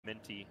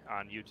Monty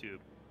on YouTube.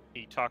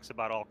 He talks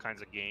about all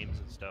kinds of games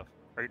and stuff,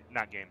 or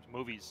not games,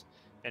 movies.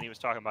 And he was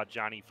talking about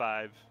Johnny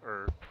Five,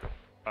 or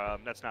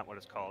that's not what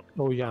it's called.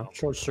 Oh yeah,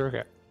 Short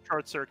Circuit.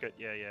 Short Circuit,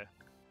 yeah.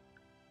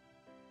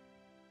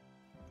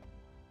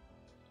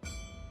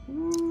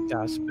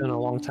 Yeah, it's been a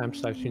long time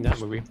since I've seen that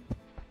movie.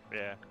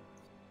 Yeah.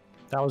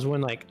 That was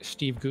when like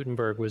Steve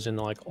Guttenberg was in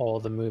like all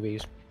the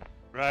movies.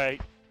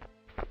 Right.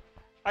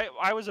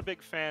 I was a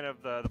big fan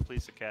of the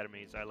police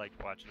academies. I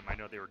liked watching them. I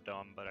know they were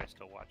dumb, but I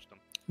still watched them.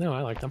 No,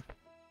 I like them.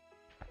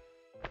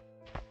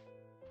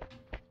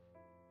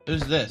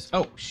 Who's this?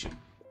 Oh, shoot.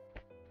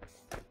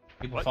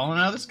 People What? falling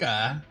out of the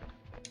sky.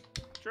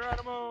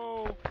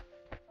 Geronimo!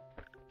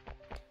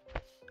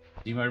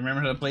 Do you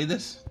remember how to play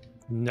this?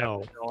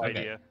 No, No Okay.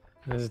 idea.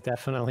 this is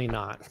definitely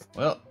not.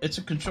 Well, it's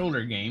a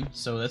controller game,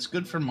 so that's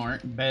good for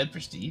Mark, bad for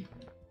Steve.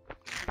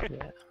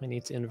 Yeah, I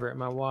need to invert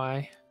my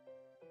Y.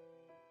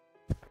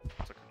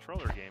 It's a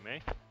controller game, eh?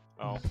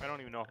 Oh, I don't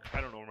even know. I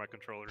don't know where my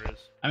controller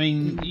is. I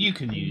mean, you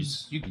can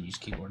use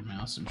keyboard and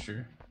mouse, I'm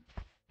sure.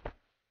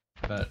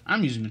 But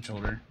I'm using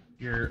controller.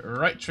 Your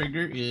right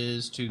trigger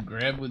is to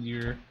grab with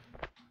your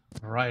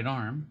right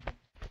arm.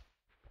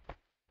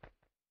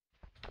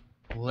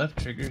 Left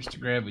trigger is to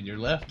grab with your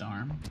left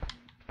arm.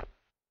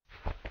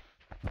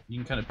 You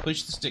can kind of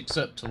push the sticks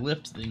up to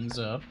lift things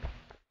up.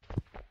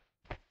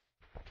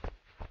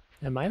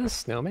 Am I the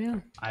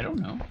snowman? I don't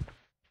know.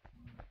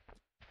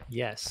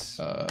 Yes.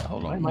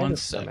 Hold Why on am I one the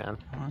sec. snowman?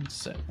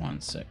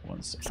 One sec.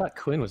 I thought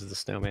Quinn was the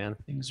snowman.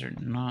 Things are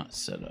not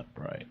set up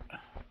right.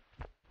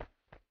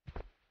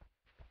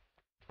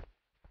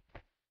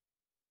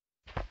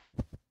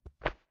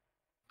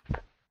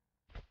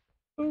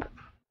 Boop.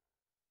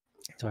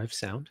 Do I have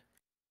sound?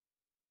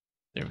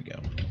 There we go.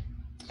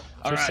 Is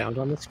All there right. sound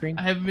on the screen?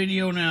 I have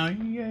video now.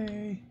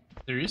 Yay.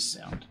 There is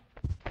sound.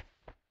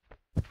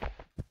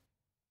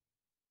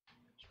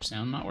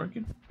 Sound not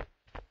working?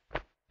 I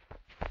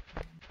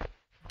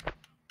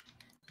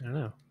don't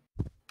know.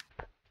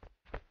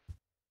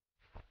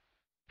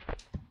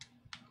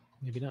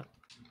 Maybe not.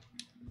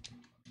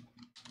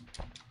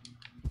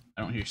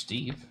 I don't hear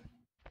Steve.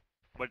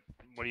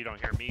 What you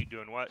don't hear me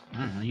doing what? I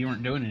don't know. You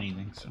weren't doing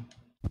anything, so.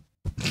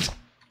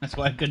 That's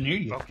why I couldn't hear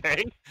you.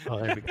 Okay. Oh,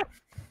 there we go.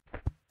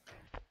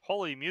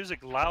 Holy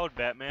music loud,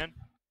 Batman.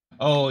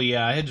 Oh,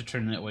 yeah. I had to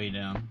turn that way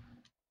down.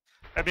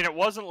 I mean, it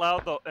wasn't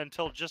loud though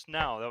until just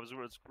now. That was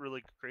what's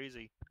really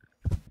crazy.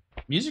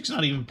 Music's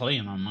not even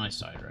playing on my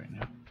side right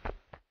now.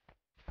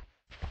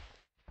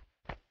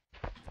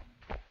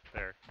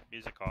 There,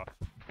 music off.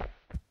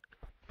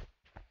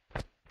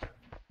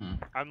 Hmm.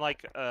 I'm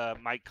like,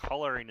 my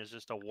coloring is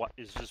just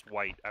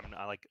white. I'm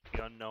not like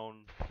the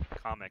unknown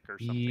comic or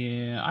something.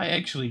 Yeah, I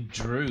actually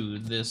drew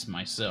this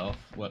myself,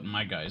 what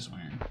my guy's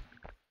wearing.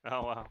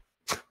 Oh wow.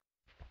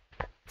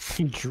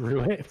 You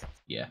drew it?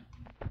 Yeah.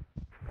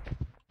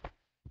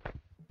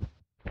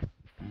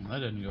 Well, that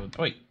doesn't go.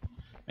 Wait,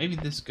 maybe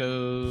this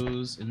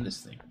goes in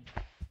this thing.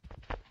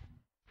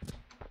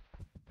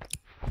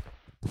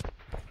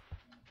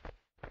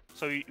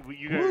 So you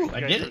Ooh,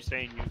 I guys did were it.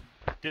 saying you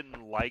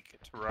didn't like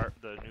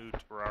the new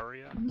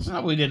Terraria? It's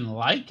not we didn't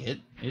like it.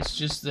 It's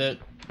just that,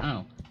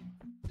 oh,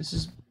 this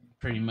is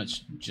pretty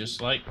much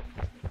just like,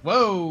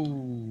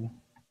 whoa.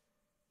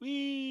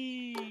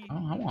 Whee!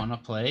 Oh, I want to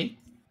play.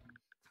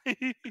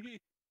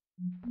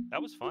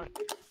 That was fun.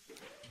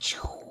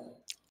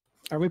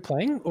 Are we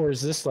playing, or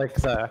is this like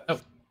the Oh,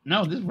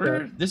 no,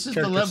 this is the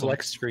character level.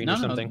 select screen No, or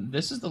something? no,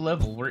 this is the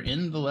level. We're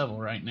in the level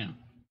right now.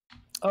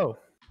 Oh,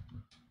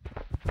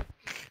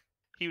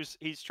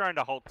 He's trying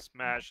to Hulk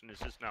smash and it's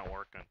just not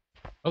working.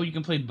 Oh, you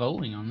can play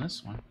bowling on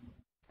this one.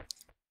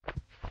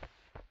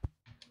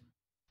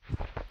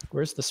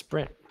 where's the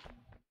sprint?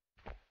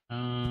 I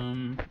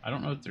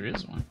don't know if there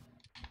is one.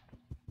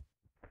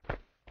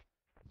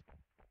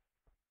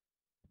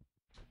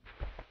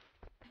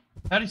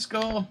 Howdy,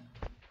 Skull.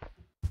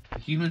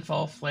 Human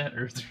fall flat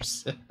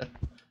earthers.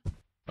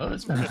 Oh,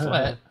 it's pretty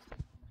flat.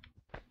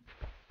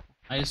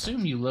 I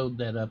assume you load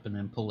that up and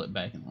then pull it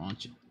back and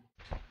launch it.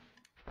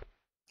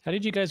 How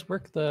did you guys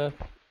work the?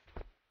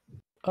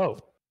 Oh,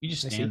 You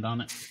just I see. stand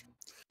on it.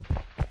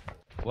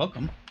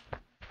 Welcome.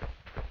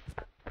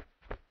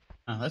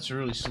 Oh, that's a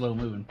really slow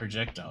moving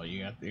projectile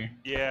you got there.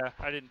 Yeah,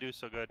 I didn't do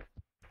so good.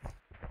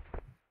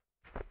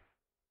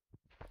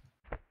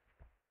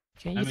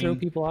 can't I you throw mean-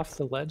 people off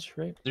the ledge,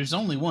 right? There's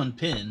only one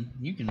pin.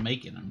 You can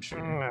make it, I'm sure.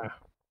 Ah,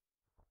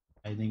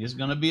 I think it's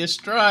gonna be a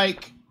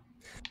strike.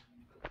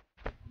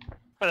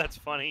 That's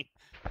funny.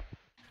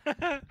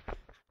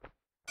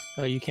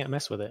 oh, you can't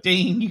mess with it.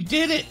 Dang, you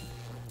did it!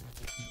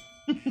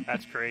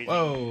 That's crazy.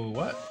 Whoa,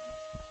 what?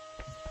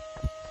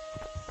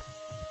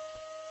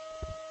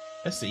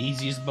 That's the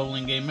easiest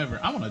bowling game ever.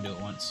 I want to do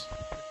it once.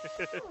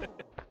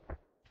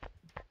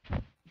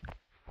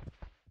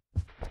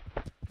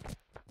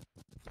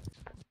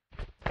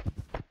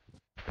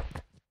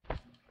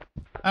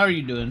 How are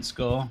you doing,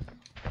 Skull?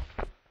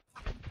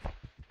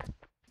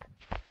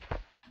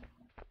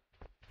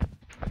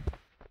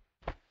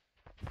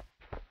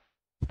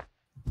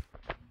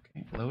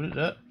 Okay, load it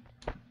up.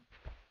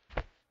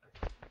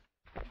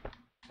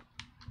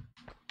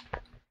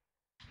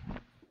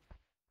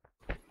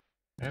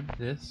 Grab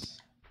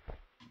this.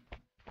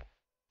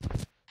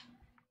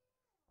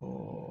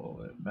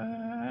 Pull it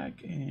back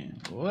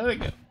and let it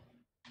go.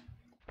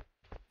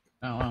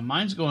 Oh,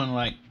 mine's going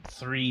like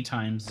 3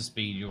 times the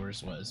speed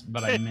yours was,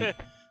 but I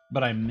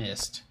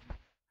missed.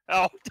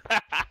 Oh,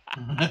 that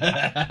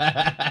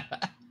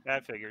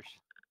figures.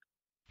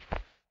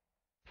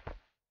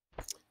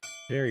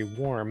 Very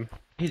warm.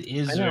 It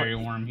is I know. very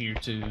warm here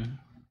too.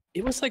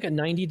 It was like a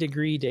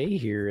 90-degree day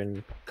here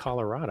in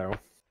Colorado.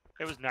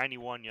 It was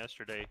 91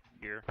 yesterday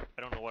here.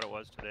 I don't know what it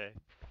was today.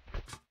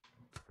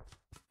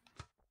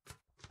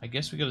 I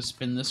guess we gotta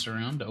spin this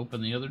around to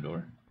open the other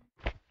door.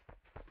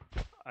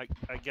 I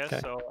guess Okay.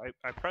 so.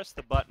 I pressed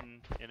the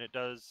button and it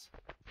does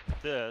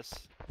this.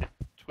 It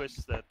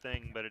twists that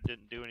thing, but it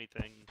didn't do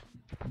anything.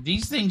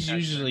 These things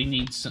usually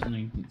need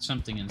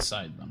something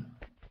inside them.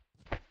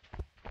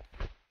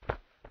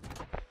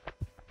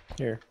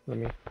 Here,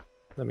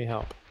 let me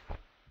help.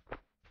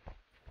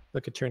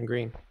 Look, it turned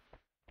green.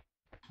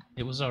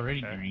 It was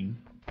already Okay. green.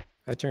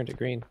 I turned it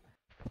green.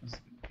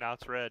 Now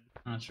it's red.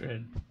 Oh, it's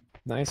red.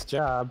 Nice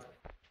job.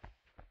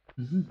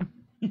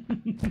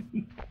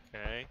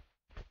 Okay.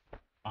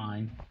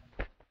 Fine.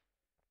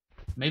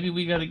 Maybe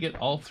we gotta get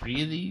all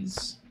 3 of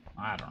these?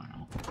 I don't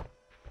know.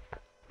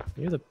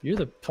 You're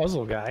the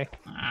puzzle guy.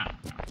 I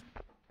don't know.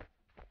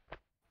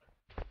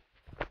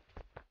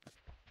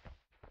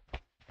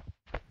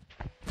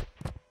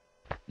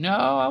 No,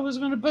 I was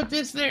gonna put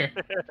this there.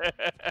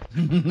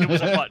 It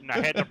was a button.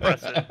 I had to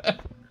press it.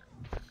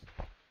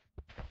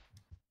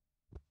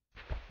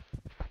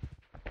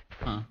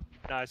 Huh.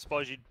 Now I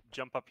suppose you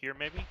jump up here,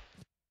 maybe.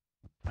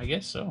 I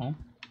guess so.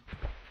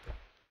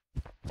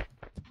 I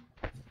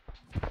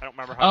don't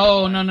remember how.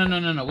 Oh,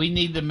 no. We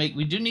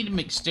do need to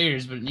make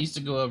stairs, but it needs to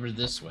go over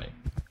this way.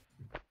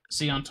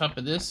 See on top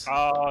of this?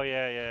 Oh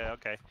yeah.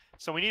 Okay.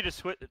 So we need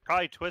to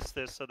probably twist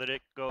this so that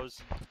it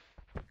goes.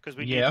 Because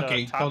we Yeah, need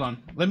okay, the top, hold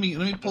on. Let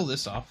me pull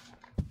this off.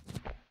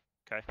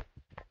 Okay.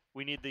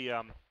 We need the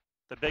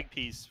big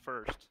piece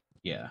first.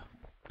 Yeah.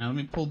 Now let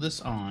me pull this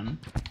on.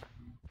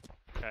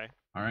 Okay.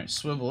 Alright,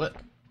 swivel it.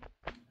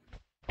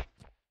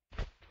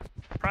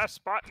 Press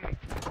button.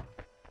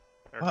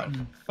 There it goes.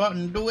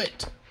 Button, do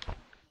it!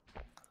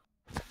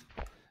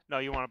 No,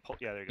 you want to pull.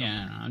 Yeah, there you go.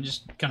 Yeah, I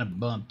just kind of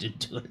bumped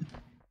into it.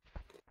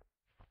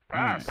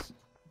 Press.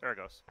 There it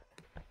goes.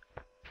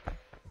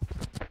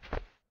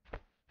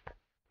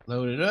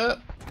 Load it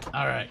up.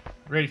 Alright,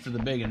 ready for the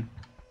big one.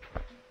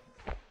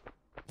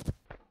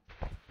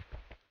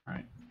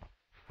 Alright.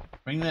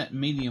 Bring that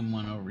medium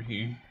one over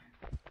here.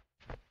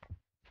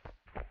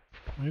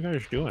 What are you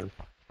guys doing?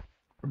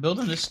 We're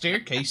building a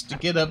staircase to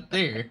get up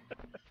there.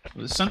 It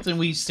was something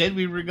we said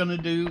we were gonna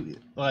do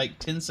like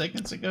 10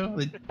 seconds ago.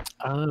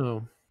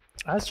 Oh,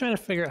 I was trying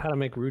to figure out how to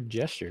make rude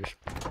gestures.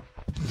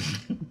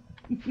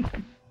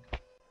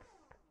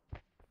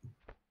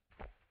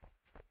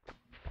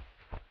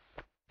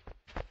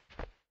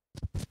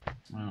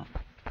 Well,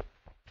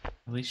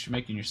 at least you're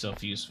making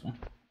yourself useful.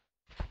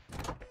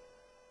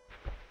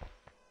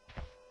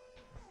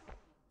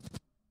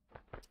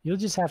 You'll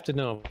just have to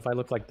know if I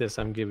look like this,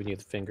 I'm giving you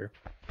the finger.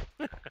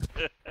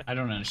 I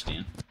don't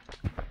understand.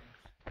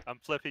 I'm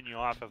flipping you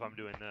off if I'm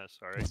doing this.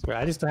 All right. But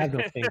I just have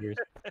no fingers.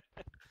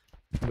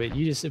 But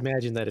you just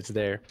imagine that it's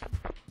there.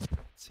 Let's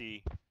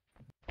see.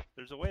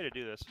 There's a way to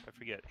do this. I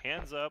forget.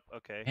 Hands up.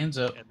 Okay. Hands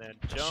up, And then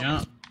jump.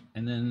 jump,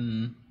 and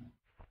then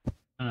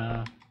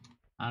I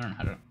don't know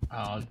how to.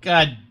 Oh,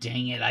 god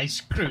dang it! I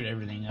screwed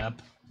everything up.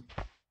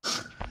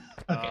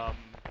 Okay.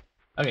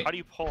 Okay. How do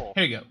you pull?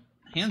 Here you go.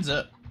 Hands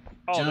up.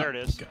 Oh, jump, there it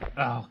is. go.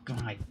 Oh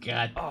my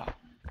god. Oh.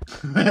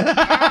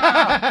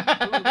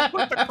 Ah! Who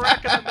put the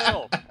crack in the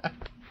middle?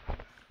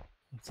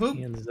 Who,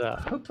 Hands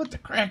up. who put the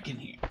crack in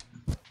here?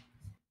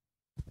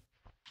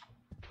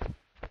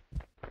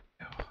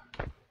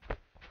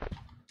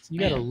 You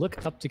gotta Man.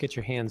 look up to get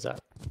your hands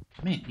up.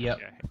 Man, yep.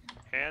 Yeah.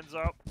 Hands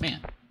up. Man,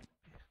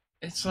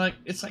 it's like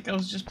I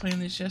was just playing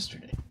this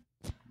yesterday.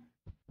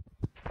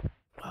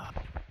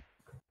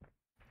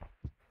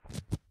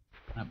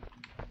 Can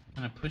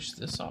I push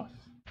this off?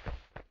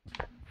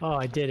 Oh,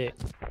 I did it.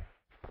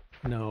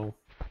 No.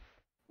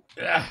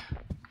 Ugh.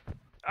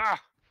 Ah!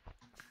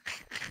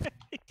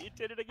 You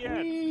did it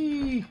again.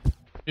 Whee!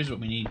 Here's what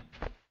we need.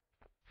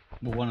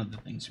 Well, one of the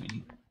things we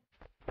need.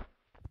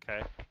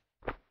 Okay.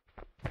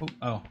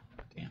 Oh,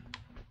 damn.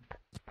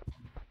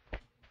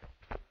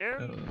 In,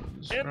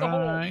 Goes in the hole.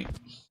 right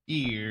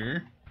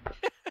here.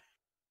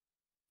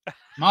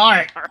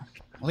 Mark,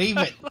 leave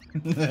it.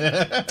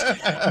 Jeez.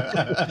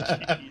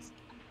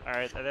 All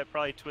right, that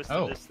probably twisted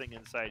Oh. this thing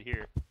inside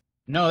here.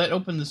 No, that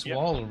opened this Yep.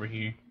 wall over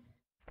here.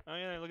 Oh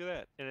yeah, look at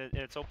that, and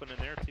it's open in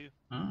there too.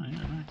 Oh,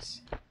 yeah,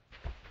 nice.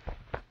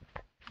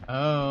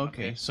 Oh,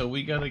 okay. So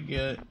we gotta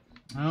get.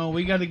 Oh,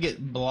 we gotta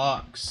get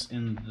blocks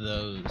in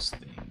those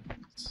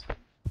things.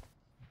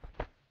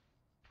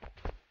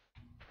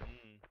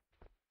 Mm.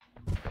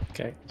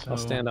 Okay, So- I'll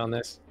stand on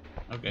this.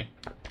 Okay.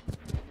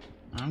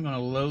 I'm gonna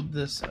load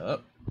this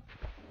up.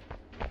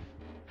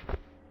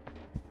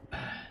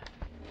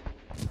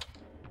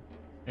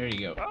 There you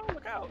go. Oh,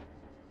 look out!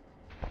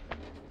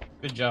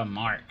 Good job,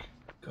 Mark.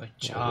 Good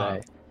job.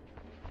 Alright.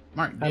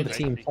 Mark I'm did the it.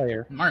 team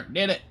player. Mark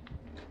did it.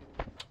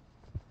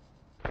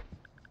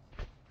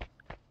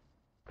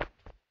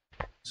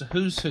 So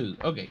who's who?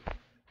 Okay.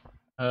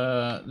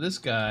 This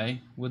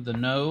guy with the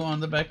no on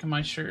the back of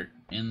my shirt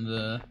and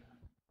the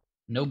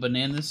no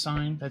bananas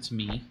sign, that's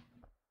me.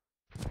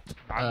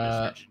 I'm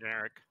Mr.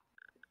 Generic.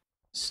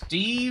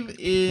 Steve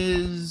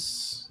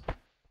is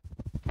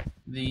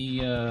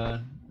the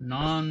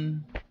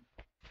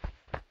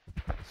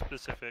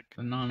non-specific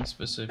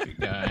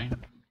guy.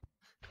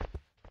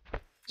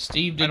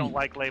 Steve didn't. I don't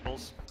like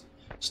labels.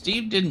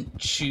 Steve didn't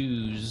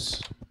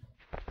choose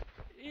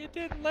It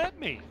didn't let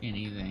me.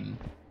 anything.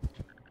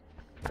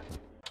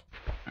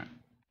 Alright.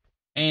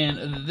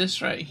 And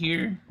this right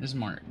here is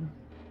Martin.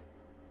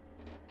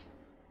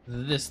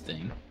 This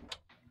thing.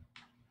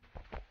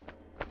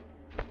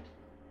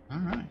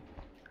 Alright.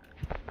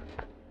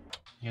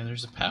 Yeah,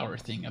 there's a power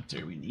thing up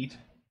there we need.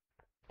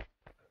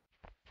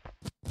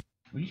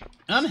 Will you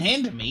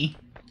unhand me?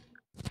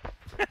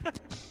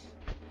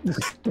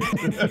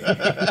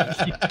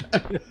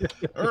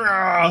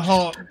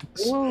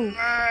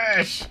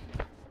 Smash!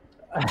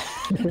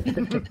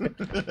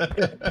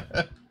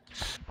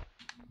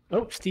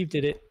 Oh, Steve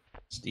did it.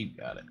 Steve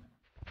got it.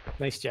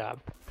 Nice job.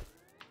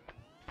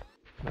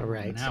 All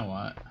right. Now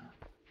what?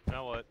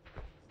 Now what?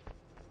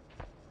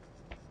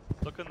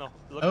 Look in the.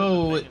 Look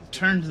Oh, in the thing and it see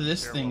turned if it's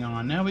this thing stairwell.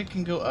 on. Now we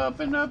can go up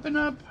and up and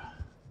up.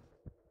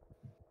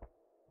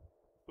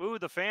 Ooh,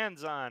 the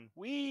fan's on.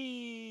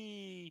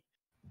 Whee!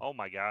 Oh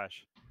my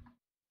gosh,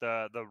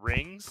 the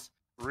rings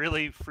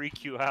really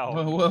freak you out.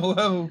 Whoa, whoa,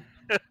 whoa.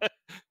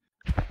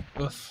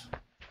 Oof.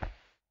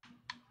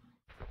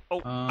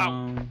 Oh,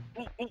 ow. Ooh,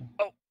 ooh,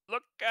 oh,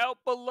 look out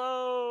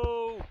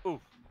below. Ooh.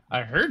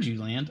 I heard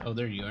you land. Oh,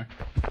 there you are.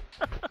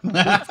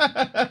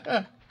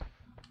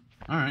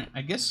 Alright,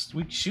 I guess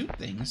we shoot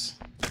things.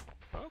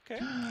 Okay.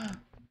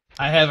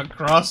 I have a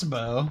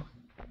crossbow.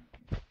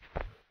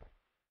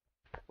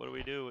 What do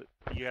we do?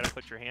 You gotta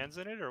put your hands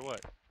in it, or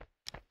what?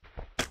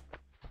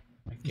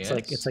 I guess.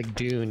 It's like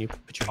Dune. You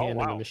put your Oh, hand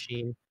on the wow.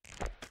 machine.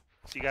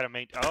 So you gotta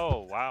make.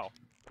 Oh wow.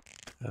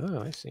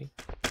 Oh, I see.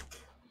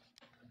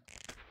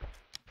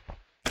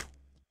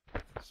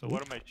 So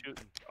what am I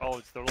shooting? Oh,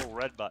 it's the little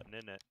red button,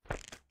 isn't it?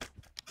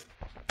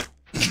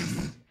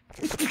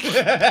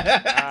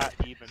 Not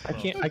even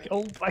I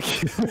close.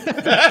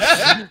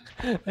 can't.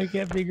 I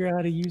can't figure out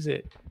how to use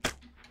it.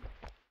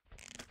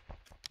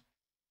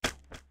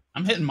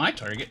 I'm hitting my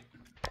target.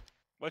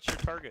 What's your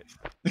target?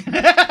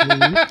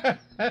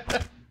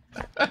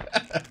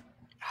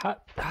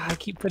 I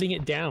keep putting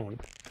it down.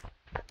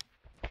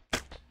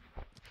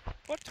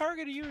 What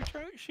target are you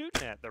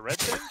shooting at? The red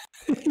thing?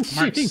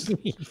 Mark's- Shooting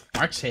me.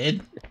 Mark's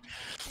head.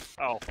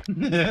 Oh,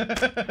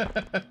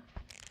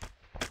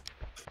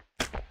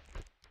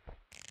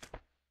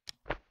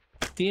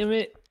 Damn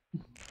it.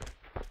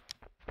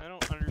 I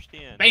don't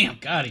understand. Bam,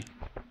 got him.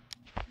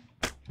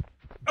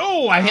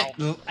 Oh, I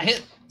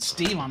hit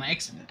Steve on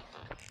accident.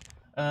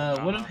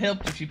 Would have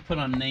helped if you put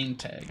on name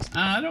tags.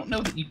 I don't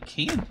know that you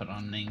can put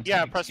on name tags.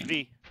 Yeah, press can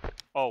V.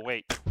 Oh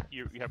wait,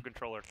 you have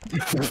controller.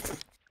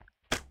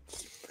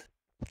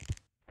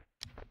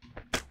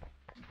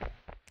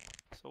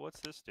 So what's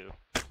this do?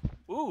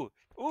 Ooh,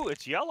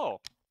 it's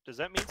yellow. Does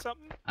that mean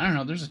something? I don't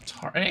know. There's an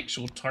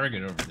actual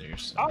target over there.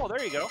 So. Oh,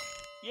 there you go.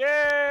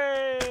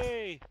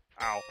 Yay!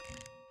 Ow.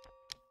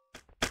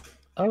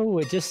 Oh,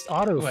 it just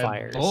auto Ooh, I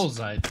fires.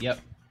 bullseye. Yep.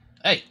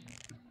 Hey.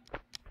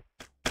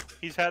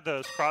 He's had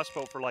this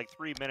crossbow for like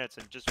 3 minutes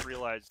and just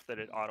realized that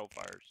it auto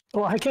fires.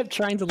 Well, I kept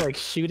trying to like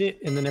shoot it,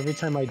 and then every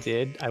time I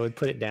did, I would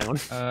put it down.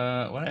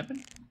 What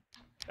happened?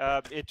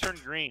 It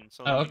turned green.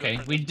 So Oh, let me go okay.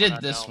 turn We this did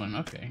on this now. one.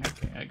 Okay,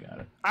 I got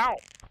it. Ow!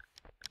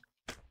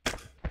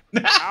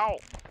 Ow!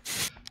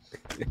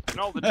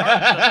 No, the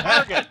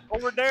target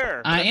over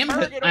there. I The am.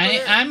 target over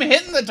there. I'm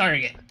hitting the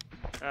target.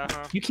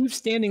 Uh-huh. You keep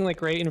standing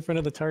like right in front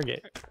of the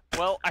target.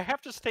 Well, I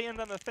have to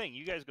stand on the thing.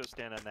 You guys go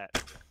stand on that.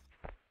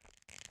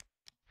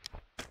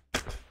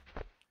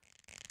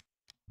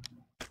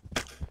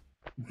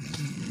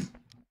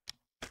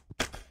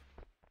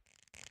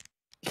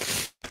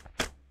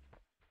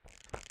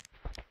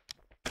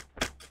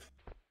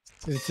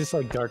 It's just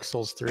like Dark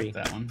Souls 3.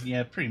 That one.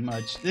 Yeah, pretty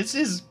much. This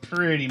is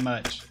pretty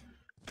much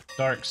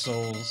Dark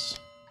Souls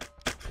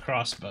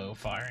crossbow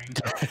firing.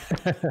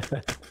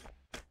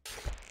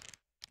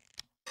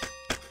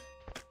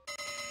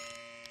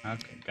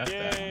 Okay, got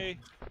that one. Yay!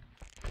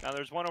 Now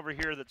there's one over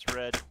here that's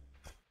red.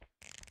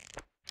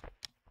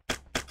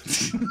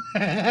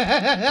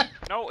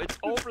 No, it's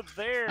over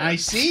there. I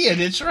see it.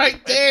 It's right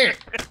there.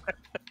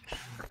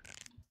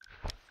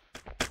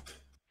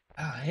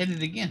 Oh, I hit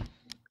it again.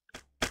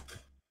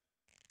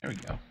 There we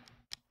go.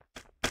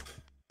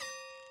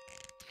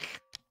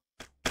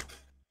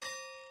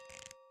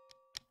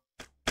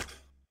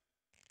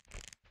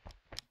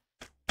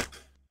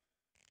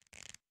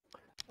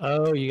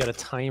 Oh, you got a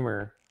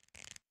timer.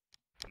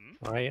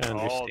 Hmm? I Oh, the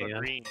understand.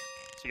 green. So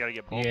you gotta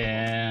get both. of them.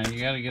 Yeah, you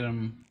gotta get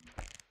them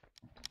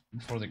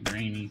before the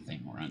grainy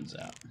thing runs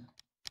out.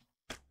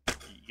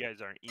 You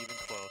guys aren't even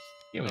close.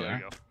 Here we there are.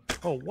 you go.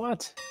 Oh,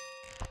 what?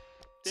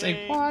 Say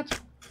Ding. what?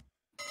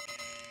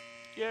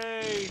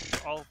 Yay!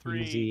 All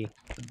 3. Easy.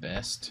 The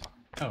best.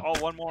 Oh, Oh,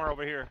 one more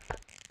over here.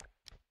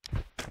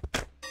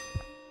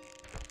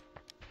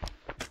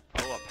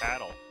 Oh, a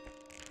paddle.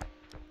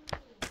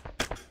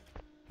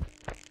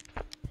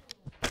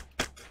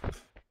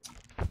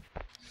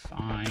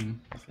 fine.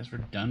 I guess we're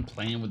done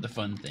playing with the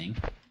fun thing.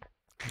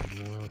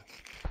 Yeah.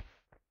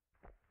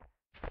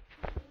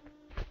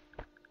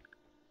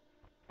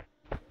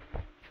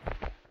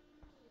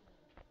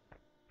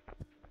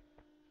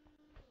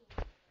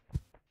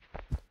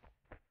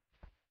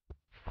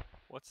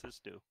 What's this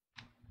do?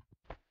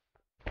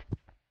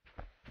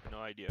 No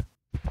idea.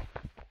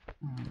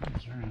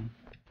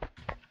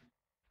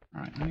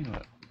 Alright, let me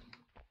look.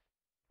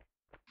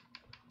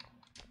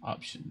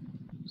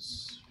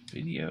 Options.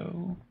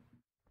 Video.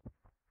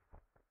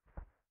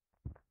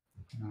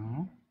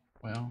 No.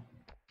 Well.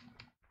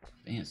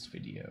 Advanced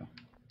video.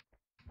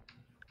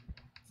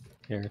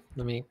 Here,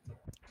 let me.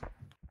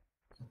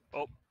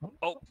 Oh,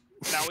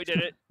 now we did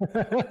it.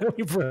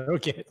 We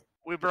broke it.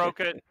 We broke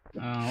it.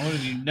 What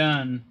have you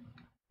done?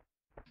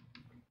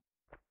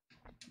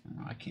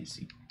 Oh, I can't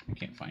see. I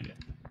can't find it.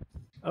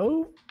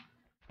 Oh,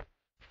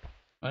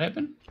 What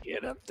happened?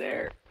 get up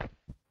there.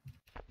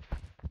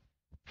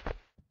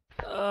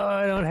 Oh,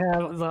 I don't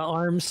have the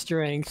arm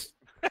strength.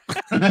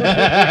 We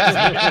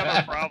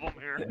have a problem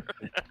here.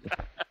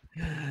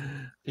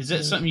 Is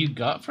that something you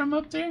got from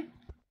up there?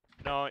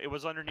 No, it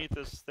was underneath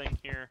this thing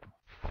here.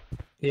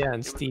 Yeah,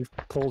 and Steve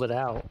pulled it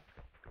out.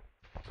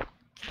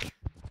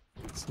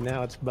 So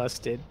now it's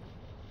busted.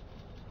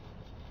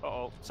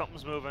 Uh-oh,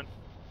 something's moving.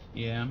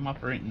 Yeah, I'm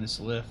operating this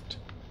lift.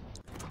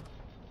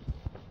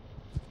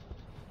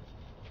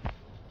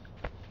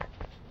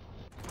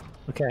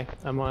 Okay,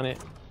 I'm on it.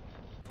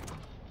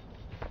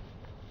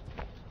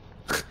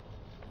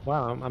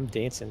 Wow, I'm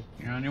dancing.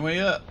 You're on your way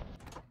up.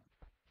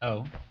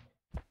 Oh.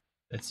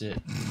 That's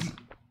it.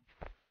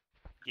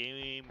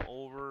 Game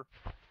over.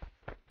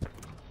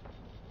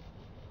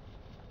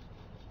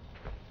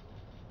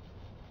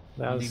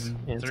 That Not was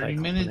even 30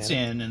 minutes anticlimactic.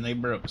 in and they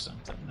broke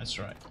something. That's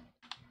right.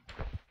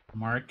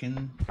 Mark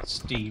and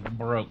Steve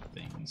broke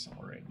things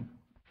already.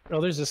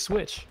 Oh, there's a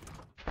switch.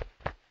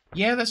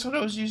 Yeah, that's what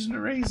I was using to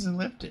raise and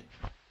lift it.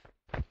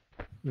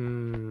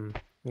 Hmm.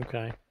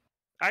 Okay.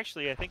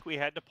 Actually, I think we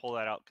had to pull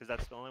that out because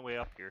that's the only way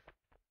up here.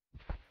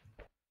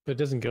 But it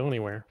doesn't go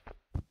anywhere.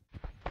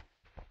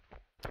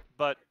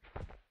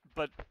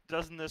 But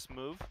doesn't this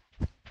move?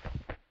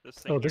 This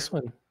thing Oh, here? this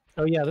one.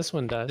 Oh, yeah, this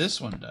one does. This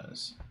one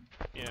does.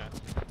 Yeah.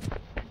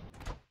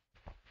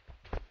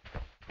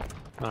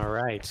 All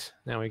right.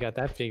 Now we got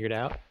that figured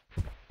out.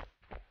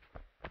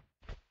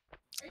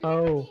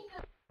 Oh.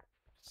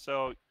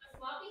 So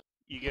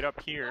you get up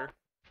here.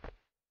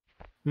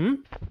 Hmm?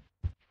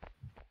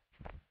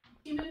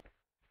 It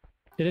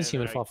is And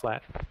Human I- Fall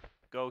Flat.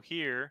 Go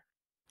here.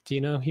 Do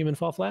you know Human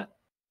Fall Flat?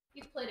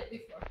 You've played it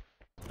before.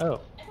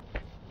 Oh.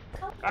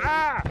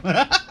 Ah!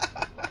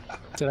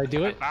 Did I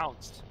do I it?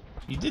 bounced.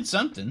 You did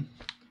something.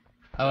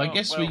 Oh, I Oh,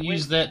 guess well, we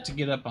used that to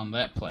get up on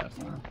that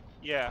platform.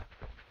 Yeah.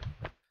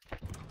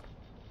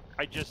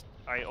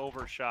 I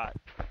overshot.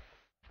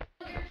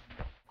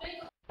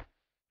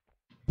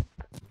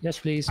 Yes,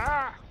 please.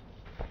 Ah!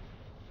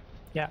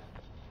 Yeah.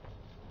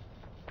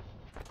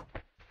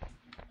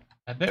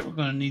 I bet we're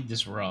gonna need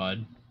this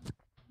rod.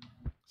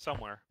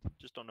 Somewhere.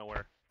 Just don't know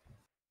where.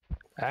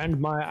 And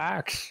my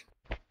axe.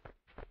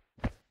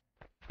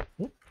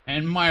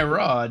 And my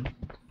rod.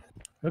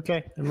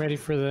 Okay, I'm ready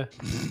for the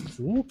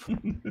whoop.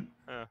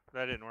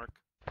 That didn't work.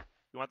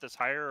 You want this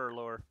higher or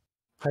lower?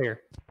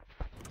 Higher.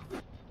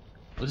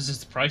 What is this?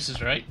 The Price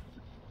is Right?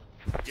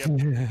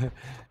 There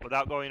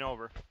Without going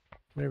over.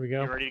 we You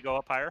go. ready to go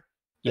up higher?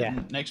 Yeah.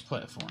 Next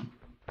platform.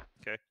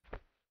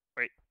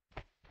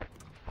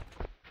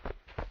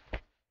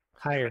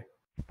 Higher.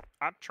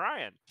 I'm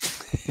trying.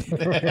 Oh,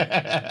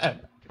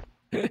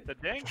 The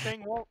dang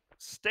thing won't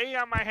stay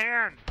on my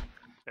hand.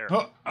 There.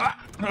 oh.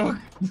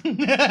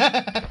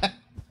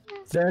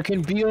 There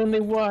can be only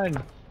one.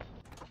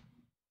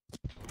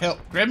 Help!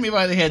 Grab me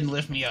by the head and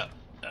lift me up.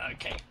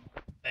 Okay,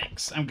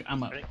 thanks.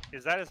 I'm up. I think,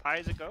 is that as high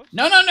as it goes?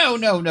 No, no, no,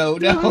 no, no,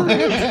 no.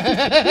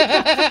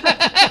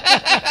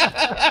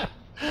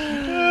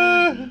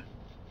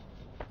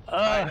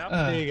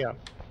 There you go.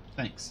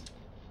 Thanks.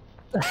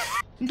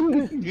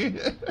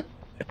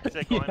 Is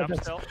it going Yeah, up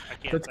that's- still? I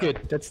can't That's tell.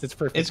 good. That's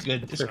perfect. It's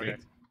good. It's perfect.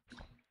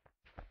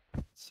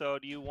 great. So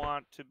do you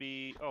want to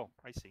be... Oh,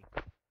 I see.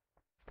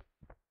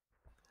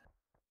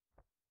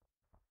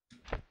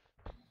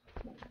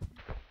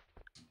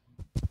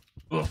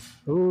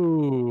 Oof.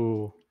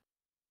 Ooh.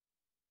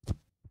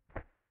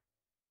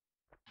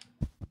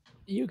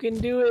 You can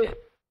do it.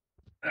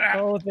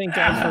 Oh, thank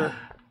God for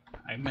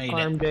I made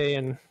arm it. day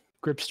and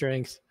grip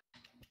strength.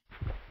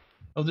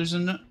 Oh, there's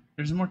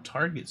more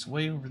targets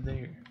way over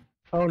there.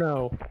 Oh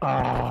no.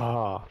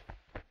 Ah,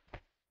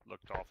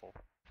 Looked awful.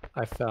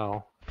 I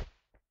fell.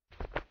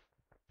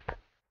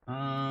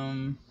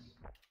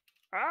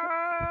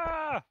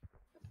 Ah!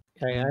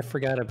 Hey, I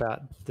forgot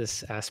about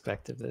this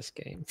aspect of this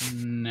game.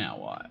 Now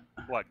what?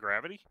 What,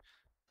 gravity?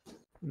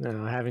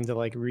 No, having to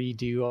like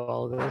redo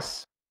all of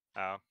this.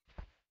 Oh.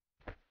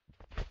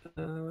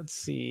 Let's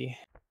see.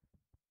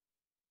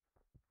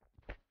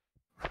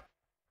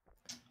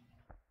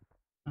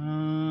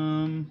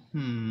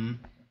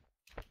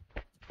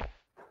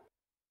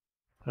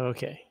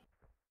 Okay.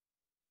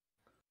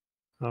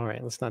 All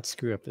right, let's not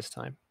screw up this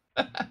time.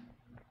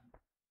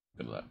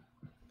 Good luck.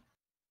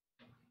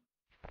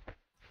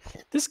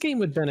 This game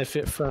would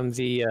benefit from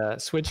the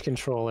Switch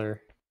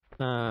controller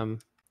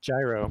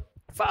gyro.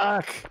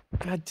 Fuck!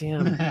 God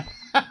damn.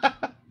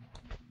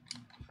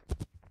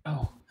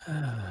 Oh.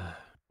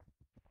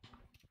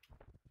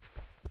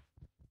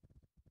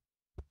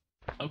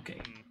 Okay.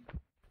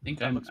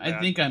 I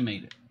think I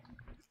made it.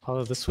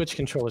 Although the Switch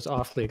controller is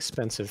awfully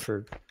expensive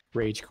for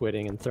rage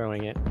quitting and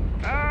throwing it.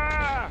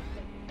 Ah!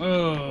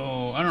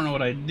 Oh, I don't know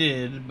what I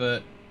did,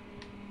 but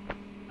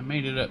I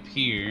made it up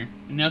here.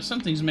 And now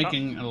something's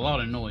making a lot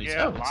of noise.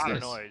 Yeah, oh, a it's lot this.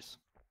 of noise.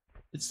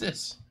 It's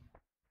this.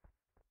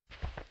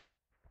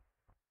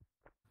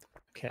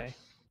 Okay.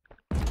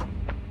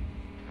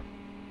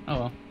 Oh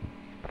well.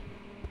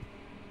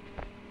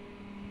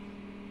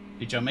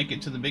 Did y'all make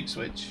it to the big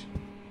switch?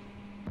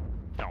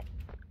 No.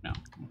 No.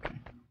 Okay.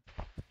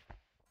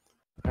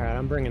 All right,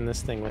 I'm bringing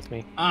this thing with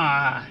me.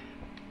 Ah.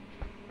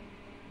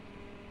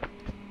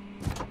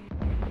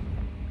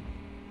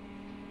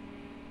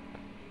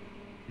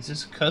 Is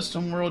this a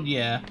custom world?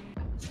 Yeah.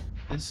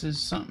 This is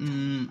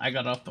something I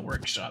got off the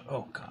workshop.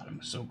 Oh god,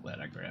 I'm so glad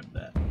I grabbed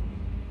that.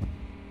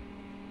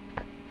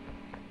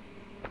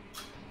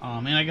 Oh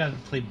man, I gotta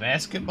play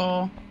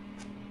basketball.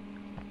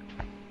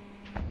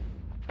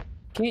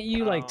 Can't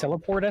you like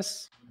teleport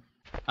us?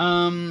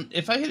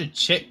 If I hit a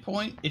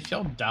checkpoint, if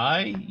y'all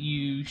die,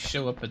 you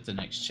show up at the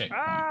next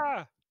checkpoint.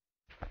 Ah!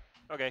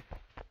 Okay.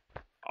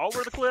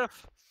 Over the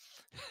cliff.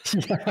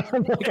 Yeah,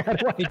 I'm like, how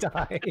do I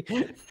die?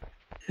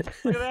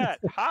 Look at that.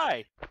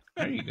 Hi.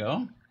 There you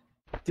go.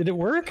 Did it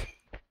work?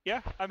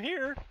 Yeah, I'm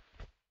here.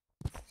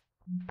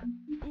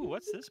 Ooh,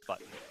 what's this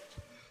button?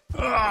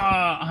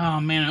 Oh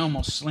man, I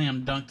almost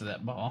slam dunked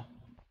that ball.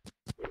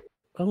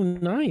 Oh,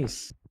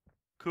 nice.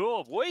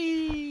 Cool.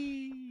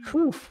 Whee!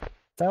 Whew.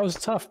 That was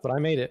tough, but I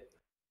made it.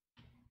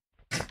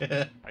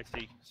 I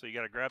see. So you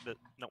gotta grab the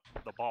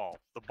ball.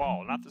 The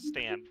ball, not the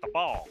stand. The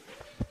ball.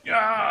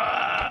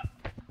 Ah!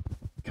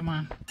 Come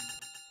on.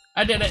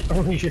 I did it.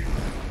 Oh, yeah.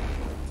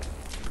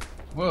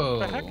 Whoa.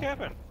 What the heck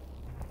happened?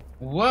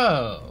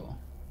 Whoa.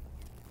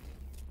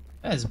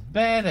 That's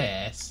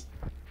badass.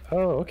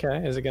 Oh, okay.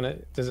 Is it gonna?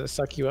 Does it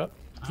suck you up?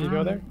 Can you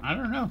go there? I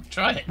don't know.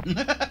 Try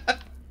it.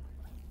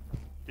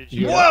 Did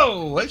you?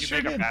 Whoa! I Did you sure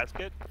make a did.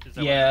 basket? Is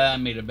that Yeah, I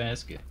made a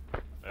basket.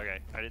 Okay,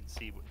 I didn't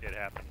see it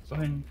happen. Go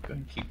ahead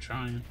and keep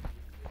trying.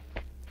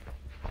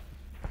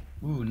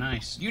 Ooh,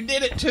 nice. You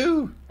did it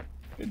too.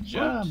 Good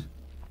job.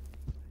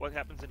 What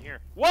happens in here?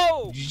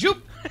 Whoa!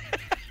 Zoop.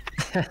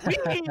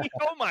 Whee!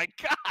 Oh my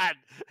god!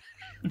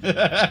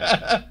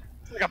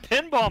 It's like a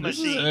pinball This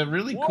machine. is a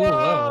really cool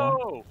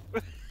level.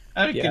 Whoa!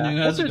 Howdy, Yeah.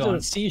 Canoe, how's it There's going?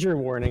 a seizure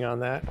warning on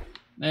that.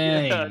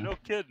 Hey, Yeah, no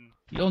kidding.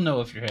 you'll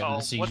know if you're having Oh, a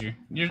what- seizure.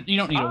 You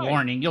don't need a Hi.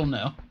 warning. You'll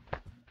know.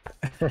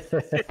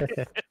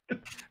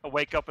 I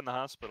wake up in the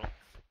hospital.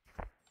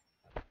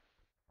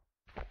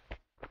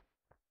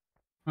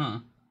 Huh.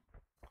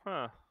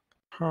 Huh.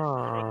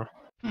 Huh.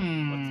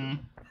 Hmm.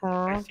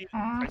 I see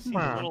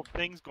the little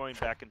things going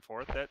back and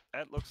forth. That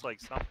looks like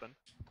something.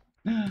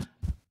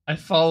 I've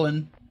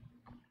fallen.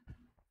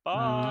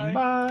 Bye.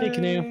 Bye. Hey,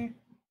 Canoe.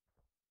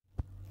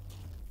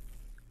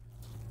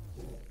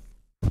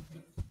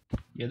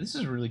 Yeah, this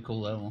is a really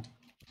cool level.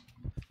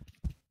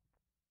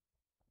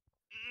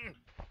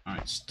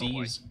 Alright,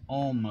 Steve's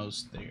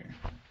almost there.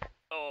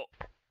 Oh,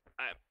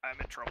 I'm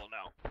in trouble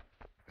now.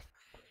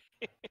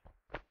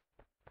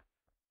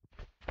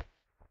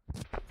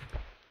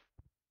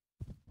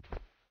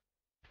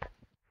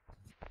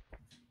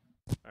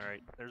 All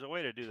right, there's a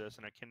way to do this,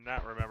 and I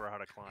cannot remember how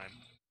to climb.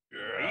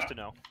 I used to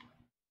know.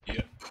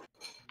 Yeah.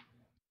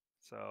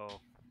 So,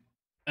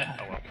 Ah,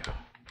 oh there well. we go.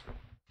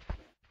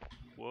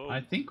 Whoa,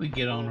 I think we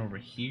get on over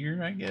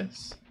here, I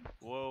guess.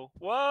 whoa,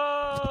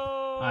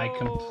 whoa! I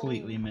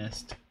completely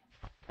missed.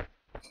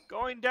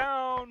 Going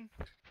down.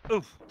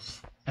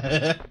 Oof.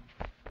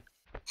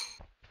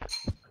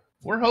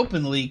 We're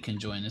hoping Lee can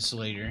join us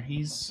later.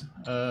 He's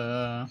in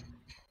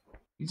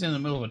the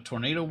middle of a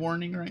tornado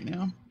warning right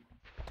now.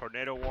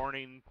 Tornado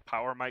warning.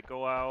 Power might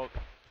go out.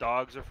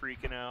 Dogs are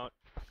freaking out.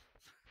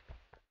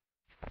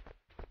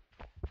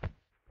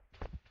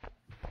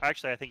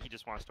 Actually, I think he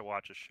just wants to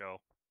watch a show.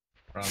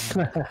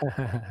 Probably.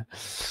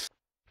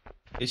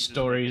 His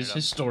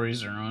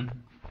stories are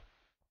on.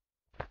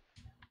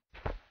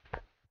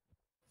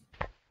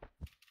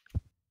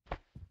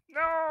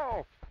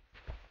 No!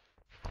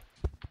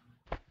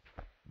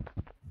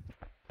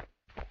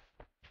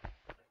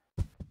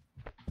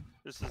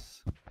 This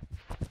is...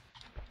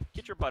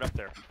 Get your butt up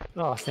there.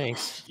 Oh,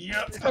 thanks.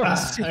 Yep.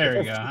 Oh, There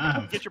we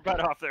go. Get your butt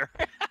off there.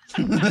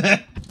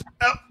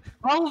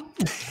 Oh.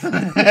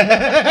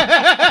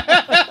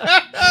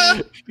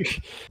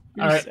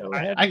 All right, so I-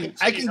 heavy.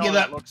 I can You know get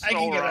that up. looks I so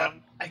can get up.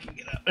 wrong. I can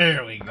get up.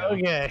 There we go.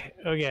 Okay,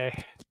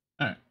 okay.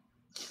 All right.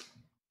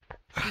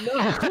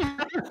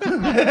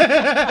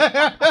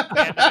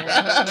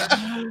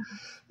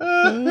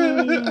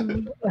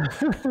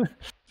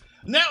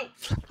 No.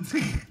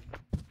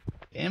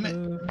 Damn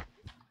it.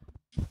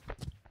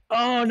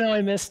 Oh no,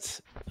 I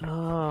missed.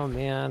 Oh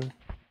man.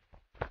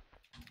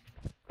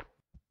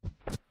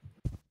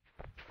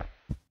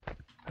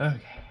 Okay.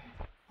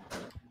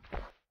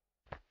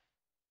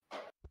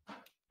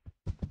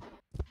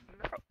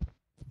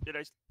 Did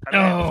I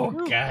don't have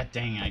Oh god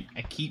dang!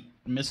 I keep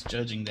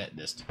misjudging that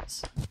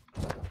distance.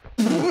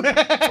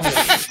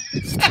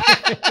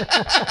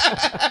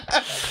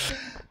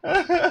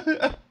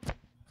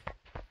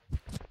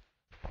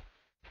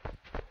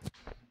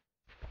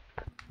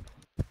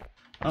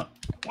 Oh,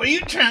 what are you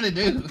trying to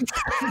do?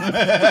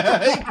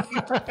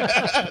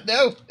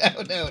 No.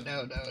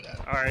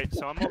 All right,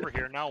 so I'm over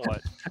here. Now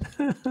what?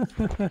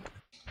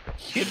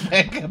 Get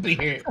back up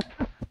here.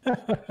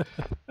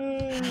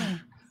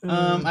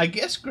 I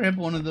guess grab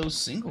one of those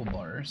single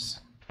bars.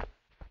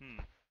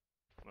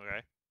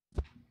 Okay.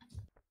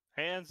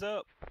 Hands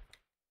up.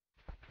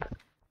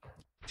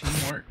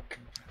 Teamwork.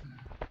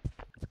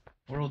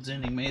 World's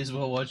ending. May as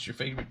well watch your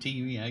favorite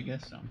TV, I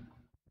guess so.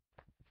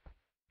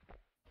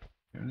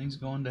 Everything's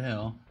going to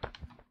hell.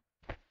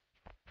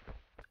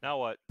 Now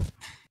what?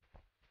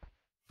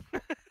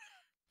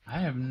 I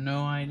have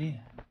no idea.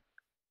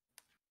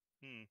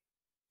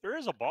 There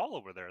is a ball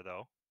over there,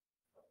 though.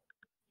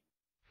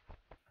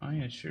 Oh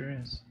yeah, it sure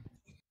is.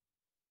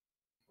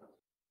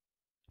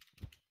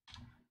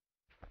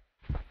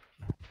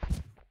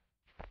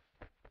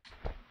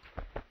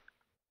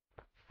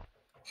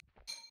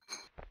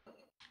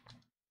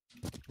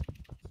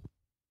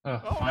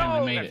 Oh, Oh finally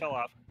no! made I it. fell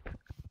off.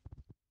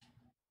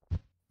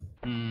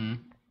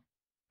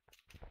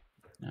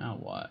 Now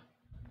what?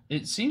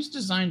 It seems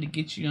designed to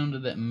get you onto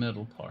that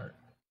middle part.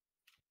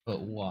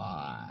 But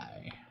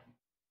why?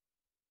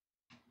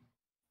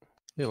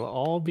 It'll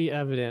all be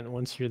evident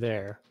once you're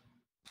there.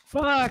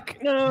 Fuck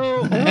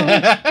no!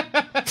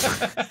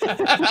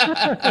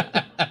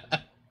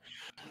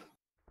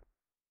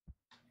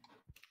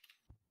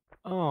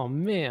 Oh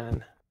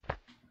man.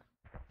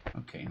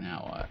 Okay,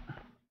 now what?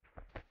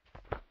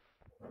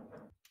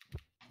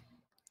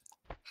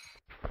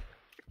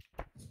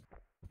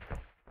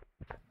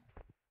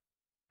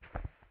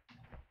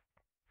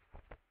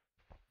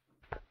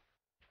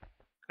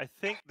 I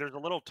think there's a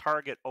little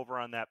target over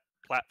on that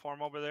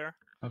platform over there.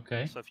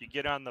 Okay. So if you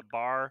get on the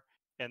bar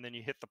and then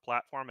you hit the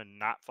platform and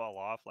not fall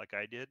off like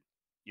I did,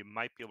 you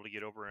might be able to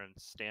get over and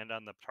stand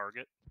on the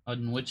target.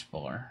 On which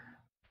bar?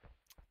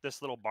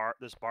 This little bar,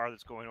 this bar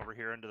that's going over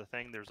here into the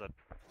thing,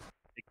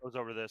 it goes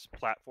over this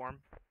platform,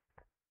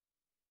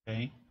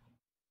 Okay.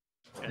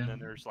 and then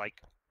there's like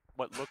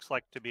what looks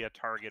like to be a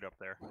target up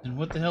there. And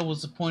what the hell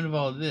was the point of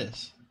all of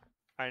this?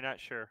 I'm not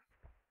sure.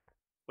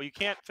 Well, you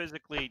can't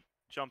physically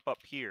jump up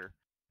here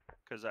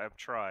because I've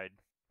tried.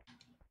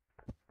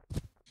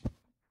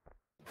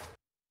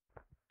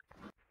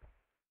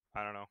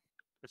 I don't know.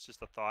 It's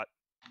just a thought.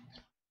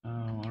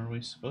 Oh, are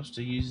we supposed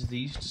to use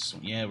these to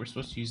swing? Yeah, we're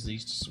supposed to use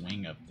these to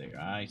swing up there.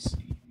 I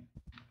see.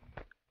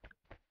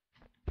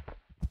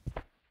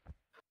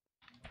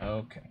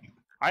 Okay.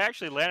 I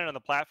actually landed on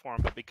the platform,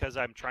 but because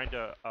I'm trying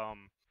to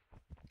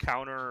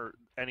counter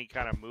any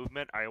kind of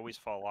movement, I always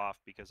fall off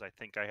because I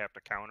think I have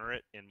to counter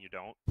it, and you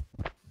don't.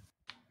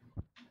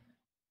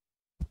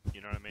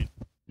 You know what I mean?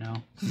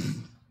 No.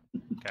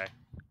 Okay.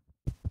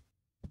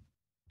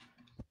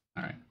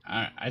 Alright.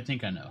 I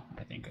think I know.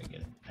 I think I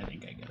get it. I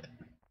think I get it.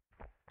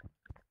 I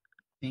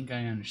think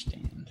I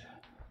understand.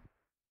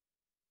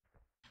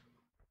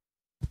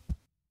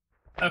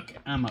 Okay,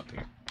 I'm up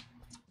here.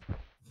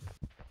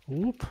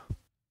 Whoop.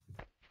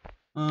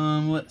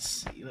 Let's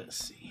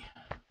see.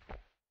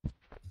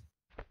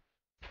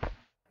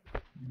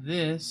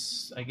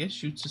 This, I guess,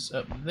 shoots us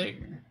up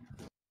there.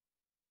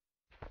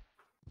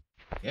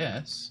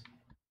 Yes.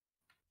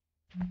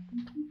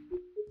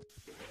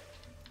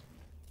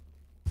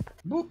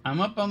 Boop, I'm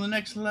up on the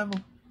next level.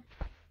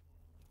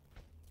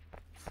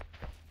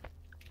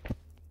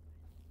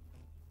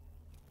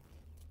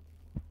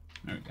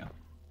 There we go.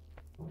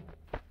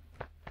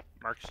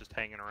 Mark's just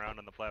hanging around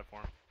on the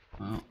platform.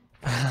 Well,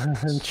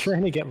 I'm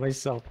trying to get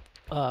myself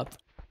up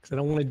because I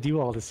don't want to do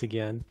all this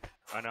again.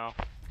 I know.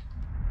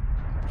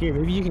 Here,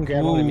 maybe you can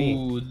grab onto me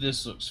ooh,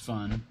 this looks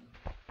fun.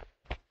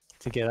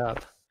 to get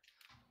up.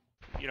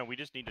 You know, we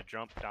just need to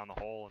jump down the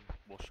hole, and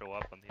we'll show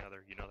up on the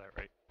other. You know that,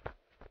 right?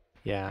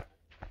 Yeah.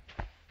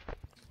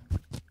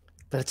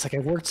 But it's like I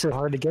worked so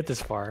hard to get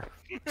this far.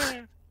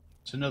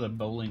 It's another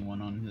bowling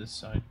one on this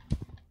side.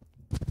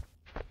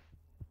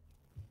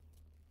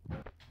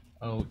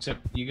 Oh, except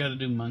you gotta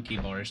do monkey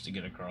bars to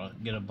get across,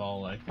 get a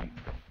ball, I think.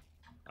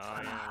 Oh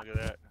yeah, look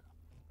at that.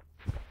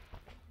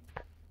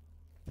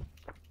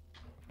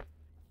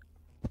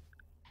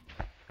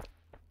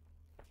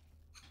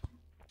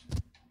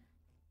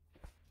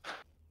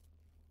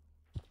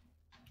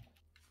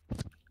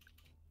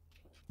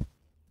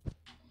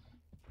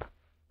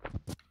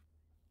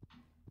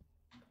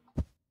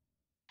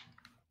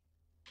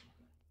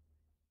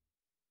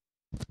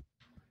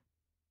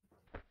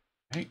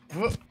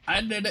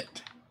 I did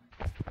it.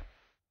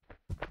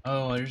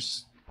 Oh,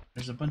 there's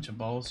a bunch of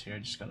balls here. I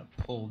just gotta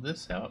pull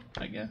this out,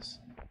 I guess.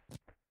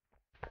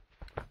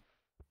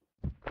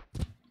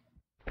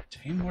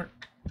 Teamwork.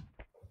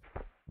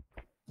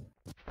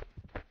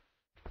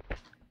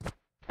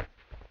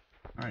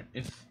 Alright,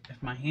 if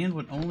my hand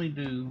would only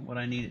do what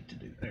I need it to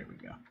do. There we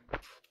go.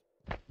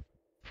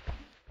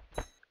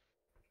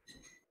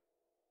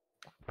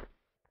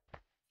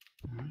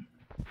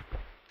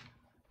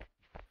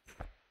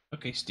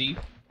 Okay, Steve.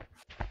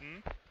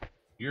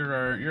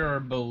 You're our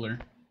bowler.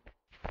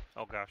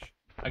 Oh gosh.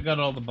 I got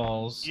all the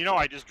balls. You know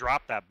I just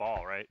dropped that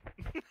ball, right?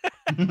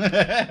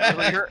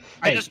 Hey,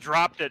 I just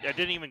dropped it. I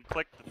didn't even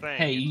click the thing.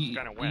 hey, it just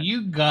kind of went.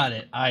 you got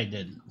it. I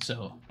didn't.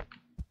 So,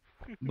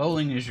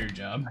 bowling is your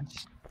job.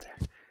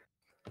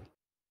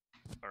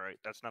 All right,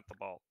 that's not the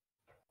ball.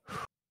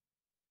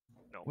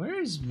 No.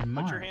 Where is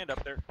mine? Put your hand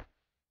up there.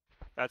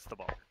 That's the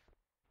ball.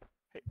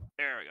 Hey,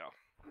 there we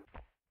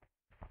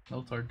go.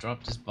 Lothar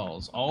dropped his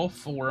balls. All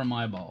 4 of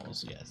my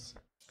balls. Yes.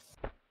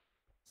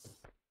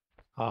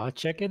 Oh,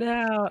 check it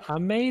out. I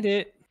made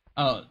it.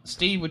 Oh,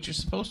 Steve, what you're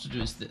supposed to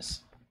do is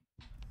this.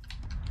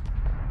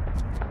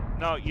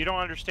 No, you don't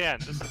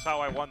understand. This is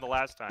how I won the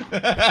last time.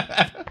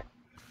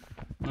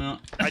 Well,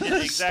 I did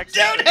the exact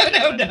same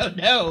thing.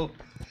 No.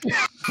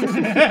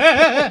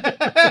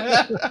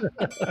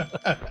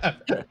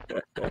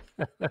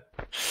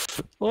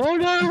 Oh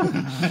no!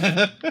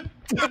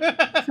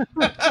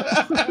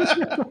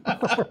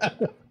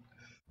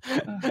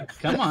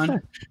 Come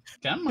on.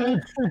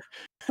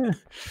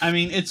 I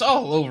mean, it's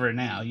all over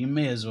now. You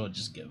may as well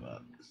just give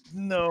up.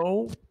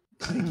 No.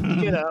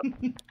 Get up.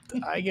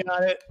 I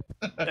got it.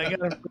 I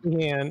got a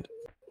free hand.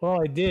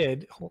 Well, I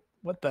did.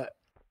 What the?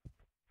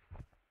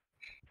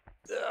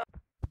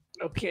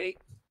 Okay.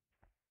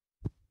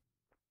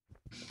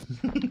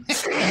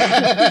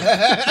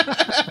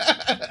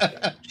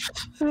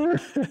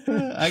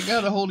 I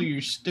got a hold of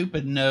your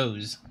stupid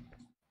nose.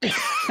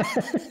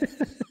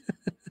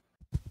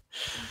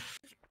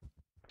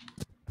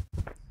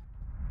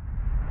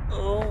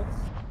 Oh.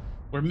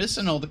 We're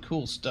missing all the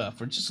cool stuff.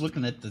 We're just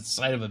looking at the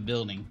side of a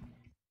building.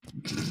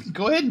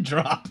 Go ahead and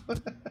drop.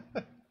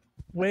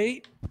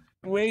 Wait.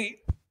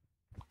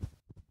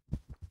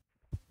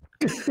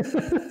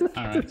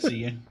 Alright,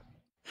 see ya.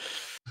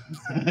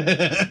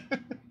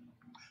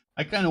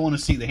 I kind of want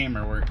to see the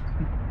hammer work.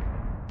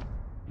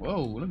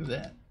 Whoa, look at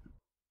that.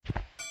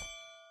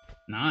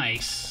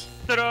 Nice.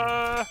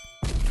 Ta-da!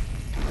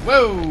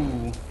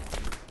 Whoa!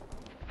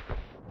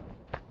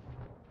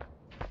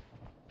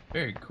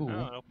 Very cool.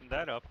 Oh, I opened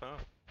that up, huh?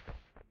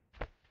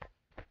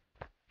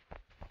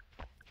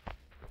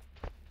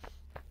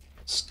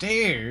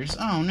 Stairs?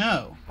 Oh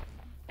no.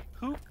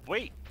 Who?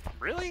 Wait,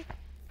 really?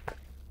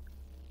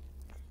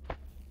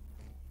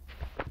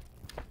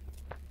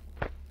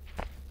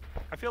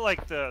 I feel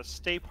like the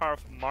Stay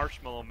Powerful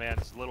Marshmallow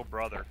Man's little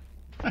brother.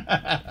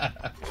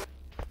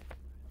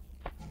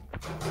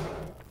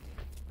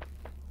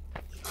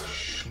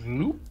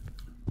 Schloop.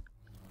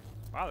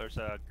 Wow, there's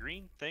a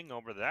green thing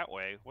over that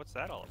way. What's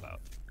that all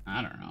about?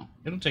 I don't know.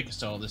 It'll take us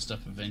to all this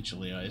stuff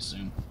eventually, I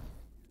assume.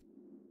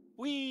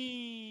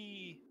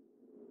 Whee!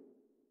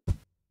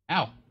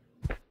 Ow.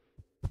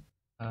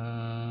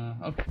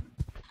 Oh.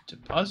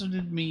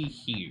 Deposited me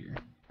here.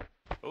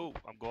 Oh,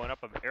 I'm going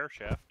up an air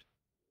shaft.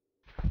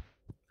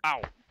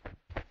 Ow!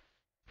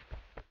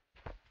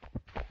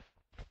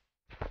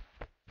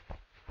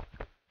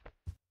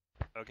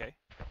 Okay.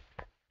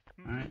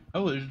 Alright.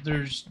 Oh,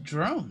 there's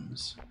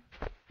drones.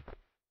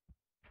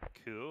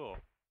 Cool.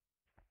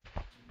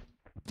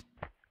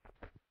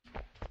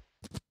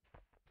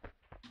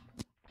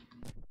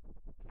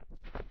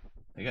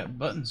 They got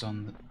buttons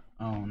on the...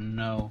 Oh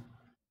no.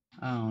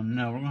 Oh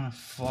no, we're gonna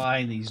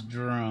fly these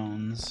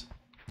drones.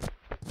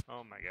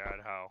 Oh my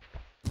god, how?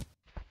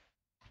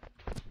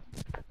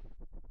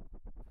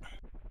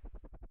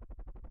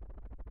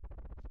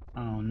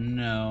 Oh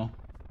no.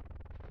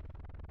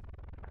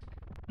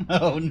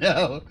 Oh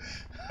no.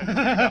 Have you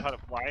figured out how to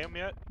fly them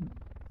yet?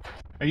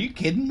 Are you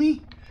kidding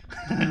me?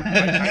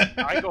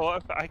 I go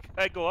up.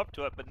 I go up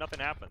to it, but nothing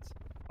happens.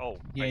 Oh.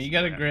 Yeah, I you see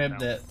gotta what grab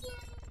happens that.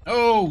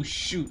 Oh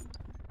shoot.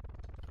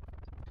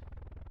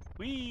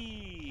 now.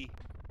 Whee!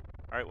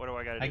 All right, what do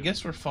I gotta do? I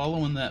guess we're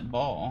following that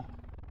ball.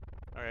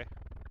 All right.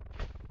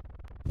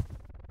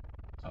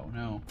 Oh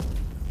no.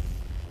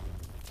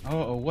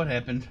 Oh, what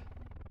happened?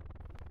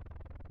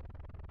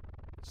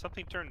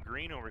 Something turned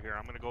green over here.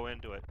 I'm gonna go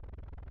into it.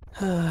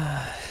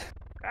 Ah!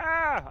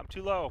 I'm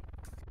too low.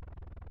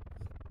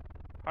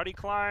 How do you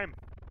climb?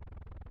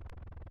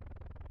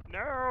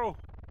 No!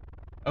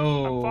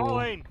 Oh, I'm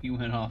falling. you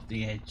went off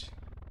the edge.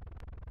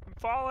 I'm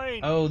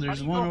falling. Oh, How there's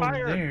do you one go over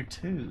higher? there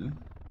too.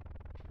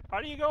 How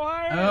do you go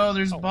higher? Oh,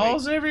 there's wait.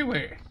 balls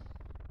everywhere.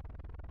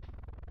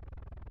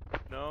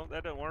 No,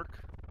 that didn't work.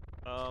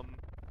 No,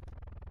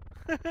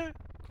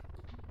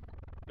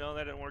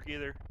 that didn't work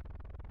either.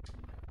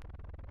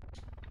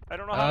 I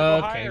don't know how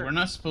to go Okay, higher. we're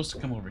not supposed to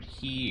come over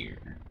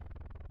here.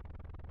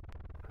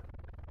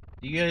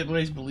 Do you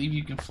guys believe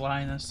you can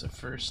fly? That's the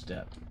first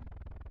step.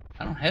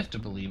 I don't have to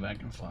believe I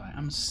can fly.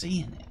 I'm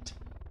seeing it.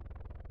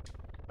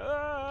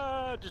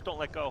 Just don't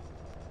let go.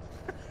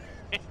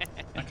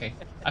 Okay,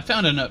 I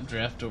found an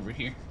updraft over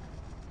here.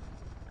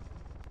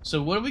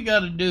 So what we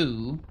gotta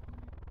do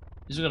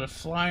is we gotta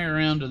fly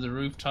around to the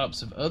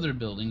rooftops of other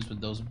buildings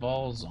with those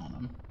balls on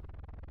them.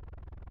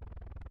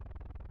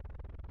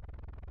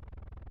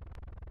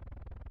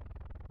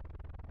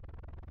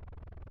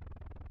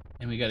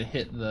 And we gotta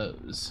hit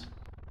those.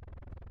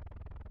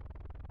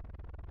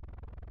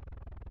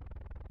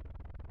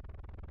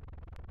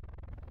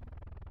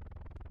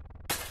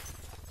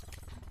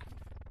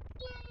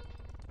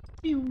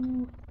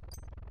 Pew.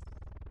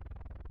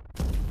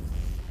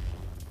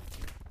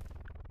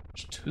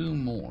 There's two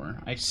more.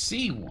 I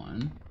see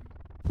one.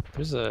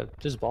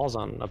 There's balls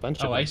on a bunch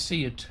of them. Oh, I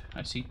see it.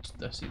 I see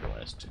the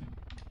last two.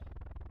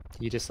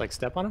 You just like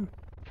step on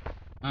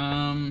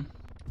them?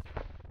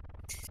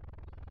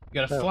 You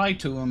gotta fly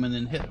to them and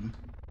then hit them.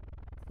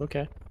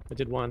 Okay, I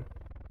did one.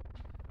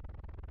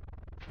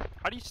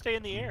 How do you stay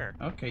in the air?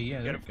 Okay, yeah,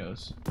 there it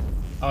goes.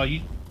 Oh,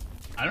 I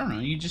don't know,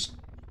 you just...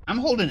 I'm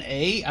holding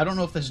A. I don't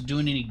know if that's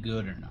doing any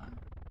good or not.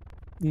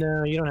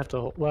 No, you don't have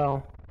to.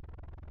 Well,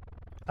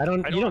 you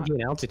don't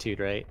gain altitude,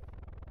 right?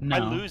 No. I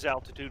lose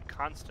altitude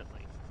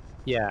constantly.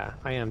 Yeah,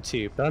 I am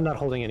too, but I'm not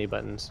holding any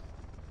buttons.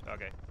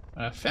 Okay.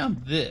 I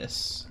found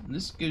this.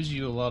 This gives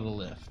you a lot of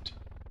lift.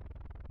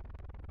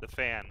 The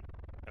fan.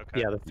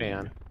 Okay. Yeah, the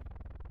fan.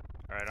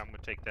 Alright, I'm gonna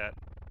take that.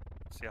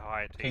 See how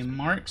high it takes Okay, me.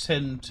 Mark's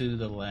heading to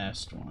the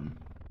last one.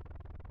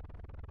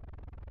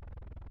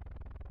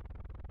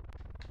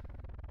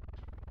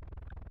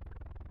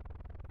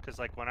 Because,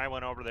 like, when I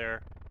went over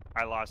there,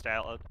 I lost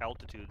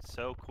altitude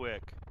so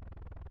quick.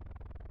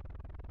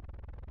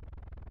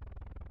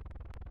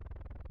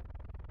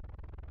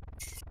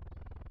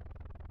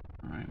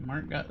 Alright,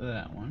 Mark got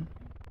that one.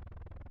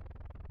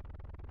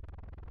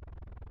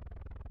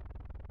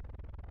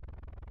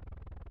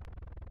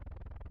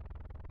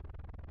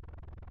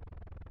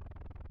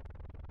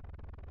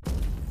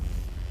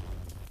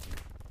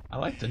 I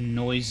like the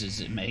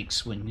noises it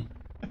makes when you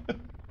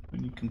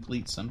when you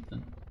complete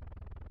something.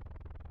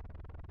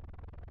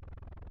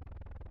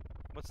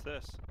 What's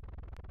this?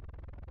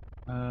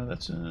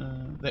 That's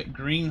that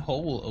green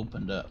hole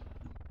opened up.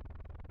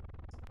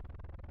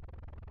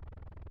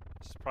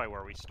 This is probably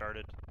where we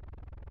started.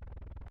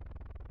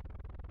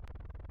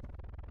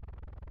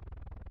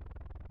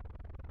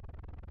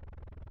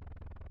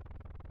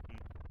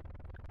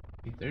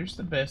 Okay, there's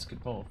the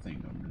basketball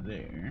thing over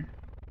there.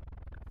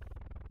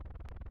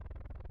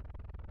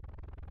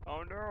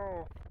 Oh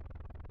no!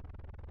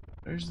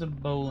 There's the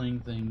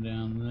bowling thing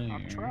down there.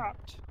 I'm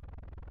trapped.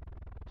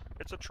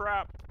 It's a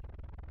trap.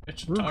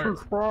 It's a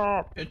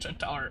tarp. It's a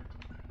tarp.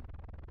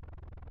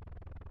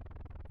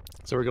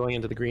 So we're going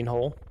into the green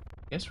hole.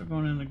 Guess we're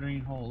going in the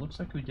green hole. Looks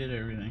like we did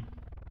everything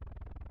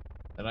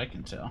that I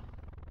can tell.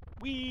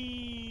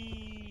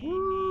 Whee!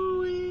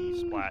 Whee!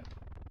 Splat.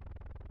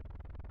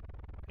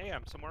 Hey,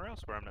 I'm somewhere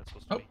else where I'm not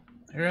supposed to be.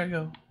 Here I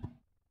go.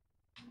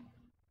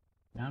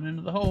 Down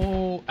into the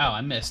hole. Ow,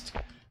 I missed.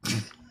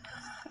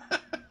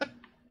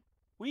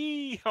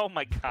 Whee! Oh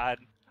my god.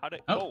 How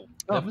did... Oh,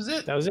 that was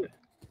it. That was it.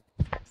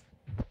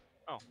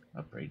 Oh.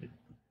 Upgraded.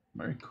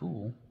 Very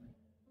cool.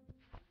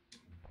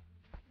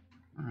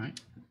 Alright.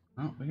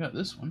 Oh, we got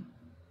this one.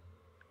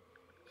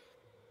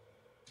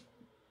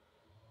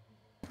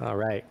 All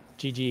right.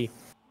 GG.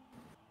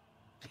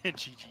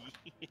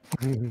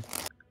 GG.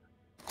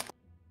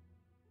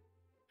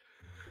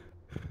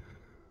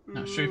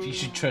 Not sure if you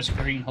should trust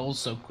green holes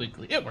so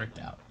quickly. It worked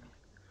out.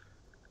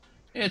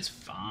 It's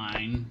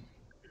fine.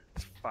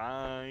 It's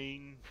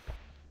fine.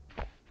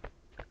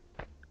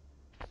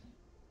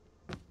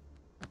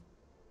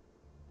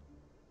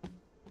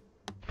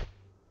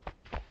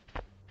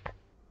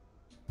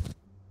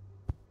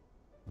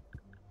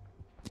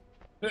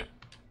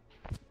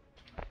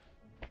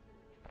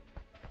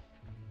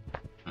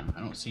 I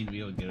don't seem to be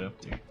able to get up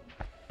there.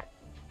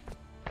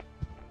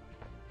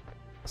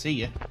 See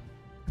ya.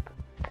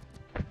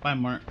 Bye,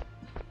 Mark.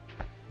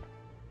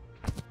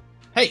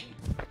 Hey!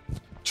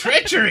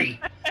 Treachery!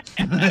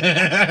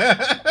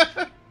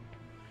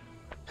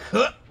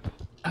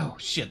 Oh,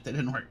 shit, that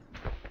didn't work.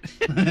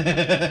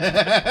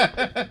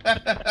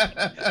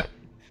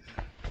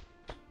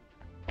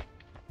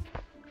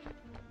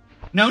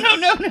 No, no,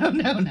 no, no,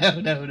 no, no,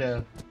 no,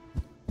 no.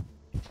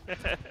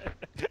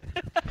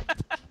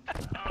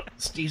 Oh,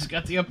 Steve's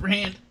got the upper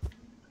hand.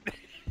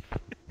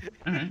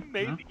 All right,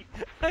 Maybe.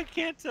 well. I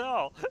can't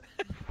tell.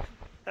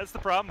 That's the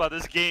problem about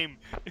this game.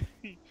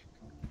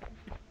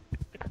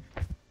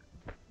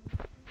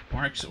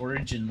 Mark's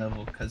origin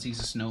level because he's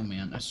a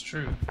snowman. That's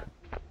true.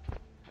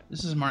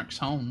 This is Mark's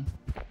home.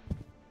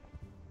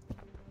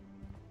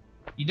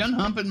 You done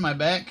humping my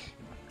back?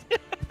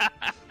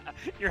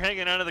 You're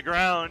hanging onto the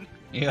ground.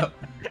 Yep.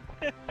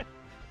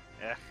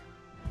 Yeah.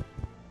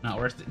 Not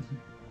worth it.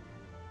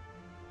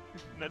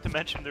 Not to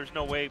mention, there's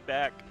no way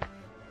back.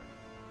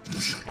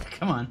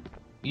 Come on.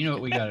 You know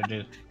what we gotta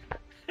do.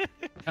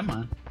 Come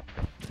on.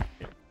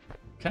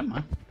 Come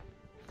on.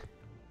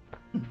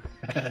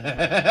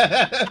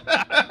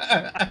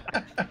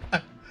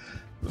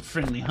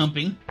 Friendly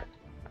humping.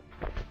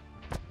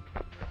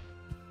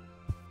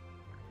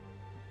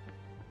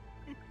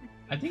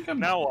 I think I'm.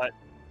 Now what?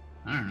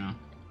 I don't know.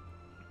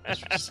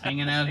 Guess we're just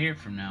hanging out here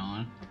from now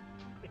on.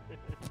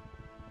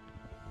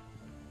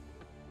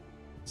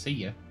 See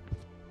ya.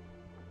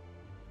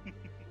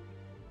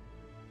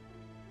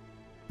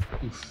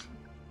 Oof.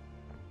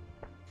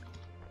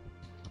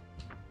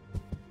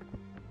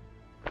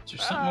 Is there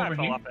something I over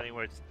fell here? off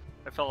anyways.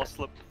 I fell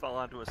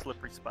onto a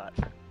slippery spot.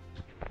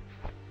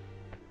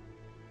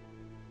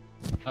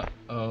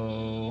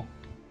 Uh-oh.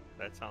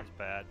 That sounds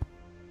bad.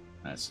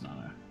 It's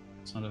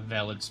not a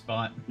valid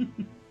spot.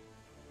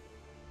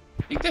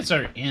 I think that's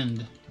our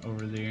end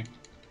over there.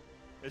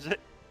 Is it?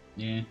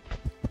 Yeah.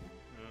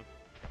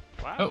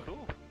 Wow, Oh.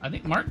 cool. I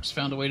think Mark's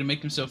found a way to make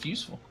himself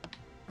useful.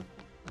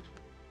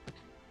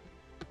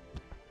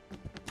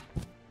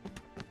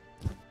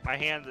 My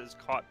hand is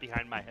caught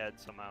behind my head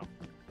somehow.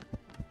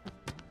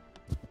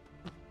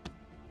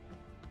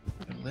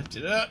 Lift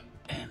it up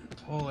and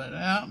pull it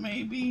out,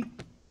 maybe?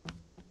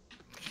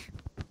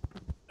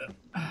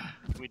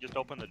 Can we just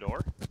open the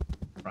door?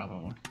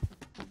 Probably.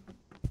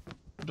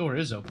 The door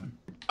is open.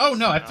 Oh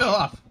no, I fell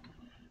off.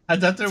 I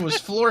thought there was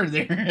floor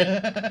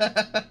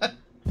there.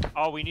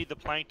 Oh, we need the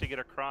plank to get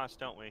across,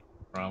 don't we?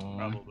 Probably.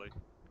 Probably.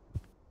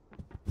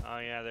 Oh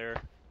yeah, there.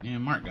 Yeah,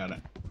 Mark got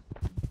it.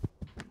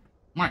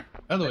 Mark,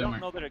 other I way, don't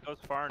Mark. know that it goes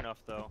far enough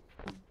though.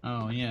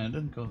 Oh yeah, it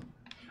doesn't go.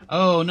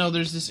 Oh no,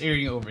 there's this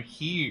area over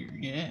here.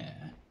 Yeah.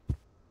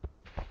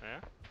 Yeah.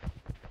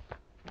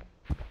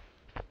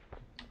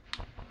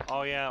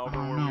 Oh yeah, over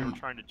Oh, where we no. were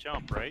trying to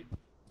jump, right?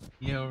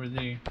 Yeah, over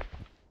there.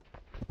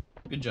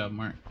 Good job,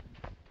 Mark.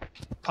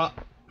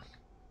 Pop.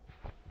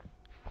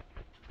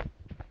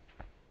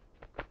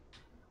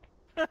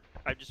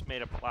 I just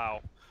made a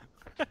plow.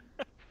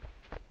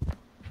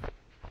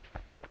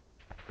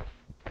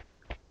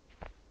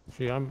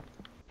 See, I'm.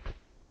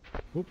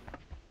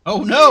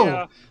 Oh no!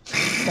 Yeah.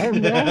 Oh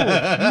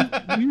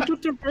no! You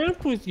took the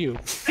ramp with you.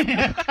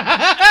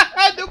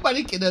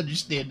 Nobody can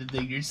understand the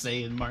thing you're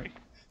saying, Mark.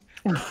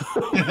 Womp,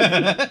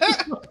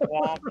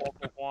 womp,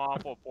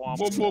 womp,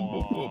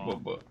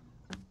 womp, womp.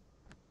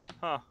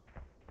 Huh.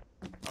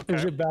 Okay.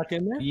 Is it back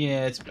in there?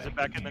 Yeah, it's Is back. it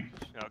back in the? here.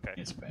 Okay.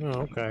 It's back. Oh, in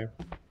okay.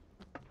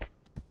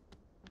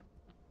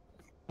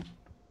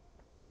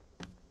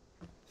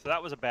 So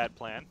that was a bad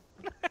plan.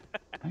 here.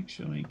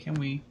 Actually, can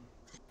we?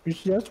 You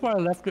see, that's why I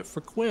left it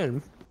for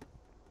Quinn.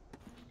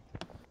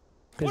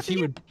 What Because did he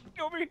you would.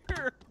 do over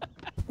here?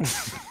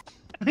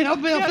 Help,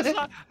 Yeah, help,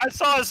 help. I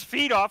saw his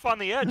feet off on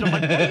the edge. I'm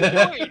like, what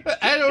are you doing?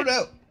 I don't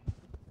know.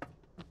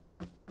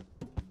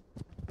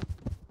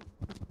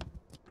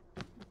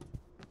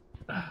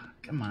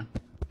 Come on.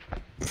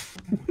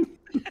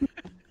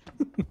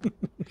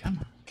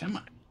 Come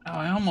on. Oh,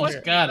 I almost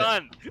What got it.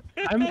 done?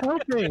 I'm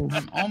helping.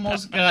 I'm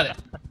almost got it.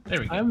 There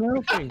we go. I'm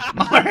helping.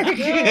 Mark.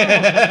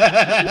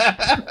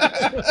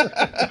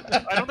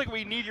 I don't think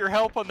we need your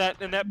help on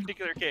that in that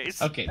particular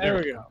case. Okay, There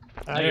we go.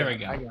 There we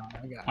go. I got it.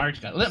 I got it. Mark's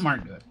got it. Let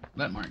Mark do it.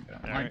 Let Mark do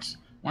it. All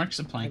Mark's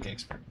a plank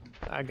expert.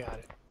 I got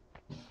it.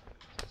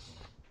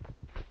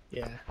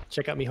 Yeah.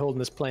 Check out me holding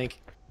this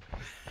plank.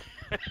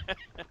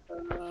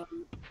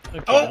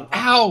 Okay. Oh,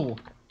 ow!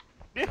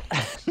 Right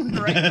in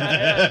the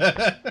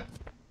head.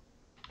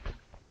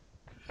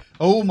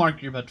 Oh,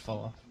 Mark, you're about to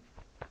fall off.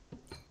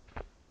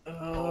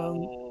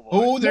 Oh,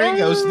 Oh, there he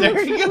goes.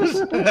 There he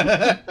goes.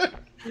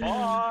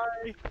 bye.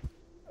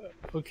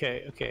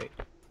 Okay. Okay.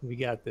 We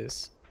got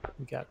this.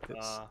 We got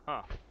this.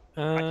 Huh. I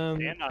can Um.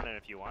 stand on it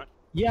if you want.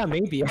 Yeah,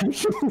 maybe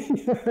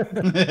actually.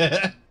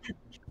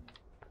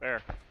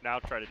 There. Now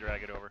try to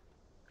drag it over.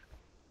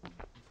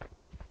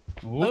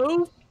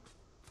 Oh,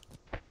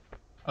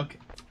 Oh. okay.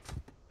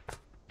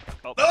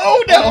 Oh,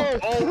 Oh no!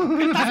 Oh.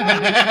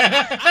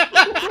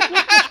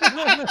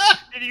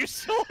 Did you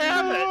still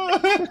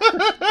have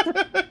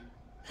it?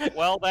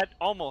 Well, that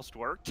almost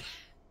worked.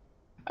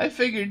 I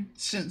figured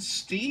since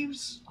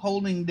Steve's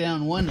holding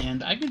down one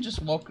end, I could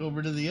just walk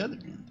over to the other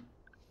end.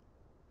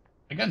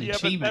 I got an Yeah,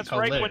 but achievement that's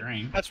called right Let when It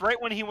Rain. that's right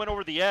when he went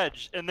over the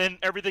edge, and then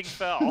everything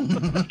fell.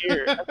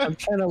 Here, I'm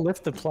trying to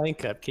lift the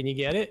plank up. Can you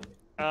get it?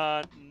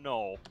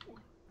 No.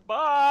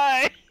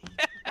 Bye.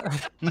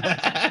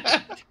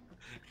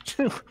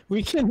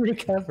 We can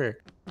recover.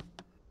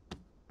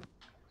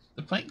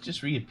 The plank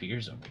just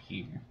reappears over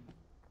here.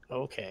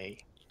 Okay.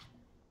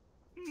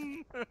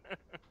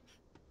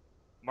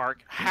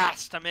 Mark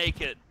has to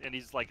make it, and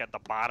he's like at the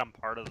bottom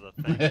part of the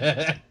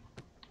thing.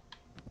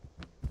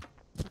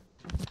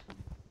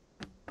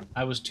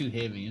 I was too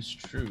heavy, it's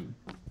true.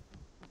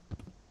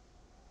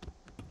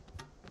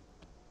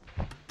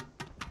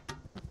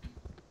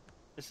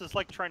 This is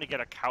like trying to get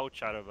a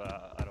couch out of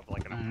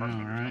like an I know,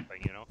 apartment or right?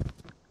 something, you know?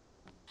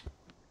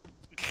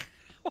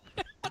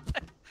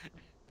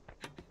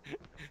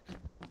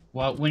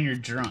 Well, when you're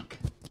drunk.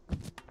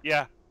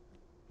 Yeah.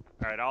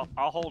 All right, I'll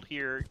hold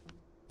here.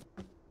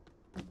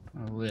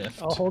 A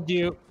lift. I'll hold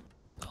you.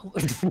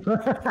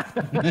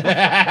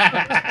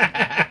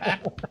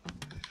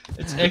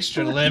 It's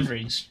extra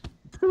leverage.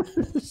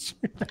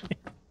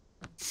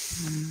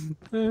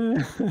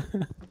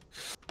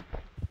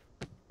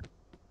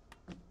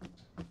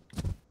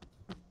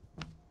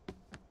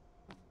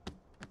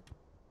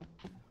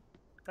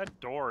 That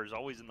door is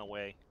always in the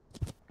way.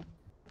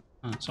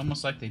 It's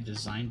almost like they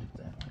designed it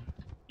that way.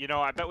 You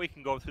know, I bet we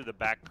can go through the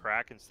back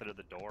crack instead of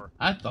the door.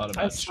 I thought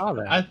about saw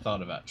that. I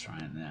thought about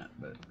trying that,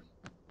 but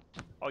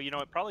Oh, you know,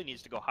 it probably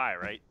needs to go high,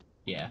 right?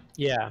 yeah.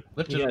 Yeah.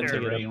 Lift You it up gotta to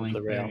take the it up railing.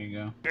 the rail. There you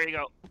go. There you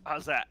go.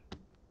 How's that?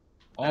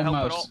 That help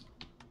at all?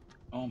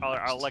 Almost.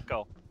 I'll let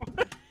go.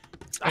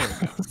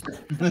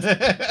 There we go.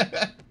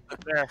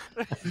 There.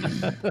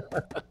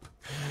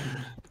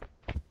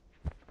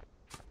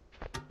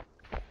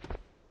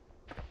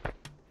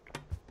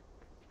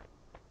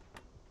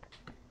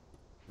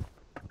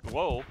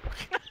 Whoa.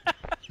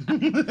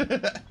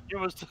 You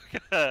almost took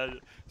a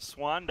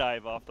swan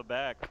dive off the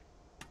back.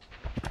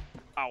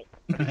 Ow.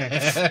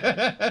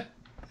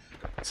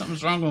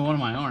 Something's wrong with one of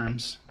my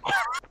arms.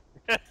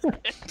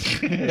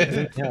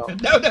 No.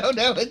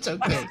 No, it's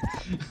okay.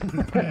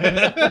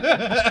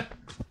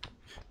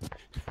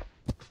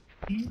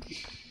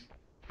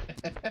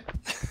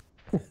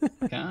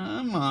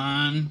 Come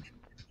on.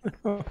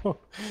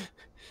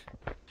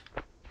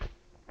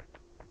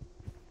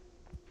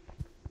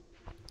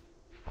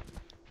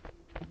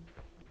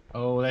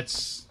 Oh,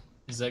 is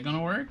that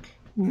gonna work?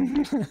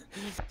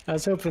 I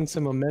was hoping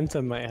some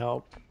momentum might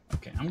help.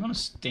 Okay, I'm gonna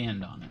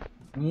stand on it.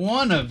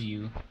 One of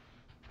you.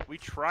 We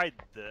tried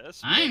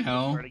this. I but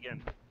know. let's try it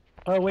again.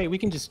 Oh wait, we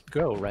can just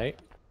go, right?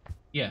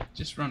 Yeah,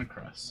 just run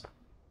across.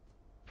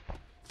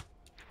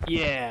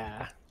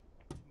 Yeah.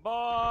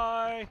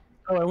 Bye.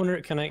 Oh, I wonder.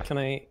 Can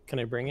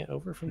I bring it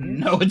over from here?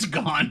 No, it's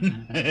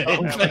gone. It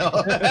Yeah,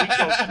 fell. we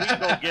can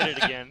go get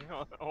it again.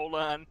 Hold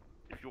on,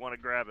 if you want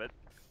to grab it.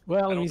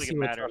 Well, I let don't me think see it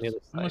what's on matters. the other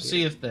I'm gonna side see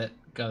here. if that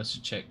got us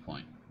a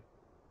checkpoint.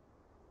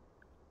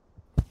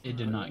 It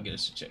did not get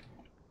us a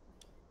checkpoint.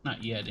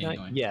 Not yet, anyway.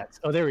 Not yet.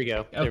 Oh, there we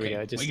go. There we Okay,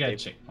 go. I just we got a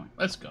saved. checkpoint.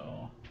 Let's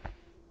go.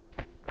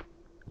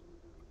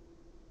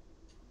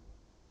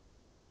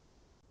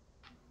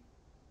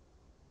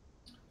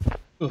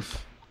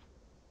 Oof.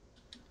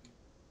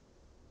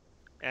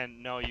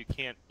 And no, you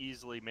can't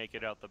easily make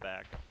it out the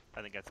back.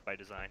 I think that's by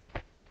design.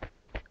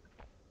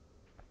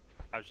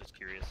 I was just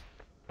curious.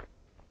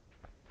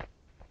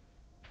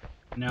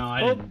 No,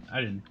 I Oh.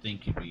 didn't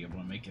think you'd be able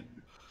to make it.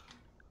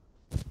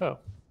 Oh,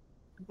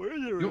 Where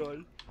is Yup.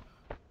 everyone?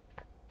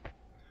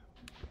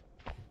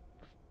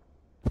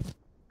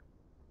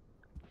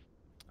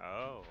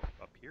 Oh,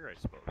 up here, I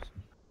suppose.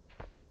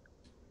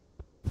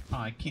 Oh,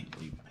 I can't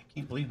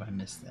believe I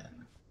missed that.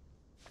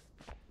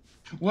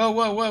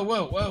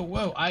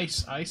 Whoa.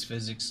 Ice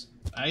physics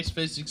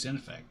in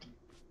effect.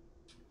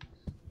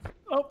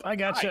 oh, I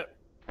got you.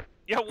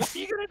 Yeah, what are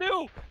you gonna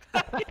do?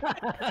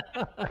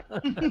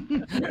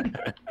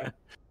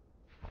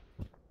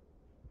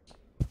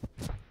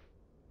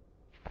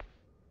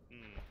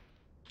 Hmm.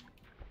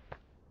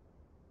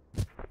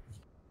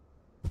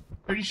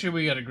 Pretty sure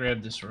we gotta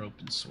grab this rope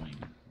and swing.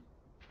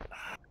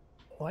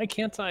 Why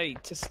can't I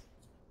just?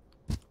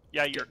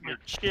 Yeah, your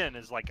chin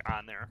is like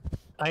on there.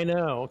 I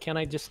know. Can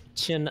I just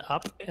chin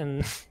up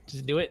and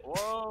just do it?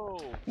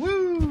 Whoa!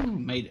 Woo!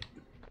 Made it.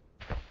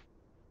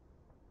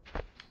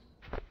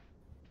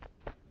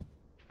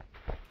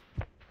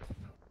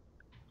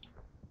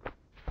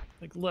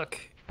 Like, look,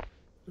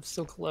 I'm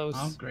so close.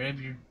 I'll grab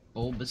your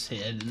bulbous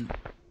head and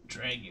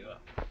drag you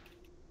up.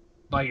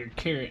 By your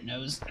carrot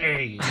nose. There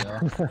you go.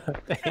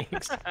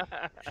 Thanks.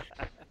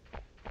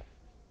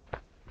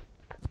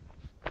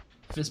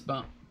 Fist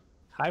bump.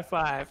 High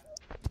five.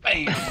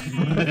 Bam!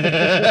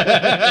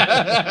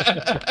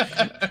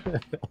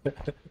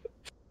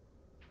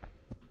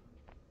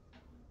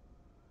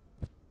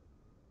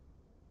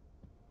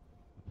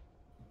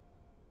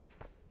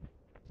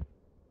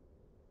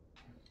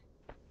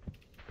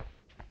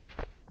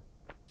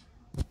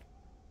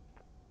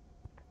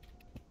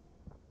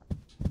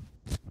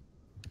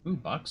 Ooh,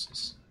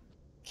 boxes.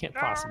 Can't No,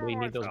 possibly I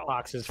need those fell.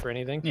 boxes for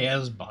anything. Yeah,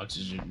 those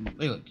boxes,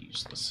 they look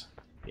useless.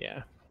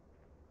 Yeah.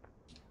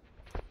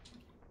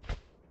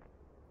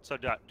 So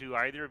do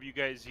either of you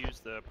guys use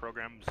the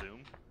program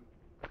Zoom?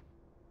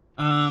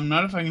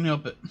 Not if I can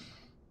help it.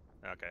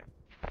 Okay.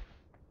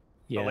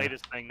 Yeah. The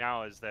latest thing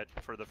now is that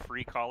for the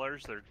free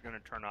callers, they're going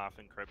to turn off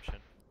encryption.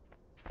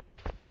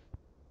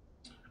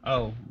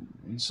 Oh,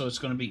 so it's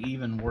going to be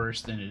even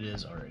worse than it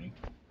is already.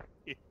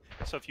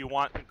 So if you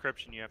want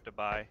encryption, you have to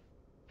buy.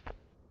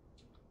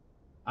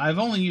 I've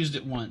only used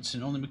it once,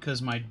 and only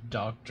because my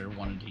doctor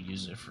wanted to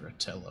use it for a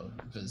tele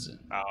visit.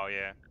 Oh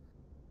yeah,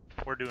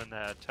 we're doing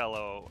the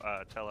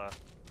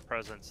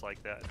telepresence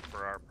like that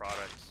for our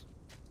products.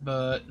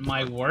 But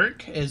my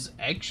work has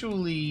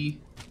actually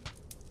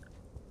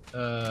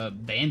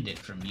banned it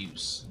from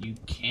use. You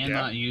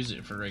cannot use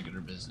it for regular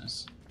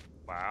business.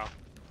 Wow.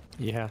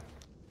 Yeah.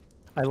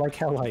 I like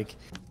how, like,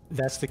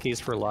 that's the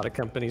case for a lot of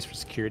companies for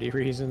security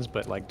reasons,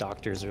 but, like,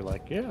 doctors are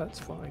like, yeah, that's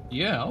fine.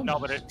 Yeah. I'll No,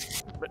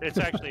 just- but it's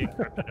actually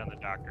encrypted on the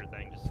doctor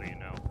thing, just so you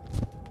know.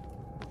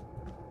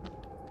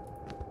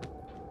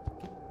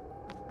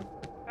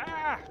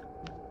 Ah!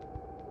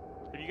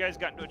 you guys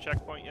gotten to a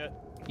checkpoint yet?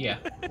 Yeah.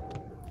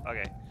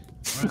 Okay.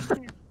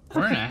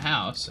 We're in a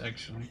house,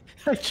 actually.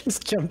 I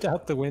just jumped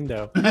out the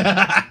window.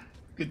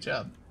 Good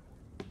job.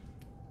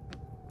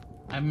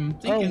 I'm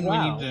thinking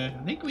wow. I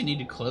think we need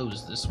to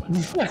close this one.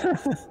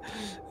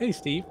 Hey,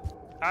 Steve.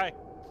 Hi.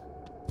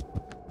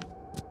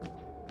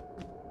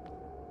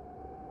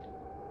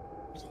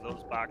 So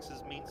those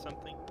boxes mean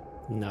something?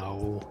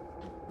 No.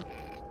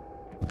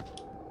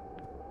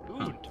 Ooh,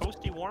 Huh.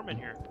 toasty warm in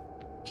here.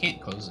 Can't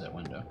close that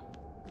window.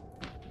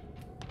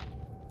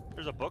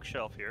 There's a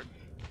bookshelf here.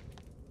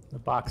 The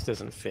box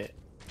doesn't fit.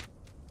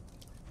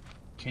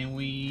 Can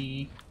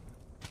we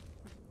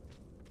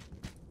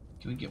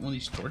get one of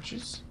these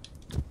torches?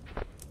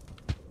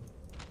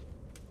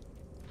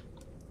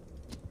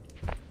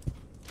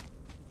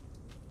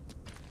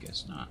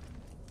 Guess not.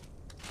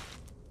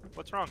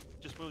 What's wrong?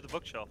 Just move the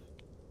bookshelf.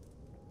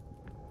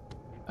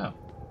 Oh.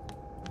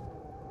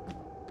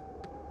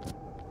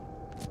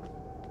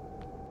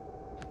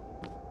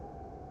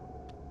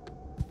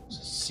 It's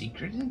a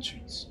secret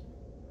entrance.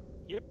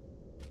 Yep.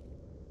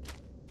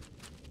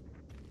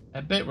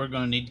 I bet we're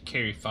gonna need to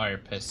carry fire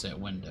past that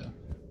window.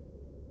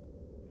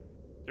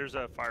 There's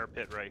a fire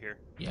pit right here.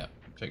 Yep,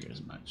 figured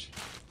as much.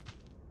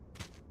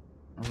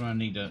 We're gonna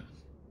need to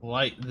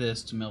light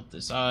this to melt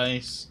this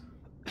ice.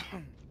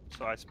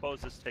 So I suppose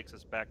this takes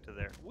us back to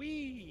there.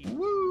 Whee!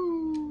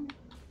 Woo!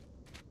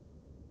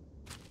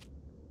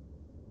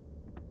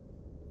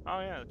 Oh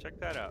yeah, check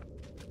that out.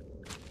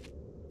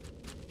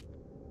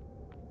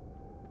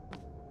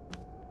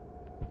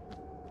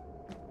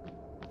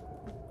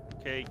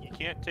 Okay, you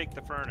can't take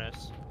the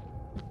furnace.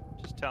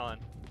 Just telling.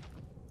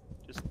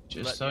 Just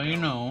Just let so you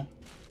know.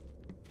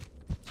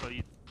 So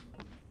you,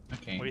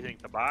 Okay. what do you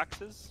think? The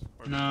boxes?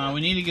 Or the No, torch?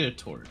 we need to get a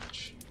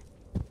torch.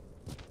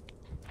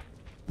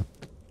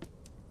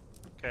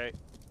 Okay.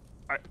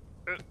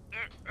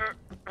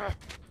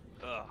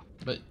 Ugh.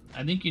 But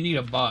I think you need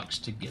a box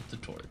to get the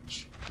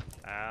torch.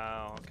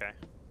 Oh, okay.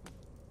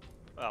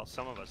 Well,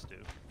 some of us do.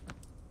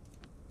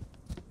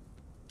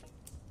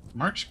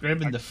 Mark's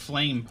grabbing the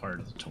flame part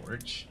of the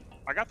torch.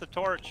 I got the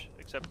torch,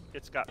 except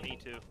it's got me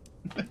too.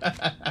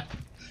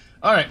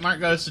 Alright, Mark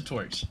got us the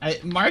torch.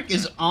 Mark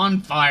is on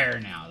fire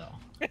now,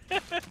 though.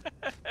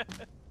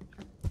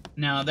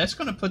 Now, that's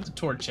going to put the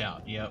torch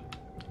out. Yep.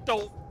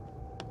 So,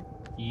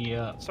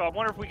 Yep. so I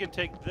wonder if we can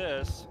take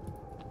this.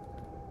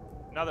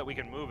 Now that we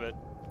can move it,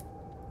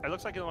 it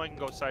looks like it only can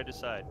go side to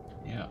side.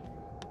 Yeah.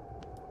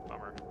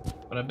 Bummer.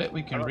 But I bet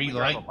we can How about we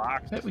grab relight. a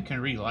box? I bet we can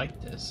relight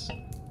this.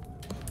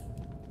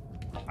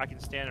 I can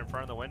stand in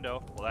front of the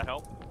window. Will that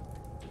help?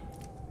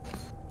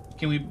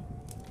 Can we?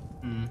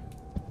 Hmm.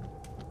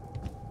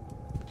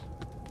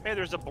 Hey,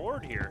 there's a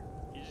board here.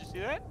 Did you see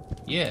that?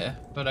 Yeah,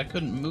 but I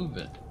couldn't move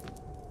it.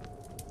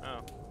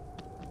 Oh.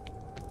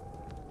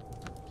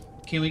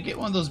 Can we get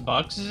one of those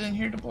boxes in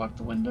here to block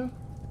the window?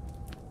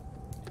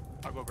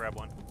 I'll go grab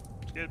one.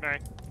 Excuse me.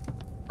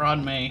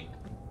 Prod me.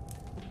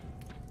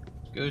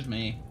 Excuse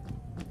me.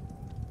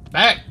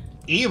 Back!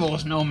 Evil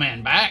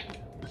snowman, back!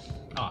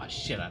 Oh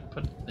shit, I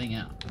put the thing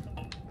out.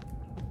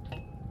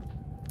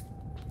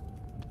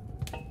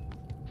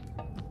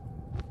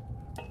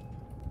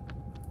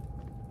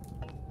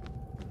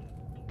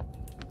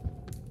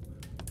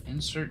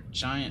 Insert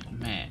giant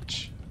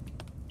match.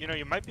 You know,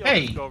 you might be able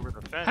Hey, to go over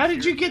the fence. how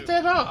did here, you get too.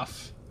 that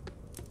off?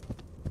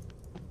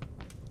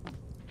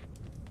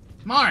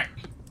 Mark!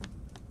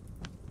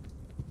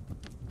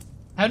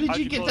 How did How'd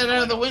you you get pull that it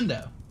out of the out?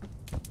 window?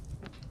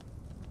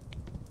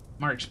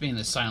 Mark's being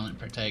the silent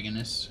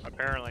protagonist.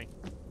 Apparently.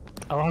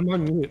 Oh, I'm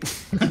on mute.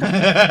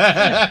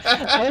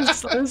 I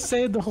was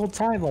saying the whole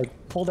time, like,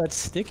 pull that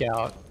stick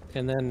out,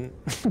 and then...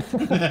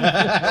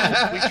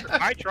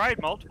 I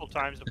tried multiple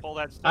times to pull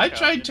that stick I out.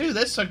 tried too.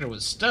 That sucker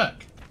was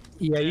stuck.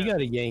 Yeah, you Yeah.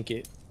 gotta yank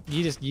it.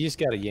 You just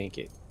gotta yank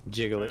it.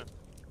 Jiggle it.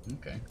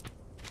 Okay.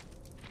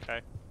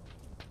 Okay.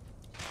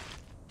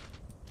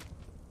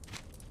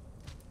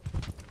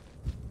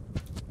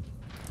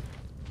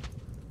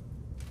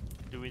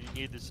 Do we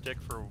need the stick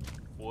for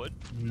wood?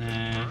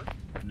 Nah.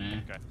 Nah.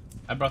 Okay.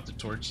 I brought the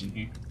torch in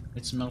here.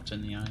 It's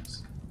melting the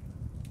ice.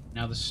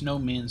 Now the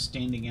snowman's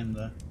standing in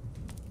the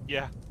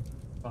Yeah.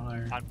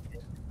 fire. I'm-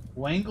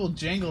 Wangle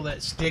jangle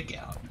that stick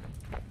out.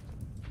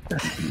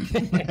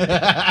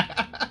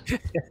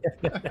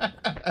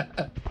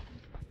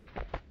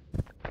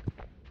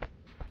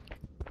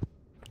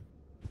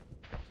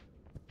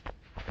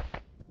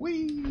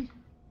 Whee!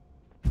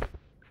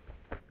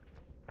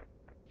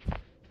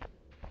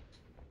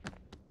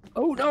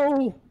 Oh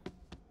no!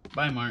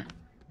 Bye, Mark.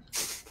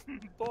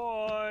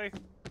 Boy.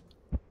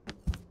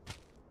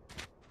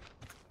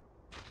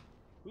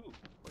 Ooh,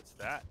 what's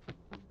that?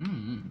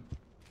 Mm-hmm.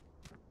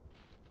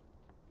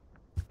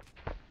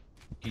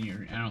 Can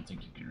you? I don't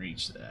think you can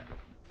reach that.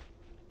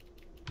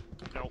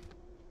 Nope.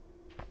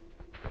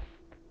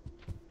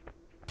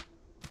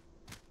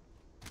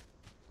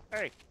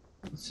 Hey,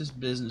 What's this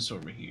business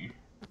over here?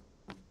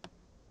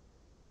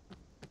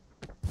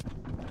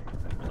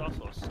 there's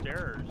also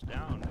stairs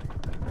down.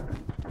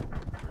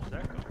 Where's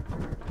that go?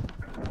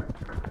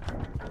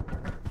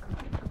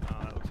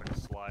 Oh, that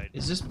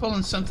Is this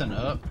pulling something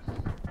up?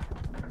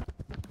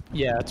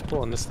 Yeah, it's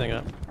pulling this thing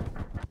up.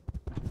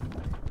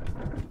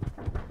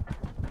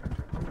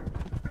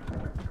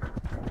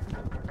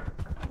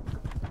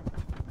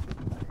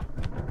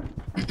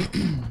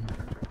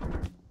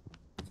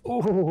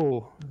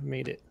 Oh,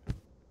 made it.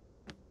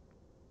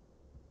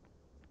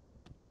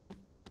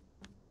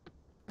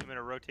 I'm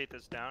gonna rotate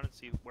this down and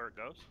see where it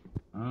goes.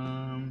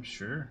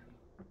 Sure.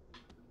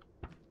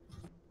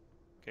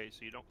 Okay, so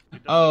you don't.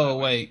 Oh,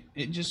 wait.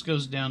 It just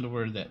goes down to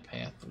where that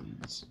path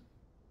leads.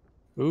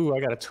 Ooh, I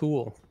got a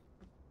tool.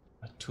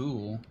 A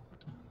tool?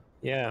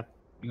 Yeah.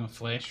 You gonna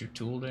flash your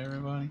tool to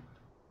everybody?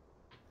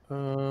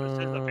 This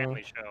is a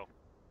family show.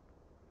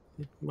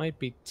 It might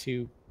be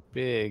too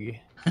big.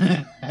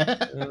 Does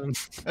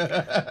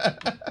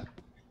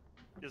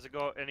it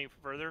go any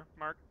further,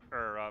 Mark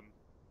or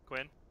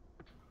Quinn?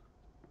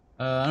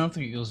 I don't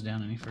think it goes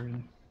down any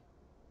further.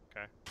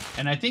 Okay.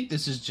 And I think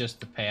this is just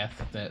the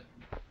path that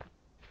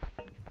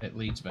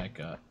leads back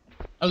up.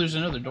 Oh, there's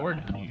another door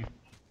down here.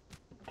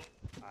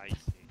 I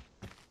see.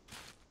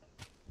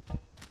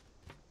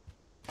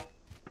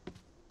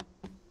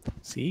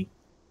 See?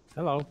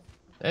 Hello.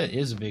 That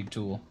is a big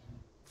tool.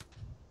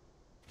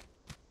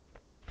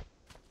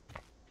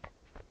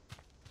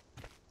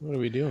 What are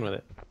we doing with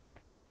it?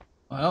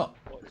 Well,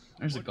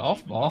 there's a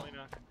golf ball.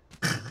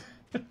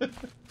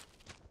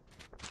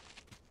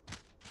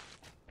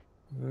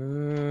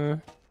 I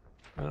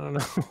don't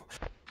know.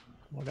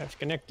 Well, that's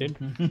connected.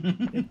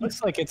 It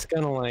looks like it's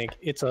gonna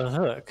it's a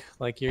hook.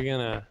 Like you're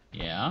gonna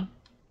Yeah.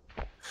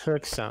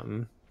 hook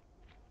something.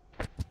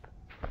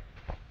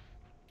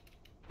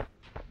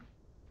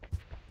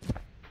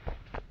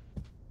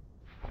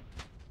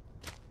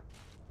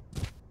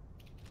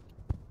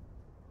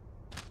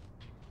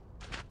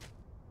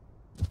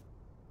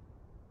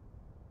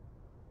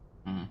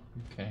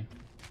 Okay.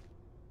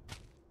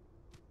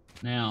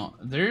 Now,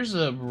 there's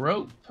a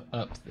rope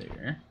up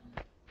there.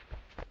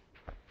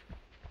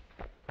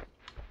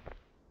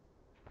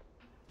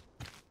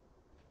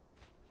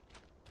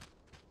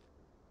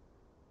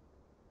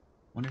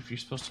 Wonder if you're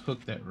supposed to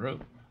hook that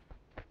rope.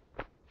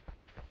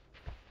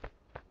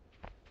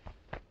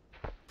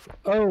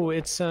 Oh,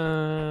 it's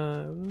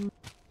Huh?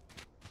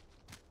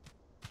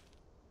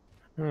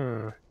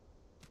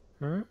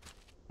 Huh?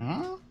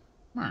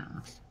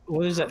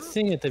 Well, there's that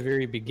thing at the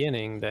very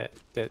beginning that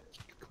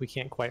we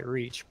can't quite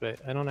reach, but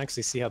I don't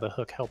actually see how the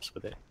hook helps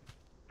with it.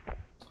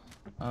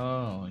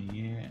 Oh,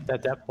 yeah.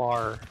 That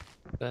bar,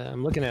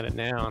 I'm looking at it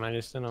now, and I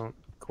don't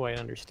quite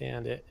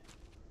understand it.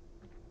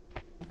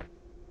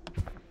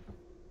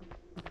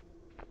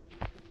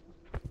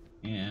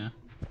 Yeah.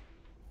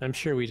 I'm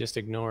sure we just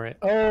ignore it.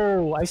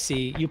 Oh, I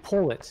see. You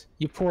pull it.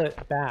 You pull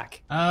it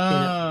back.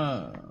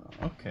 Oh,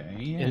 okay.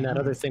 Yeah. And that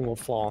other thing will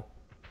fall.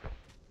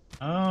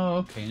 Oh,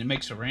 okay. And it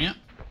makes a ramp?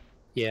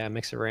 Yeah, it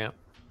makes a ramp.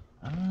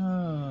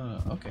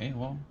 Oh, okay.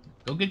 Well,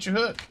 go get your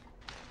hook.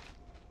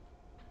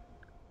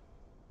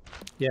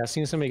 Yeah, as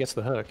soon as somebody gets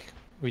the hook,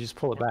 we just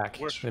pull it back.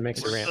 It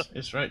makes a ramp.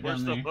 It's right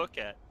Where's down the there. hook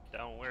at?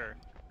 Down where?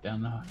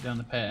 Down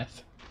the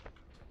path.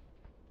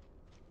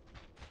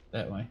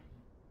 That way.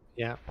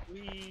 Yeah,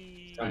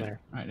 Whee! down there.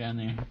 Right down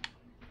there.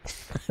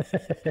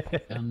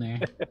 Down there.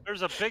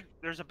 There's a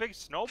big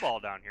snowball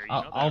down here. You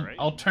know that, right?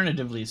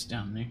 Alternatively, it's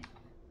down there.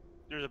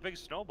 There's a big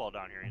snowball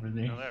down here. Over You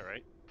there. know that,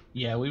 right?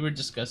 Yeah, we were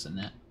discussing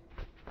that.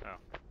 Oh.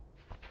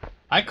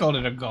 I called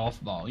it a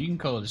golf ball. You can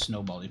call it a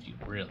snowball if you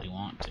really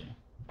want to.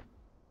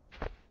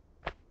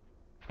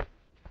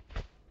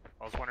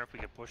 I was wondering if we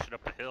could push it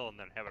up the hill and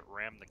then have it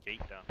ram the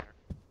gate down there.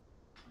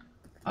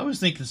 I was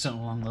thinking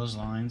something along those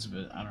lines,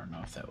 but I don't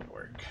know if that would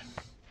work.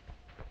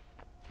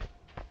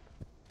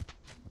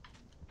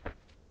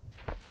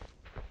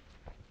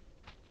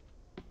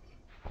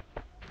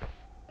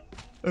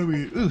 I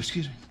mean, ooh,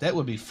 excuse me. That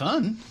would be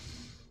fun.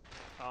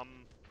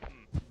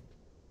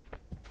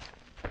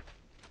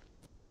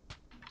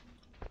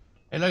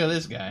 Hey, look at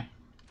this guy.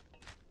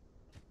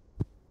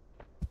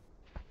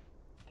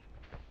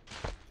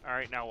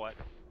 Alright, now what?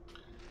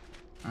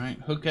 Alright,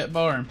 hook that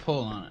bar and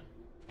pull on it.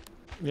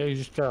 Yeah, you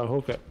just gotta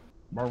hook it.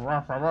 I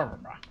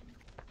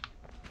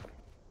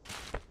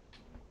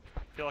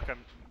feel like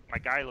my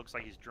guy looks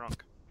like he's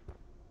drunk.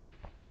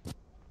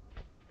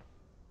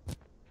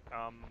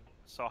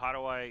 So how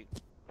do I...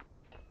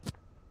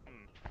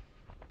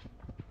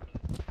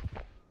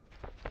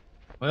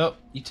 Well,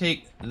 you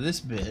take this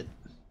bit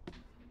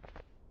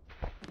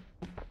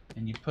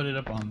and you put it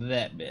up on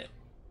that bit.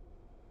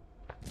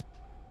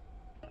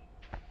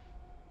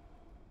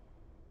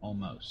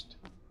 Almost.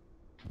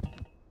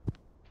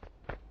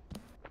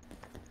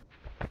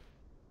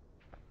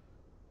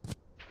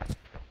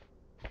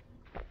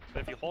 So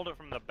if you hold it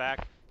from the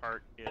back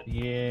part, it...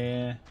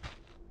 Yeah.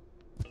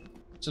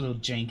 It's a little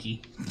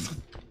janky.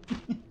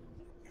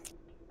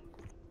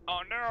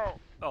 Oh no!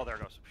 Oh, there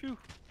it goes. Phew.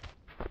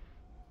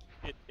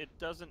 It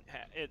doesn't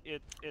have...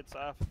 It's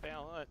off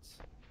balance.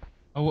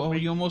 Oh,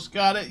 you almost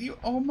got it. You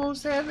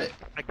almost have it.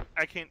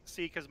 I can't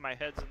see because my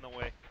head's in the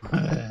way.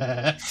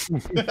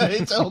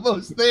 It's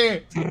almost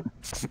there.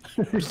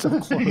 You're so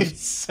close.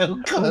 It's so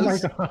Oh my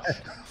close. god.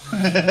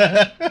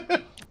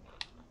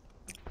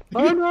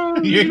 Oh no!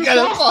 You're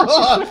gonna fall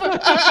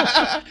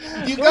off.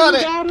 You got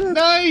it. got it.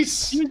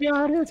 Nice. You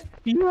got it.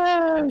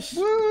 Yes.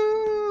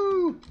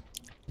 Woo!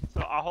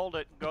 So I'll hold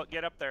it. Go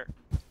get up there.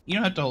 You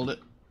don't have to hold it.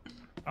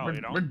 Oh, you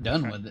don't? We're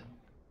done Okay. with it.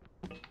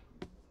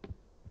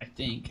 I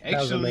think. That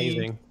was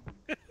amazing.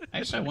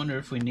 Actually, I wonder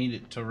if we need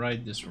it to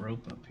ride this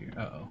rope up here.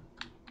 Uh-oh.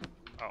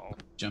 Uh-oh.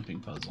 Jumping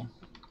puzzle.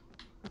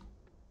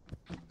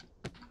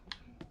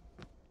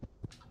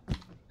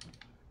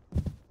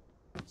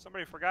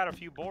 Somebody forgot a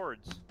few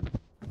boards.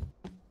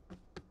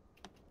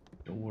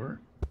 Door.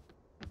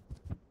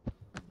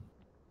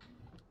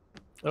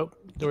 Oh,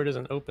 door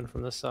doesn't open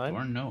from this side.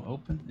 Door no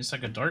open. It's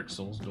like a Dark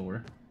Souls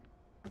door.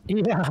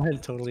 Yeah,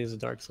 it totally is a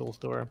Dark Souls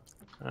door.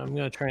 I'm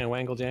gonna try and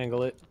wangle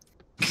jangle it.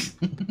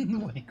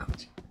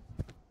 Language.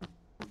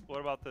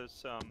 What about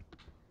this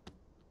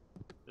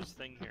this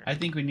thing here? I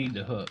think we need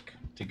the hook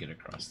to get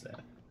across that.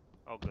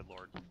 Oh, good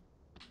lord.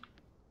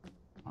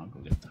 I'll go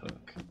get the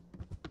hook.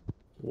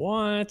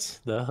 What?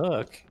 The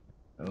hook?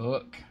 The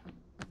hook.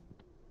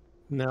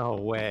 No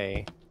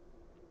way.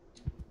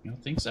 You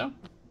don't think so?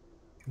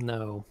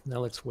 No, that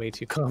looks way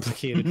too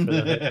complicated for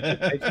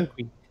the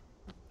hook.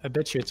 I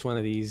bet you it's one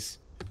of these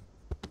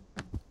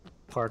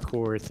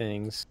parkour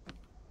things.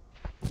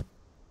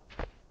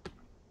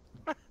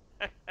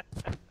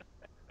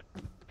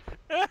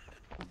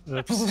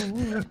 Oops.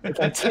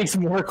 That takes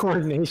more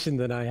coordination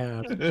than I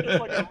have. It's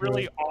like a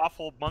really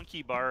awful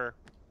monkey bar.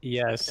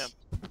 Yes. attempt.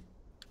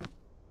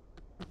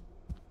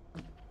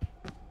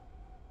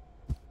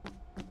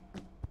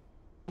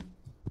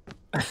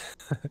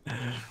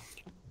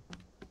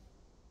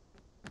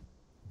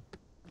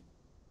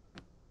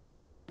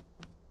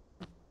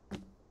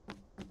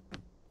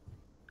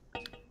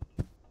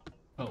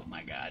 Oh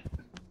my god.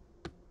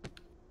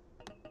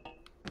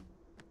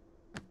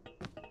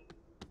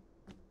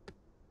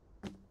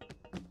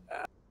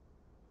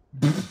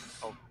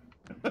 Oh,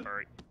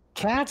 sorry.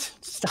 Cat,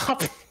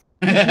 stop!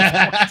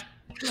 It's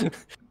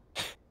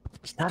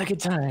not a good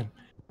time.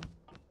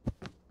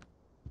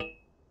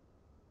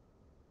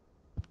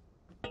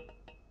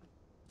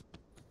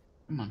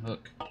 Come on,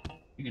 hook.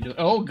 You can do it.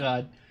 Oh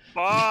god.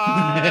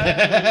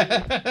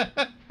 Bye!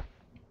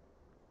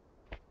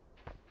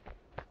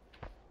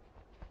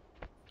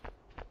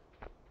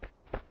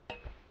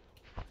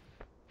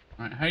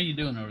 Alright, how are you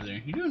doing over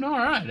there? You're doing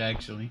alright,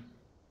 actually.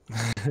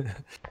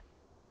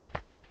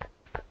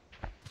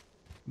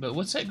 But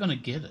what's that gonna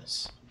get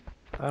us?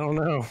 I don't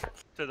know.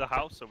 To the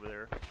house over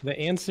there. The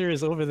answer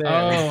is over there.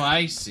 Oh,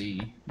 I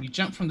see. You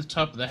jump from the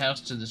top of the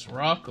house to this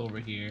rock over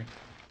here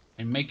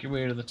and make your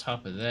way to the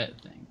top of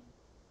that thing.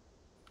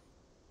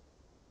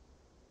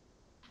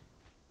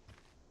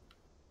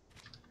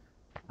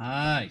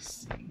 I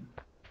see.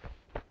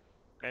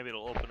 Maybe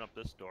it'll open up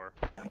this door.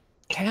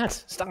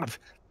 Cat, stop!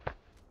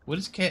 What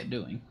is Cat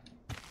doing?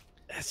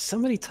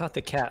 Somebody taught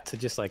the cat to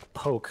just like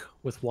poke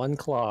with one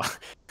claw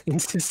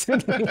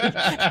consistently.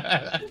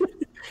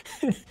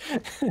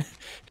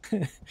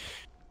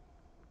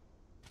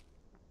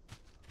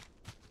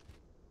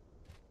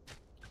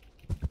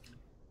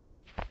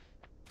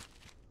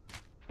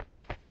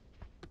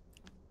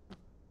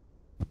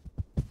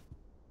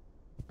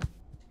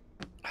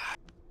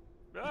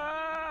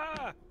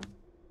 Ah!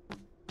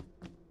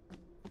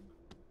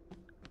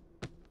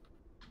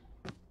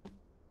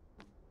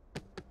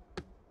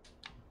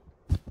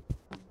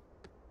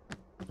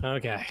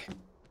 Okay.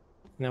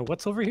 Now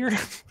what's over here?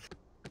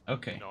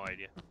 Okay, No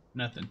idea.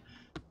 nothing.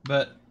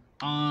 But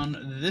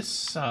on this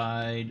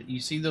side, you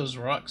see those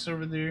rocks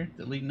over there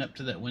that leading up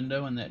to that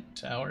window in that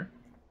tower?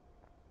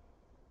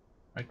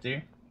 Right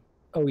there?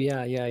 Oh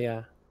yeah, yeah, yeah.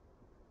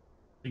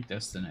 I think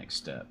that's the next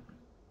step.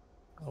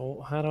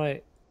 Oh, how do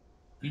I?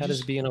 You How does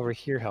just, being over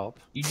here help?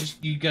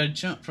 you gotta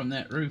jump from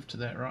that roof to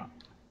that rock.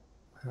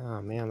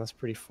 Oh man, that's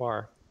pretty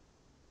far.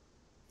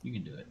 You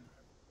can do it.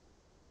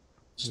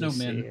 Let me see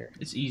Snowman, here.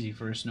 it's easy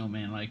for a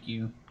snowman like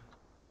you.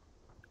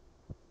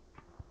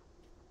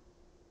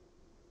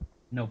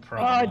 No Oh,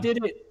 problem. I did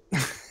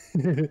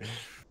it!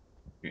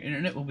 Your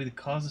internet will be the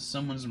cause of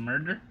someone's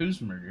murder?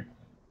 Whose murder?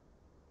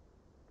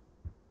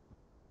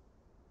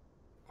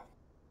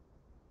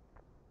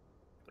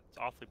 It's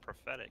awfully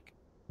prophetic.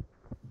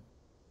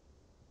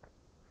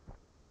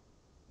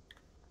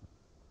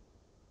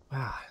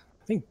 Wow,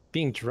 I think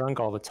being drunk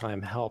all the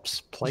time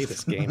helps play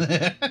this game.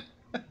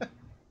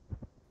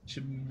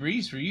 Should be a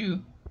breeze for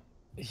you.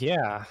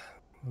 Yeah,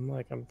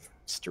 I'm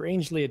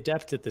strangely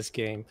adept at this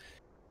game.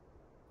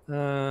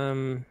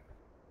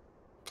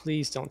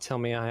 Please don't tell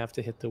me I have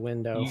to hit the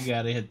window. You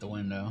gotta hit the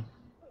window.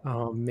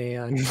 Oh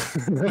man.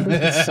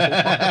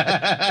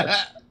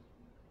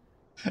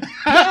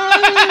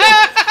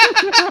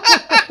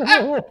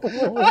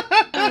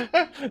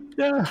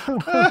 No.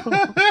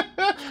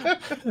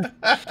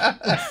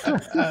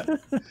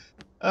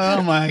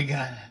 Oh my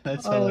god,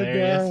 that's Oh,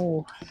 hilarious.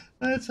 no.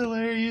 That's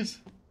hilarious.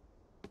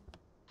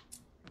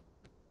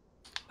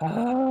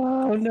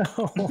 Oh no! I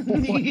don't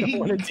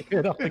want to do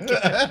it all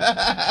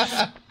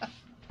again.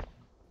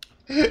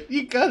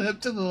 You got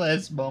up to the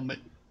last moment.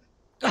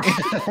 You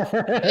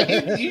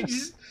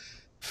just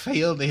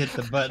failed to hit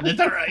the button at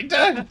the right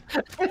time.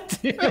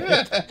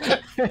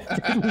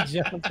 Didn't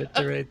jump at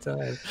the right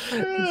time.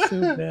 It's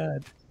so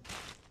bad.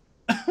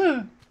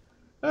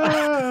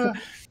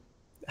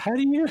 How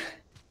do you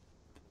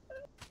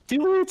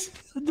do it?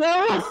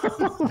 No!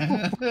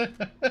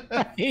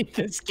 I hate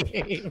this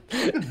game.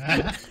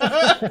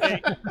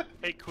 Hey,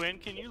 Quinn,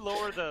 can you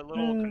lower the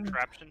little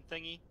contraption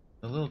thingy?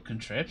 The little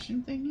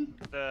contraption thingy?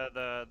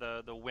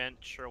 The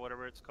winch or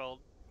whatever it's called.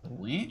 The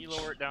winch? Can you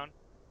lower it down?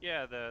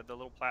 Yeah, the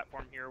little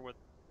platform here with.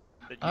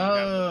 That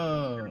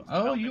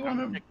You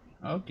want to?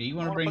 Okay, you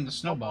want to bring the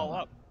snowball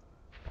up.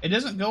 It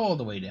doesn't go all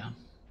the way down.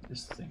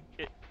 This thing.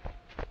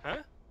 Huh?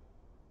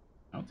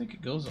 I don't think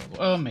it goes all the way.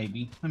 Oh,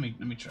 maybe. Let me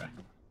try.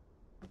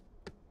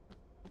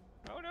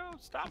 Oh no!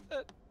 Stop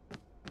it!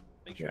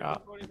 Make sure Yeah. you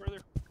don't go any further.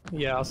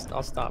 Yeah,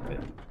 I'll stop it.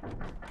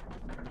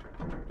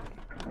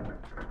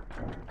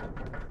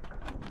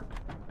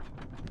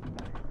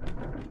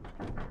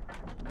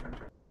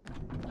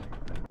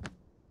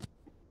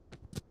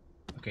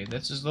 Okay,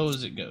 that's as low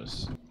as it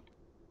goes.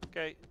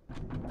 Okay,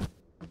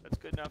 that's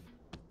good enough.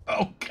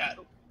 Oh God!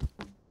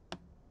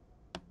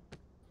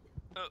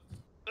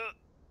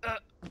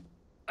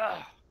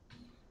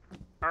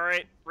 All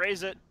right,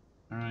 raise it.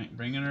 All right,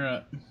 bringing her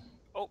up.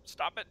 Oh,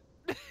 stop it!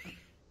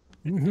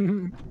 Oh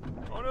no!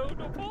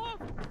 Don't fall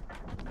off.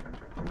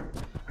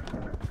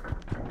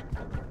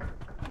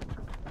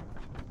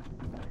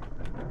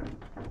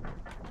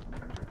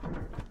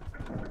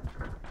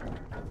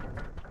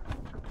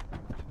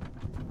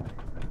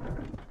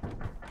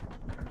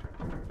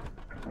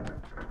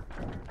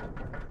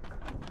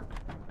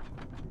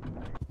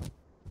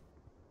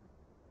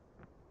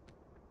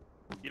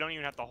 You don't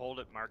even have to hold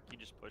it, Mark. You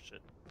just push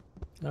it.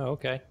 Oh,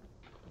 okay.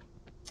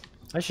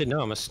 I should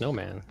know. I'm a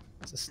snowman.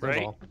 It's a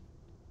snowball.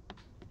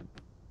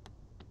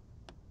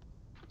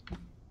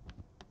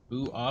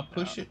 Ooh, I'll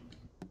push it.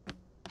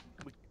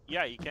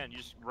 Yeah, you can. You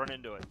just run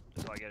into it.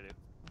 That's all I gotta do.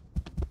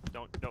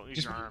 Don't use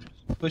Just your arms.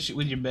 Push it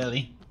with your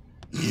belly.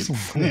 You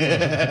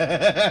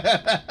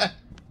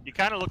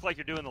kind of look like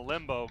you're doing the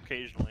limbo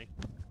occasionally.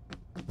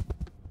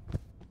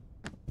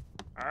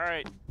 All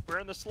right, we're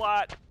in the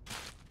slot.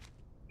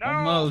 No!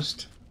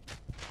 Almost.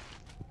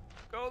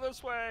 Go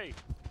this way.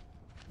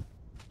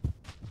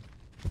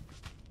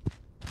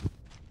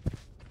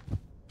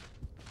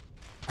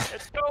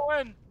 It's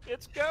going.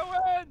 It's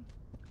going.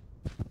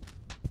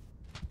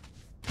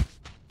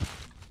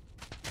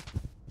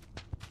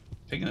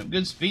 Picking up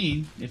good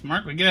speed. If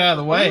Mark would get out of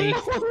the way.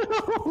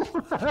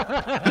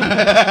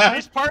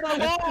 He's part of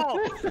the wall.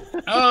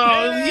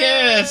 Oh, Yay!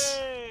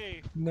 yes.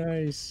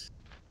 Nice.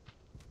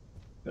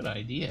 Good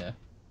idea.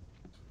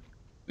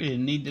 We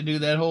didn't need to do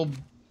that whole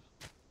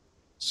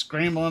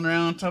scrambling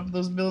around on top of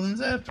those buildings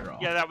after all.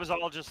 Yeah, that was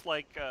all just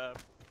like,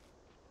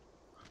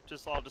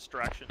 just all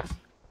distractions.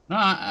 No,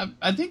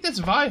 I think that's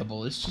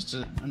viable. It's just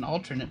an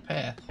alternate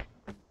path.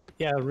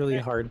 Yeah, a really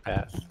hard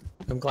path.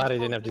 I'm glad I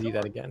didn't have to do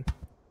that again.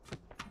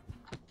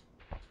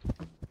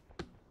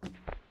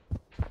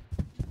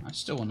 I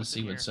still want to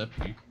see what's up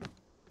here.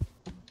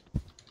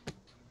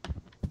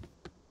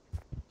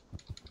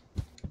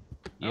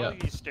 I don't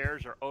think these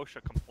stairs are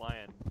OSHA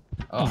compliant.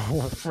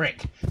 Oh,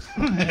 frick.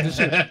 This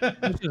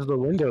is the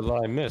window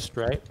that I missed,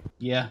 right?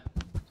 Yeah.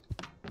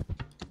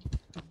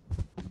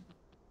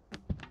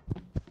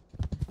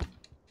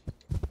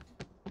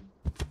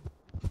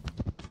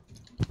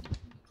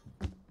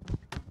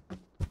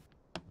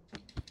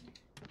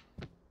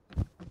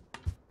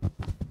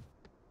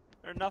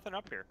 There's nothing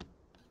up here.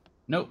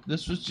 Nope,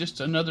 this was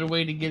just another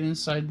way to get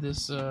inside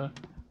this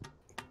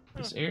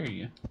this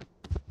area.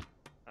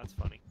 That's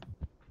funny.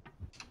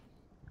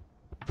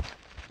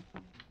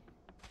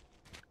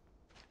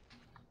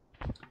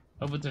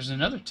 Oh, but there's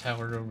another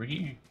tower over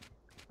here.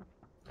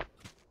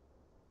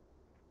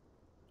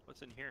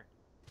 What's in here?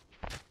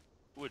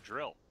 Ooh, a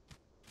drill.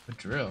 A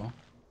drill?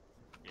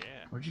 Yeah.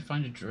 Where'd you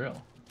find a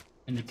drill?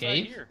 In the It's right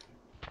cave? here.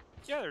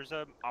 Yeah, there's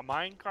a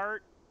mine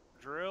cart,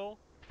 drill,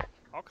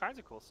 all kinds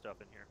of cool stuff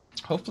in here.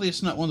 Hopefully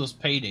it's not one of those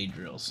payday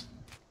drills.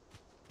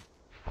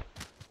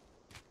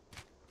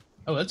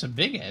 Oh, that's a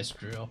big ass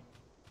drill.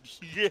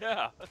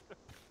 Yeah.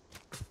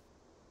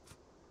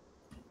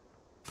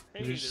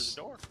 Hey, there's a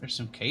door. There's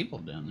some cable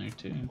down there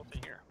too. What's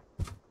in here?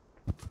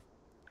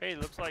 Hey,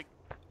 looks like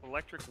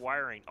electric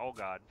wiring. Oh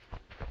god.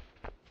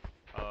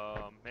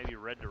 Maybe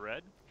red to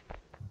red?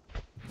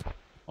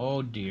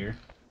 Oh dear.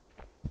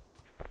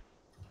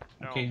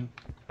 No. Okay.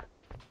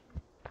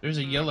 There's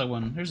a yellow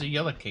one. There's a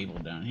yellow cable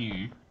down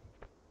here.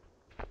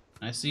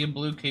 I see a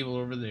blue cable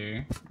over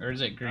there. Or is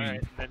that green?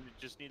 Alright, then you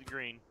just need a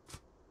green.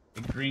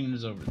 The green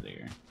is over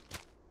there.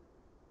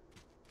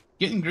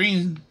 Getting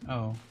green...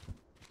 Oh.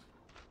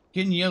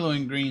 Getting yellow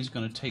and green is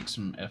going to take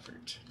some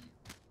effort.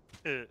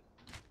 I'm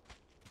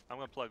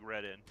gonna plug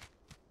red in.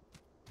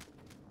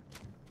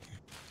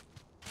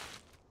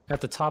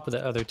 At the top of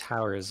the other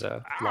tower is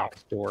a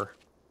locked door.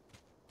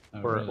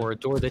 Oh, or really? or a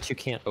door that you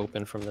can't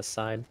open from the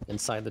side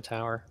inside the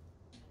tower.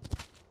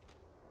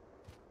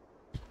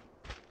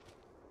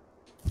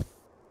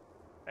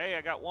 Hey,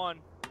 I got one.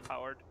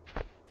 Howard.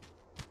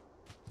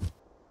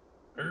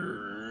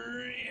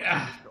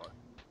 Yeah. This door.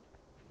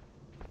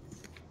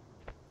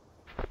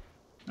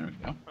 There we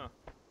go.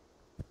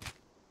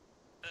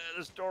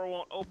 This door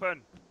won't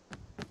open.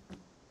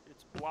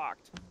 It's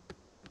blocked.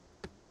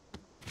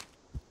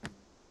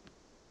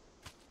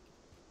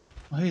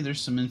 Oh, hey, there's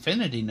some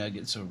infinity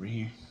nuggets over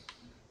here.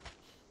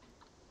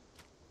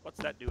 What's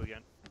that do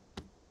again?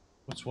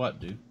 What's what,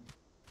 dude?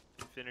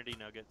 Infinity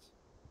nuggets.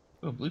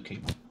 Oh, blue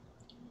cable.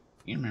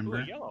 You Ooh, remember?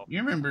 a yellow. You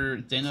remember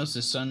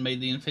Thanos' son made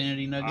the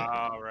infinity nugget?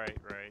 Oh, right.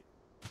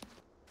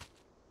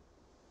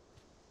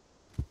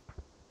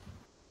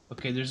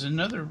 Okay, there's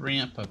another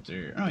ramp up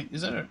there. Oh, wait,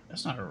 is that a...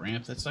 That's not a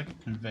ramp. That's like a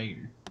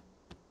conveyor.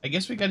 I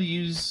guess we gotta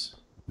use...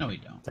 No, we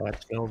don't.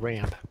 That's no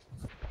ramp.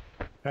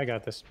 I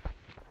got this.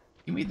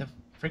 Give me the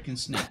freaking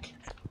snake.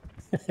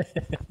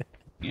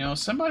 You know,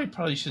 somebody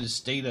probably should have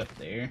stayed up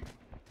there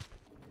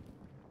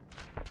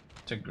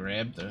to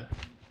grab the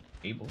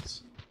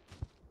cables.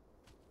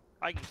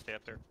 I can stay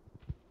up there.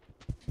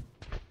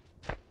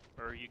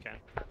 Or you can.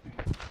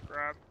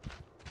 Grab.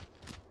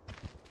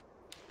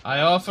 I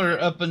offer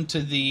up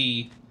unto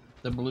the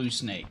blue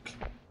snake.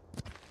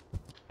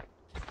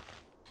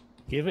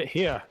 Give it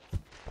here.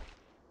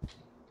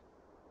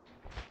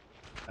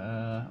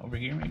 Over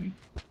here maybe?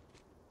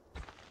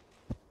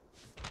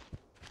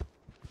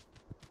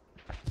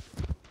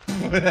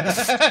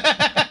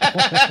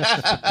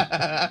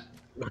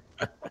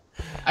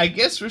 I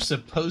guess we're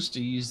supposed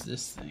to use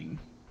this thing.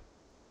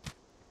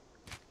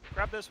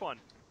 Grab this one.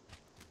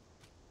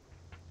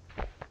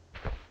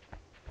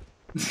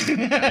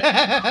 There.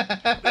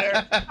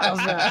 How's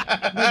that?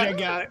 I think I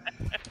got it.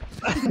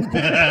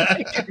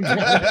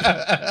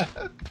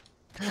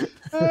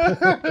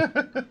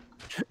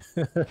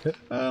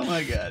 Oh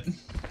my god.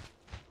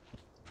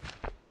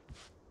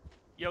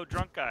 Yo,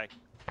 drunk guy.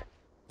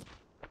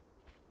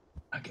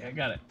 Okay, I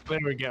got it. There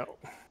we go.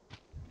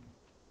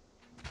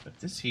 Put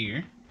this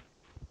here.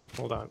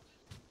 Hold on.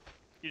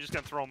 You just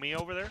gonna throw me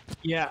over there?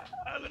 Yeah.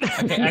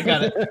 Okay, I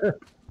got it.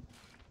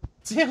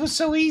 See, that was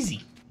so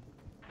easy.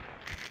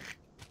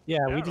 Yeah,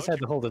 Yeah, we just had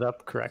to hold it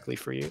up correctly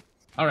for you.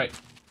 All right.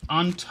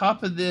 On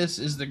top of this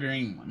is the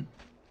green one.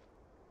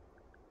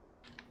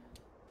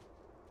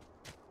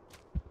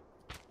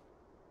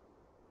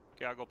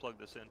 Okay, I'll go plug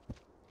this in.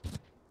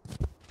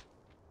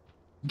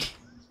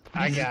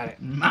 I got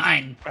it.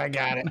 Mine. I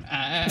got it.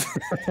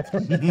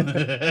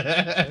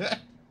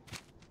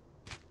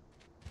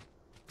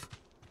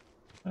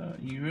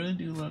 You really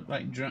do look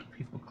like drunk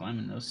people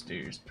climbing those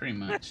stairs, pretty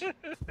much.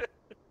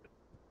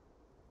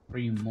 Were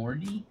you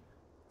Morty?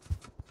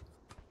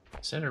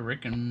 Is that a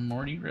Rick and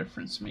Morty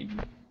reference, maybe?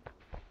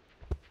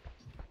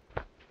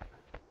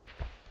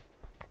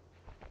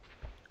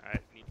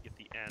 Alright, need to get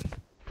the end.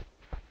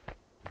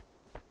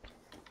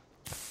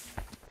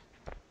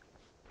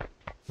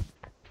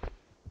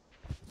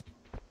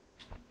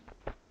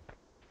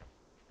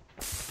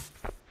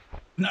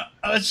 No,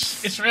 oh,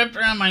 it's wrapped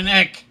around my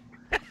neck.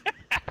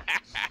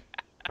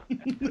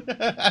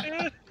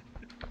 Alright,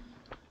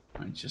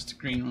 just a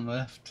green one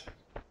left.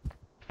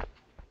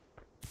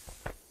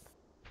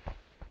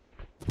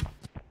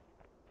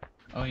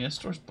 Oh, yeah, this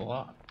door's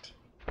blocked.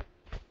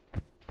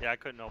 Yeah, I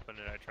couldn't open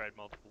it. I tried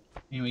multiple.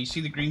 Anyway, you see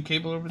the green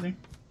cable over there?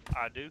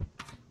 I do.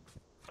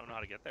 Don't know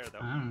how to get there, though.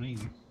 I don't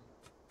either.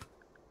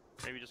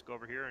 Maybe just go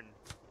over here and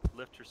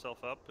lift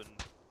yourself up and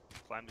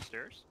climb the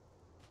stairs?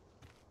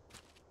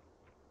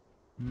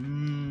 I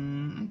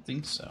don't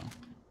think so.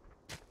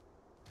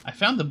 I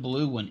found the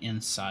blue one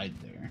inside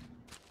there.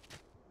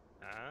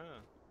 Ah.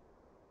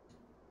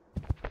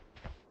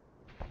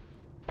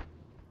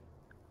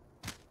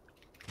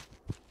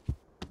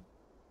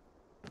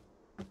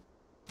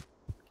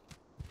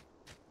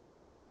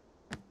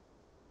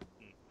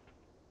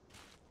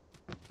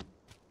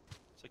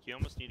 It's like you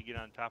almost need to get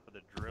on top of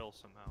the drill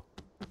somehow.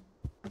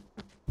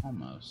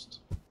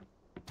 Almost.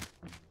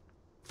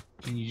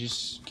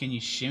 Can you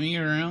shimmy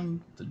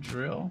around the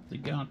drill to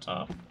get on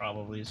top?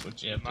 Probably is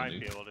what you have Might to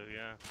be do. able to,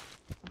 yeah.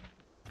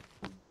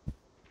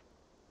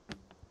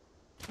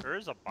 There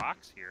is a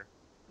box here.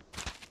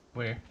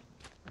 Where?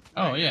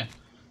 Oh, yeah.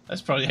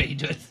 That's probably how you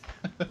do it.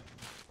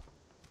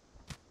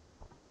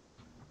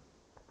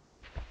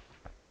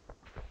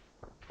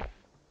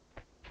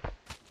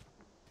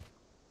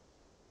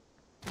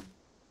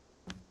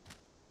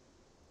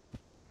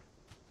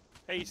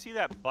 Hey, you see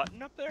that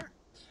button up there?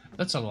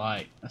 That's a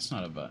light. That's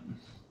not a button.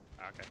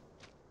 Okay.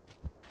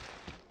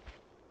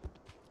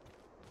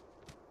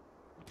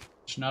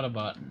 It's not a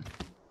button.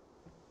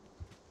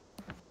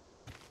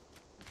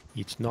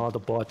 It's not a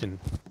button.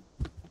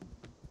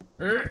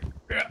 There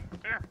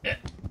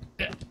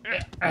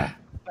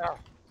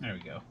we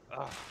go.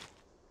 Ugh.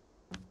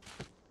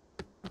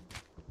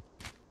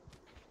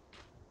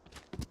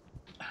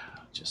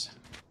 Just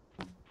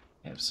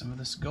have some of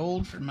this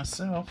gold for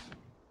myself.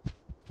 There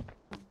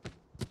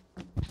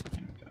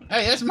we go.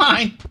 Hey, that's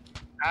mine!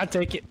 I'll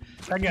take it.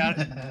 I got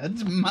it.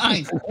 It's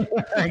mine.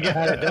 I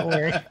got it. Don't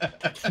worry.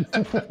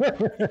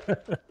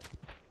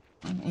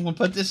 I'm gonna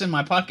put this in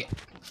my pocket.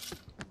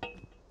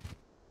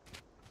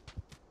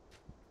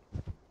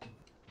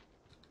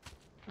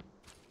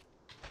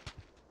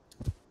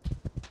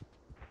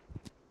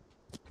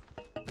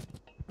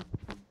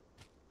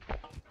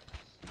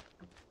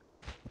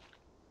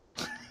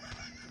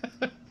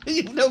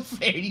 No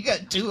fair. You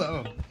got two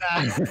of them.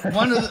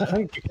 One of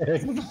the, Okay.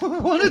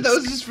 one of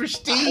those is for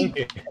Steve.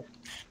 Okay.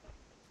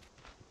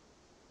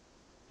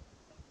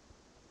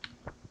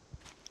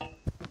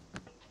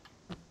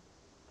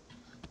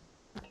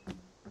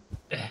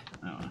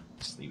 Oh,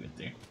 just leave it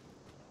there.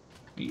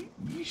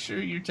 You sure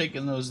you're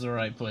taking those to the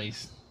right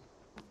place?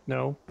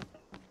 No,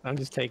 I'm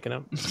just taking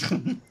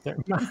them.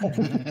 Never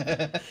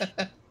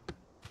mind.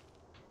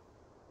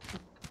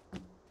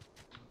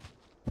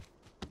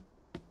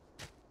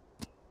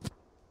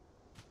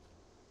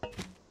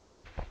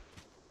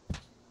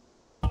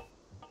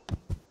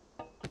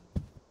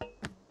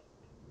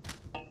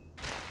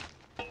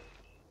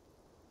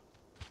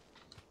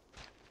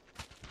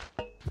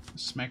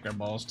 Smack our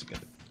balls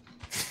together.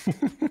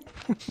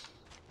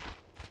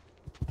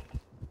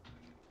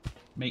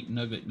 Make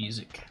nugget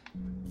music.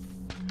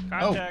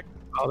 Contact.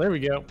 Oh, there we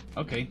go.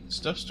 Okay,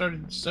 stuff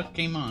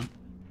came on.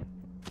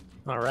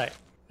 All right,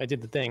 I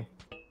did the thing.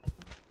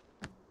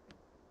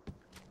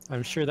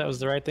 I'm sure that was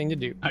the right thing to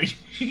do. Are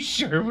you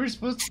sure we're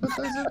supposed to put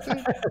those up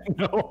there?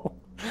 No.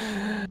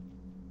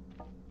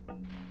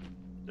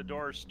 The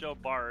door is still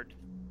barred.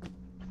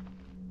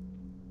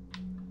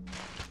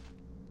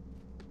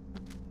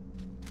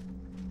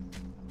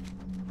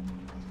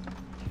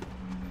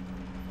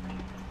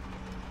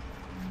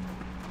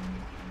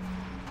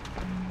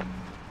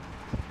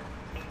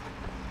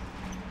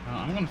 Oh,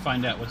 I'm gonna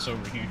find out what's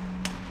over here.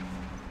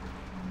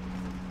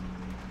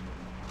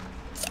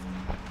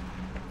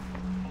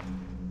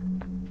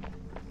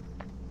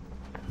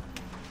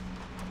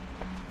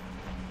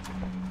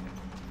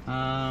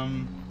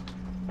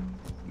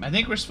 I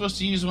think we're supposed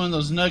to use one of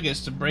those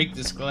nuggets to break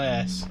this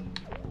glass.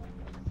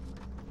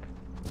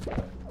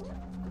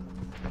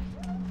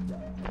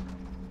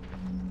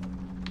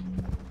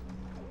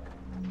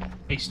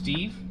 Hey,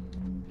 Steve?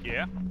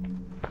 Yeah.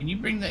 Can you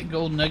bring that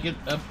gold nugget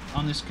up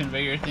on this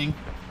conveyor thing?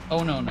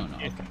 Oh, no. Yeah.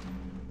 Okay.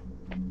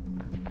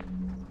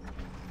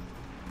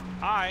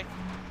 Hi.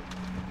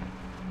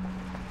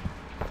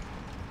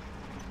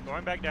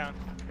 Going back down.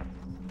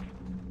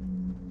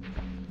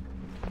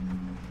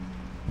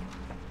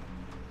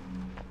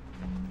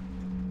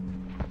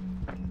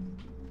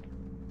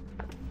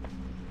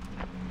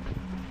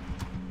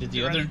 Did the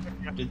You're other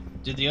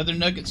right. did the other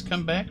nuggets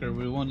come back, or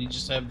we only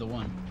just have the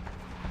one?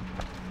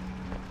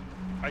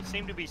 I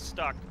seem to be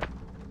stuck.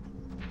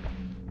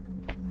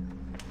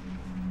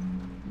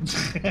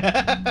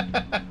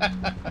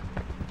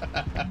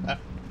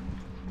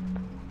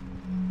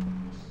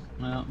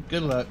 Well,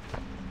 good luck.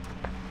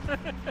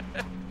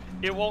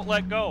 It won't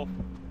let go.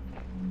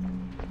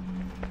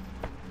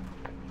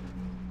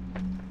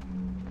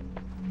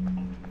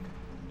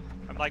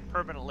 I'm like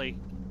permanently.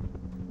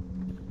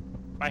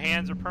 My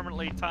hands are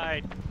permanently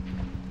tied,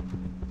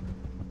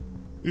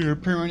 You're a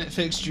permanent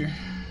fixture.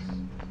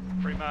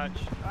 pretty much.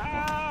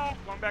 Ah!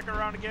 Going back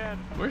around again.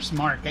 Where's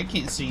Mark? I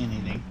can't see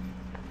anything.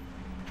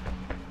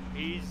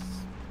 He's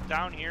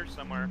down here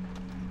somewhere.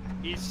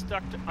 He's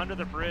stuck under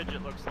the bridge,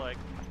 it looks like.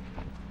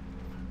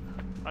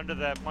 Under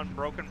that one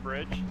broken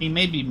bridge. He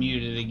may be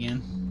muted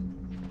again.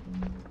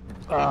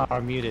 Oh,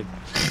 I'm muted.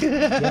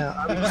 Yeah,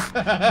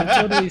 I'm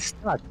totally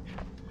stuck.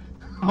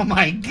 Oh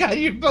my god,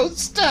 you're both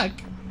stuck!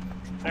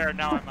 There,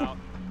 now I'm out.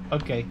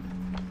 Okay.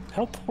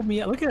 Help pull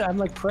me out. Look at it. I'm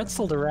like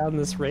pretzeled around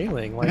this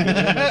railing. Like, where did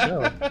I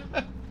go?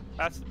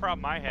 That's the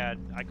problem I had.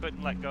 I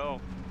couldn't let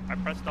go. I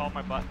pressed all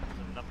my buttons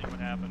and nothing would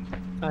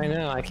happen. I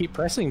know. I keep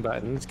pressing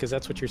buttons because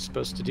that's what you're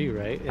supposed to do,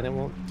 right? And it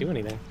won't do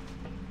anything.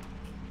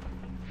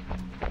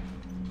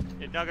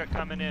 It nugget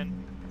coming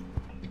in.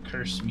 The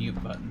curse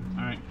mute button.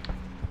 Alright.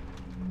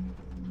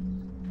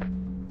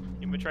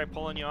 You want me to try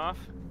pulling you off?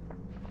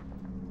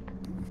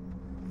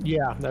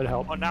 Yeah, that'd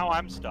help. Oh, now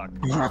I'm stuck.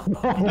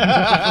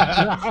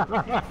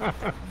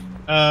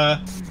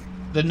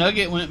 The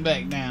nugget went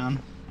back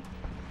down.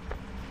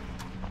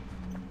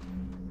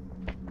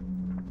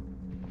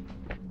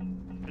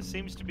 This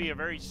seems to be a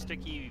very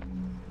sticky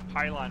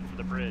pylon for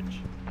the bridge.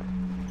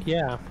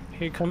 Yeah.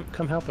 Here,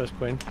 come help us,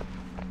 Quinn.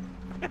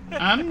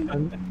 I'm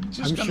I'm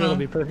just sure gonna, it'll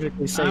be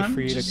perfectly safe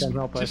for you to come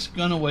help us. Just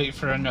gonna wait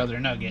for another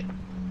nugget.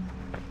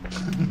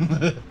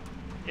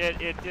 It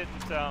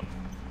didn't,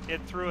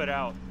 it threw it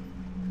out.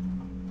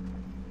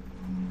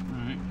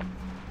 Alright.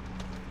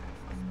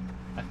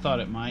 I thought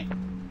it might.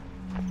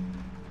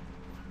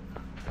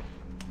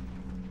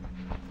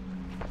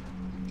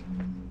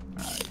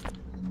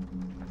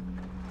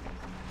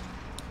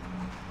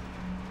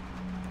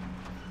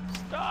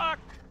 Stuck!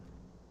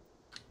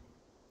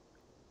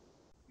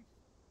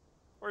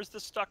 Where's the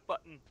stuck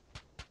button?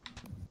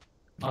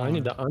 Oh, I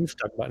need the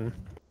unstuck button.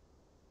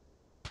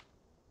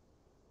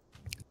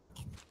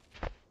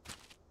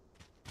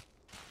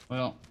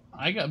 Well,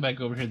 I got back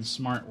over here the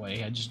smart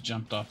way. I just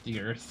jumped off the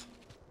earth.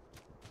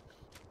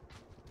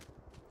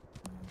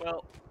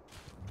 Well,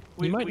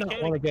 You might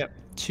not want to get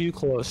too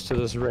close to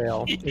this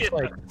rail. Yeah. It's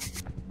like,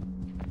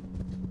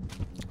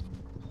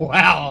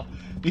 Wow,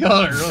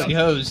 y'all are really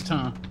hosed,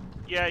 huh?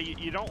 Yeah,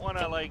 you don't want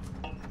to like.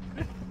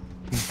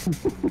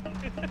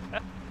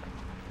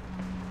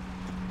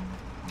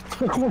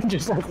 one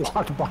just like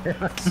walked by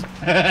us.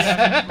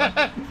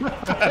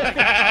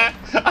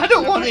 I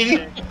don't want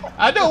any.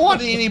 I don't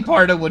want any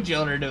part of what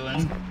y'all are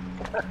doing.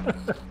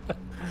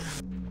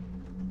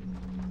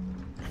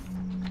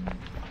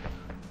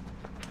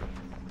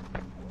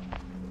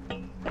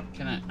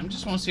 Can I? I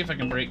just want to see if I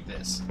can break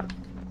this.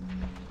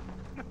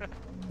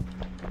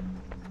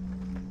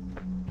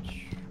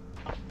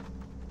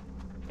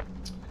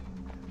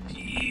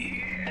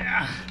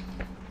 Yeah.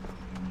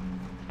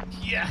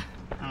 Yeah.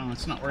 Oh,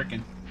 it's not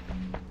working.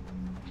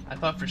 I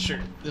thought for sure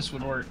this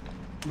would work,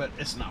 but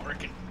it's not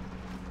working.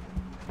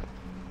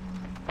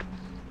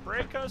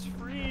 Break us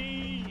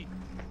free!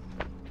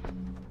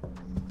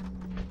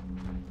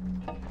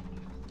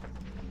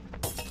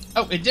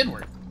 Oh, it did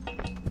work.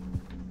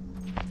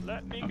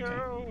 Let me Okay.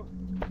 go!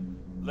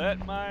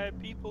 Let my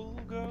people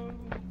go!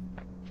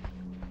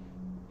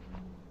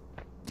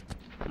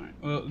 Alright,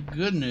 well,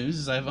 good news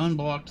is I've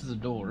unblocked the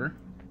door.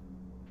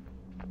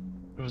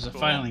 There was a Cool.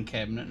 filing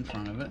cabinet in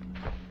front of it.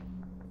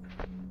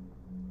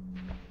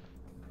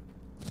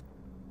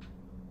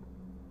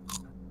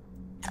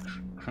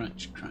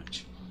 Crunch,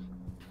 crunch.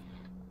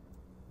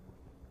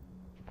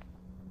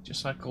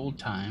 Just like old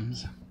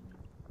times.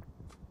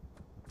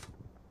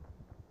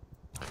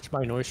 Is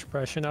my noise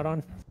suppression out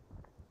on?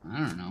 I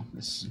don't know.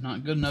 This is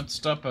not good enough to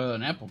stop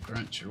an apple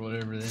crunch or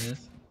whatever that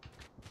is.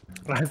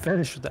 I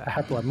finished with the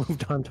apple. I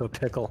moved on to a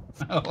pickle.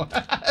 Oh,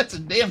 that's a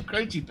damn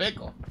crunchy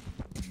pickle.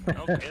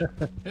 Okay.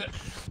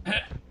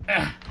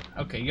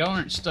 Okay, y'all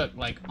aren't stuck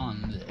like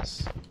on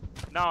this.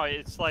 No,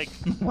 it's like.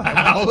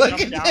 Wow, look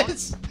Jump at down.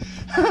 this!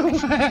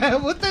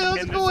 What the hell's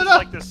And this going is on?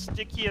 like the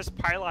stickiest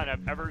pylon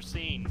I've ever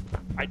seen.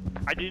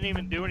 I didn't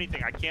even do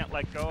anything. I can't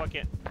let go. I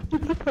can't.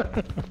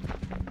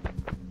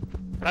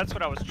 That's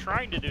what I was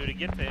trying to do to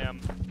get to him,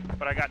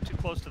 but I got too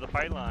close to the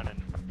pylon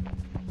and.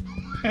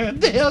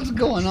 What the hell's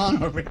going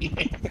on over here?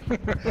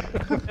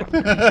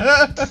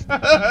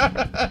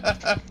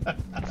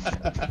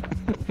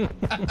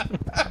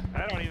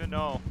 I don't even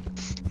know.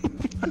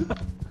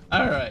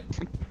 Alright.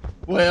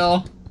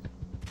 Well,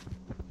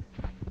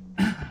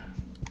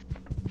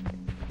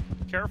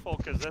 Careful,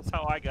 because that's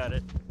how I got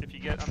it. If you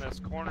get on this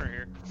corner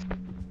here.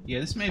 yeah,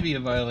 this may be a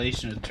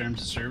violation of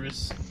terms of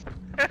service.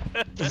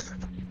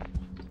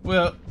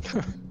 Well,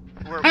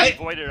 Where I- we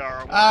avoided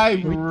our.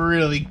 I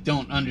really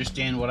don't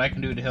understand what I can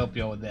do to help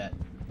y'all with that.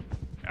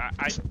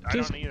 I Just-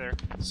 don't either.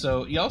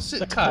 So, y'all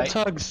sit A couple tight.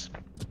 tugs.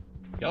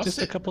 Y'all just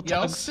a sit, couple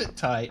y'all tugs. sit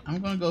tight. I'm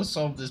gonna go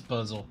solve this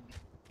puzzle.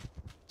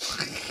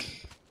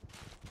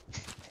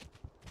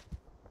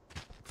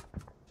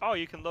 Oh,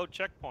 you can load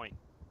checkpoint.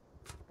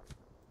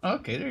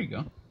 Okay, there you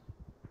go.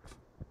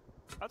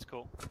 That's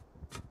cool.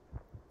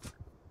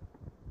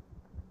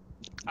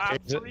 I'm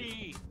Is it-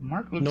 free.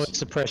 Mark looks. Noise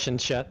suppression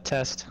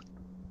test.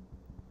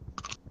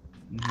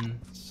 Mhm.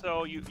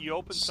 So you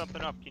open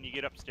something up. Can you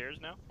get upstairs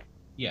now?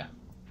 Yeah,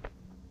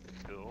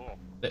 Cool.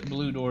 that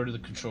blue door to the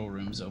control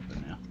room is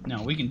open now.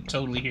 No, we can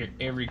totally hear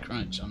every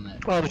crunch on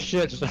that. Oh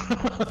shit!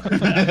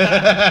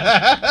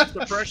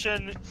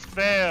 Suppression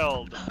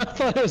failed. I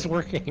thought it was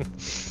working.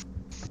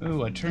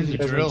 Ooh, I turned You the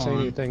guys drill weren't saying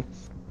on. anything.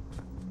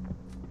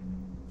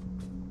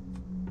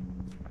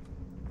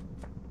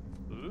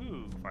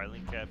 Ooh,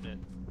 filing cabinet.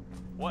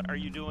 What are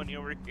you doing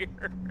over here?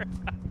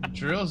 The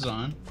drill's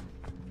on.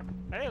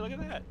 Hey, look at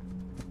that.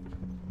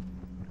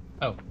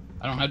 Oh,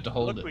 I don't have to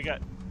hold Look, it. we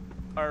got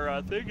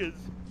our thing is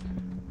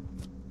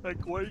like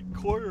white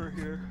corner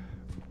here.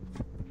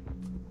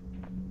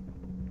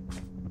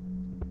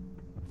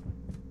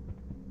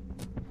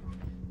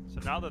 So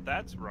now that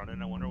that's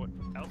running, I wonder what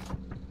else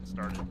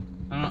started.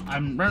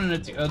 I'm running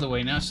it the other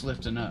way, now it's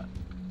lifting up.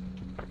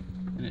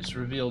 And it's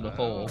revealed a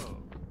hole.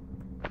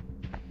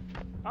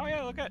 Oh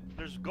yeah, look at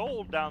there's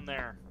gold down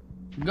there.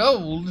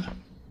 Gold?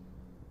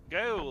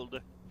 Gold.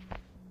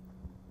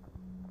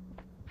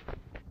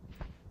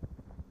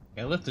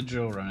 Yeah, let the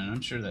drill running,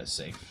 I'm sure that's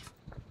safe.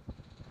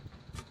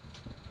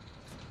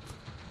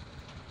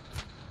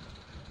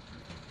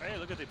 Hey,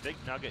 look at the big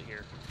nugget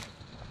here.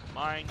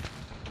 Mine.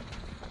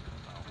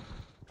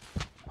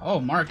 Oh,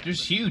 Mark,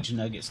 there's huge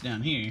nuggets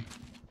down here.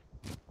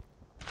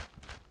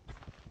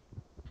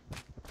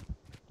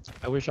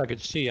 I wish I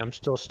could see. I'm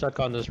still stuck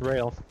on this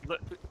rail. Look,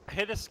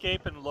 hit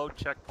escape and load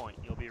checkpoint.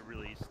 You'll be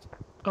released.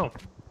 Oh.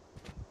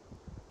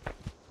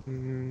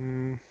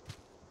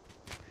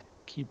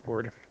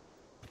 Keyboard.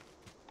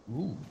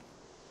 Ooh.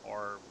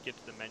 Or get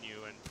to the menu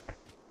and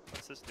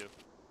what's this do?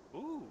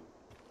 Ooh.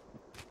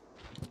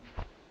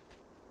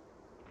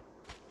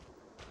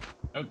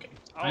 Okay.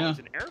 Oh, it's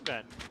an air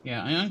vent.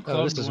 Yeah, I unclogged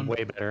Oh, this is one.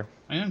 way better.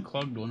 I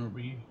unclogged one over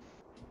here.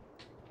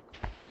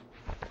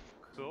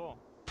 Cool.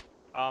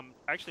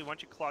 Actually, why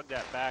don't you clog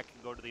that back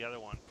and go to the other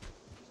one?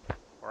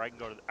 Or I can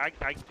go to. I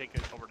can take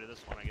it over to this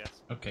one, I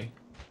guess. Okay.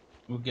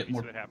 We'll get See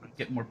more what happens.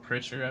 get more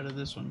pressure out of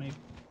this one, maybe.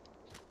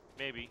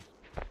 Maybe.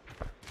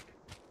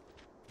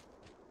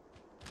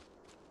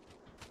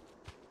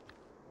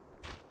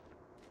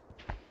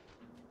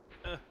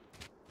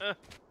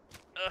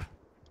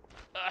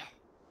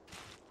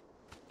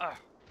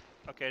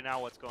 Okay,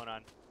 now what's going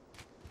on?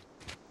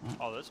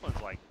 Oh, this one's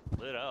like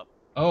lit up.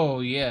 Oh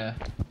yeah.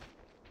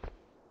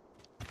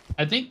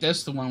 I think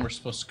that's the one we're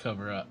supposed to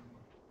cover up.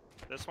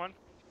 This one?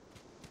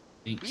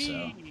 Think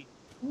so.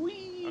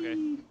 Whee!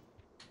 Okay.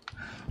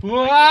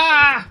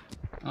 Wah!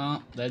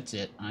 Oh, that's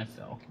it. I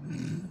fell.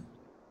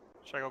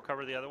 Should I go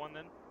cover the other one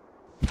then?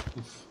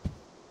 Oof.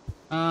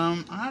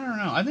 I don't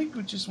know. I think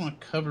we just want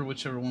to cover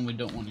whichever one we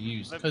don't want to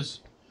use because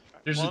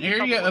there's Well, an let me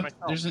cover area it up.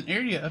 myself. There's an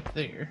area up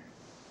there.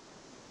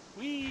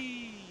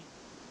 Whee!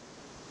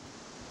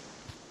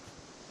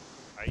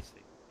 I see.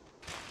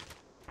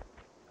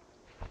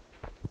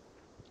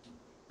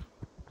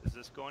 Does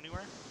this go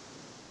anywhere?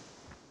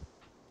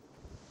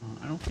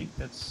 I don't think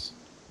that's.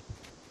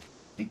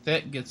 I think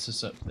that gets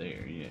us up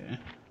there. Yeah.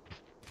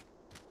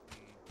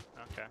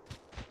 Okay.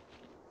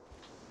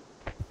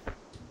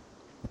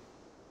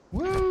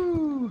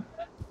 Woo!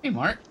 Hey,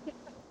 Mark.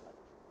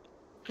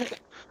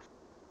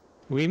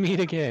 We meet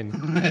again.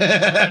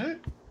 I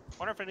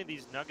wonder if any of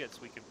these nuggets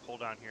we can pull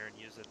down here and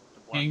use it to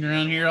block. Hang the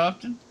around other here one.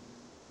 often?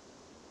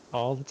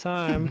 All the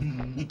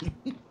time.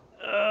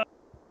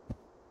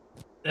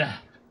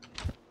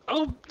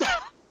 Oh!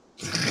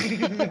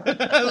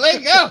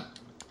 Let go!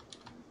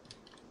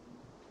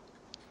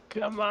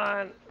 Come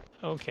on.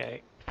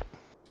 Okay.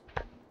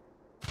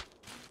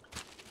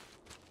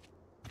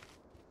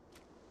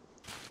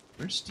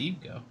 Where'd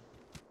Steve go?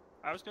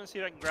 I was gonna see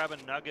if I can grab a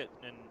nugget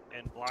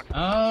and block. the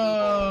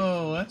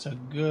Oh, that's a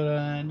good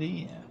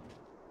idea.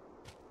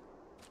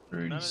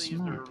 Pretty None of these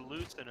smart. are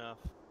loose enough.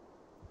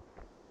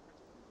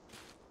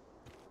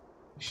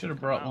 We should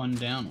have brought Wow. one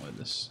down with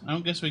us. I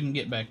don't guess we can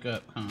get back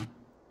up, huh?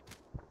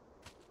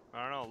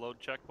 I don't know. Load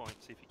checkpoint.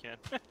 See if you can.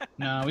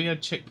 No, we got a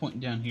checkpoint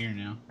down here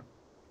now.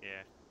 Yeah.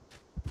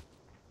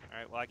 All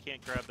right. Well, I can't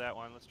grab that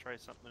one. Let's try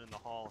something in the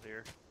hall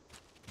here.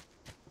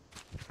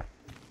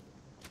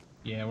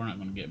 Yeah, we're not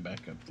going to get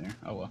back up there.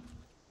 Oh well.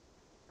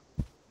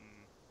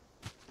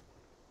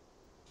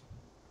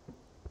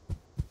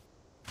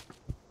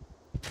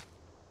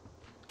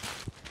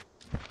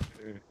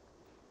 Hmm.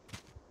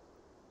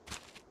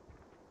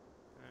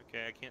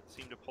 Okay, I can't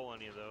seem to pull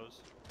any of those.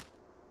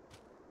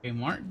 Okay,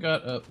 Mark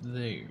got up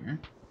there.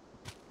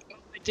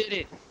 I did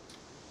it.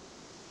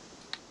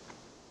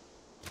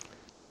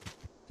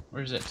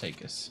 Where does that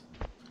take us?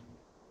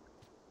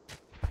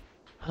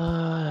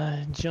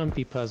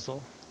 Jumpy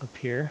puzzle up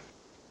here.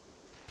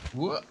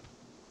 Whoop.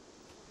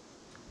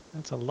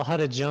 That's a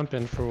lot of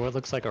jumping for what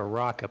looks like a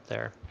rock up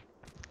there.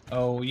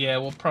 Oh, yeah,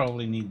 we'll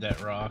probably need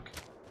that rock.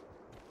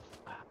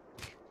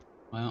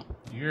 Well,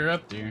 you're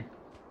up there.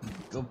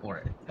 Go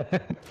for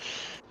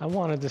I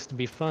wanted this to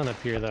be fun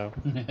up here, though.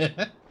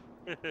 it.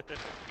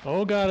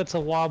 Oh god, it's a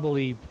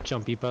wobbly,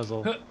 jumpy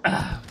puzzle.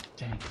 Ah,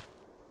 dang.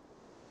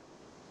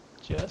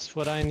 Just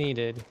what I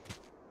needed.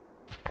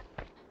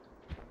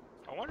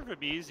 I wonder if it'd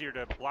be easier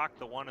to block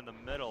the one in the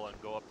middle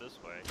and go up this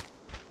way.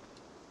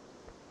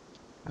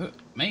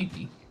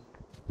 Maybe.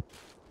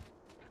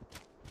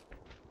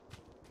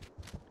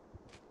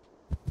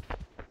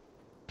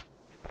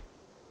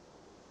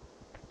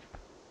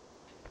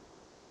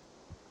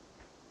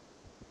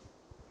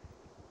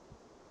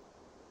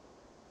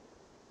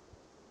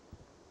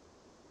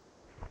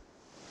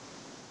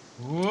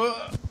 Whoa.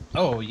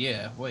 Oh,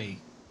 yeah, wait.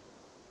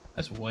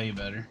 That's way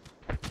better.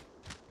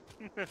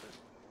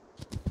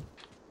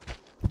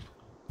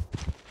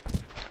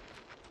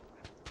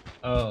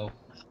 Oh.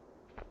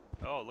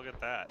 Oh, look at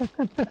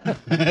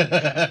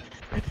that.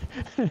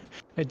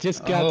 I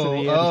just got to the end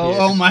here,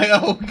 oh my,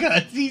 oh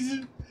god,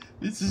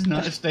 this is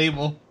not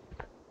stable.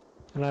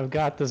 and I've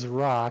got this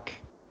rock.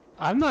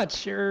 I'm not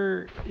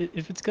sure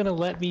if it's gonna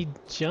let me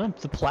jump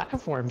the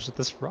platforms with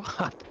this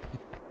rock.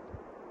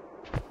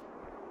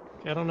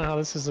 I don't know how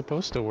this is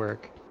supposed to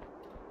work.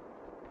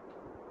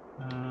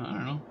 I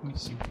don't know, let me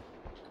see.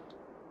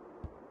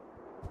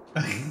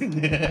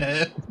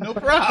 No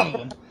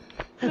problem.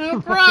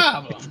 No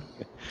problem.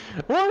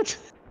 What?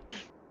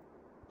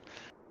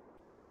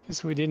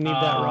 Guess we didn't need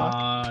that rock.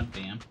 Aw,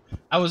 damn.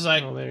 I was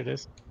like, Oh, there it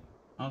is.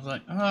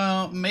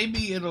 oh,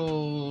 maybe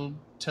it'll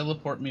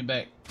teleport me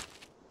back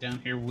down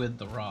here with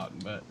the rock,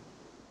 but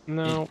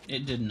No.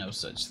 it did no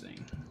such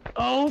thing.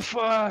 Oh,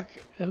 fuck.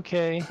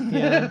 Okay.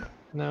 Yeah.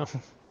 No.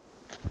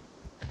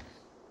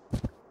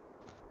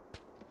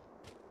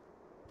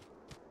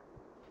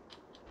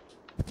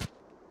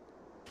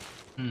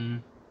 Hmm.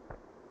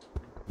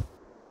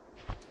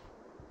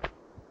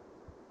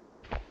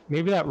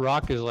 Maybe that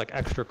rock is like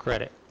extra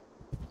credit.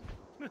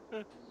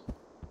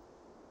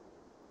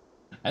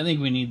 I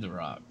think we need the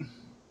rock.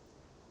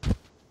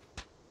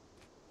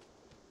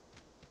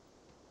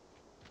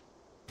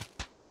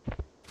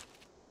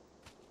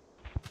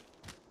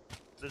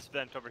 This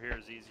vent over here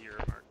is easier,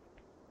 Mark.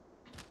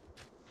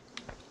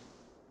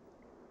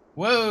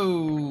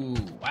 Whoa!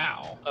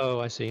 Wow. Oh,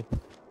 I see.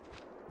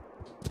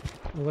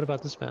 Well, what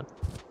about this map?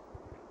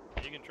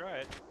 You can try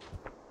it.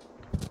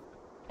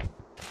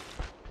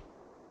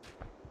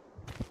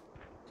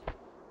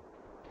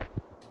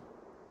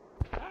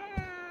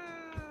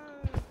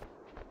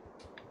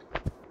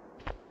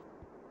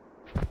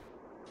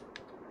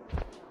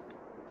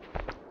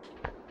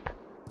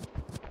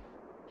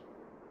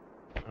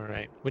 All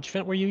right. Which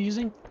vent were you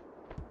using?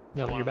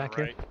 No, The you're one on back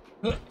the here.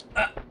 right.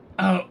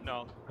 Oh.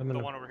 No, I'm the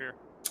gonna- one over here.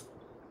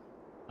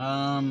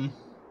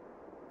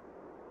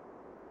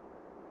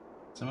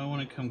 Somebody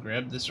want to come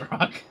grab this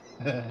rock?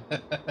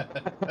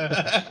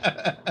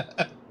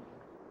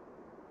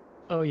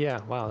 Oh yeah.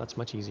 Wow, that's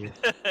much easier.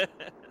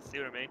 See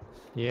what I mean?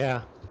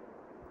 Yeah.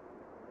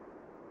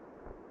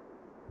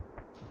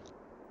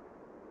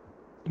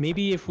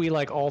 Maybe if we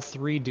like all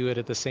three do it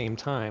at the same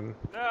time,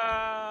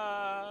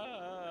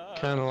 Ah!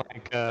 kind of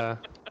like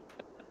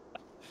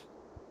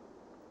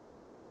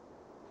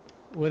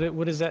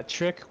what is that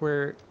trick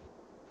where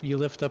you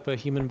lift up a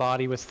human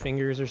body with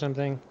fingers or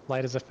something,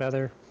 light as a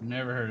feather?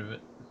 Never heard of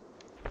it.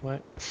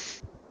 What?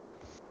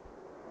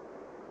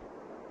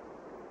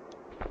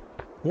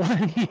 What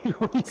do you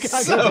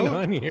got going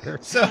on here?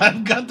 So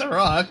I've got the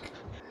rock.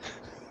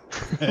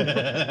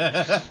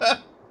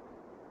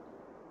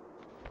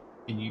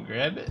 Can you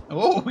grab it?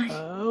 Oh!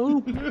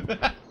 Oh.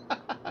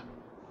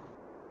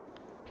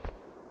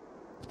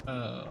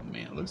 Oh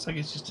man, it looks like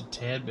it's just a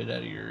tad bit out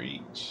of your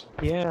reach.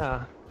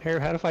 Yeah. Here,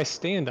 how do I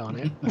stand on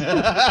it?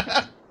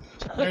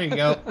 There you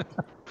go.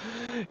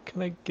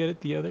 Can I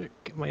get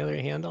my other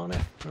hand on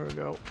it? There we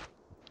go.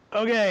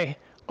 Okay.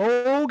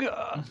 Oh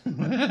god.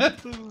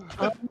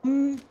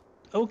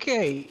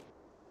 Okay.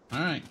 All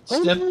right.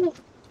 Oh.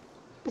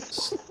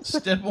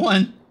 Step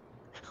one.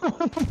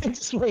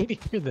 Just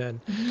wait here then.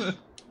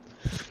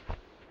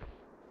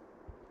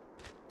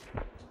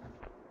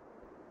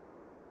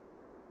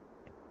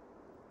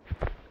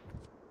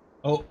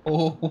 Oh,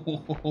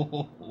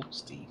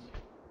 Steve.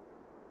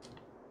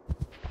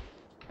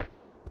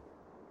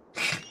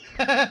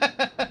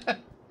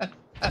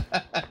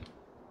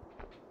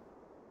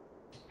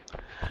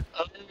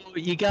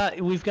 We've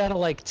got to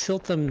like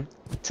tilt them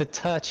to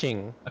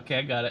touching. Okay,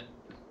 I got it.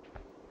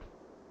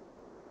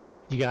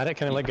 You got it?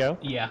 Can I let go?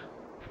 Yeah.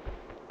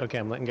 Okay,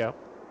 I'm letting go.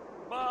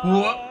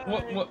 Bye.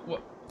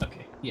 What?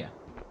 Okay, yeah.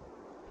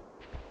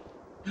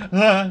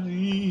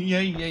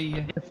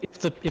 Yeah.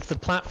 If the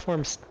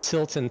platforms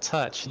tilt and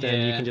touch,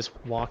 then you Yeah. can just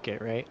walk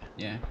it, right?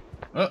 Yeah.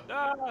 Oh,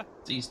 Ah,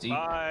 see, Steve.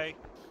 bye.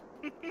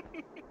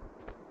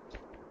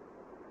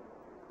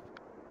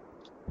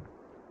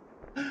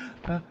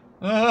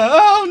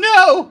 Oh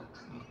no!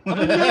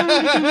 Let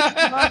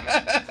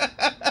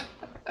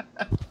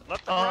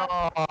the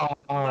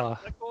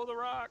rock. Let go of the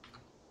rock.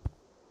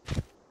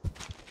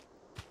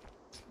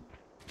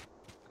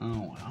 Oh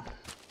wow.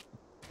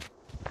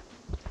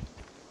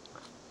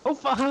 Oh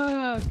fuck!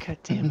 God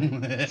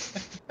damn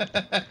it!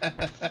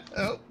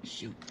 Oh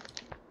shoot.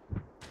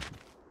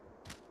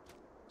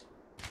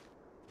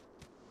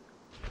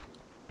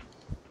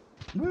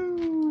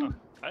 Woo!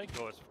 I didn't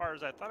go as far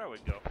as I thought I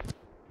would go.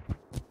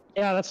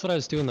 Yeah, that's what I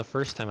was doing the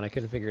first time, and I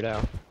couldn't figure it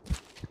out.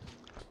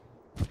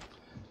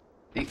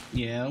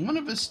 Yeah, one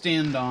of us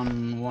stand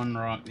on one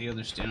rock, the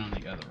other stand on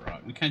the other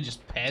rock. We kind of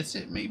just pass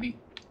it, maybe?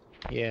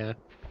 Yeah.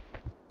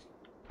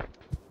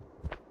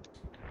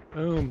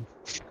 Boom.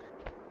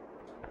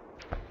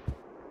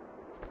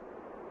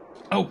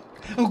 Oh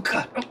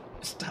god! Oh,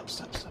 stop.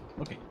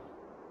 Okay.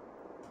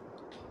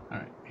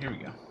 Alright, here we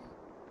go.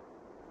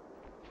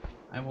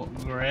 I will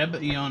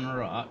grab yon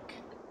rock.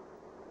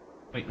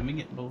 Wait, let me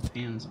get both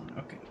hands on it.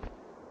 Okay.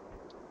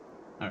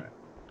 Alright.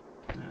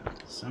 Now,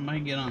 somebody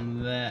get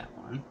on that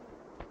one.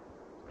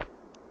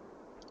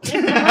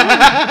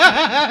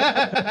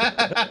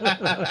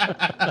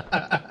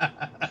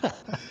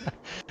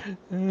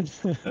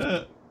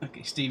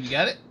 Okay, Steve, you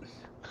got it?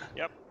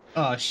 Yep.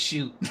 Oh,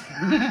 shoot.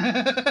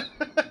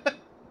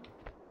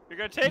 You're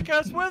gonna take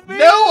us with me?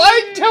 No,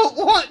 I don't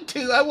want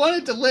to. I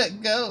wanted to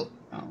let go.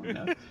 Oh,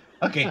 no.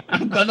 Okay,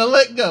 I'm gonna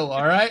let go,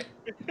 alright?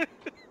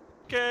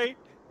 Okay.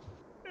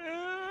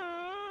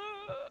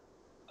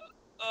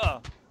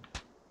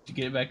 Did you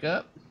get it back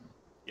up?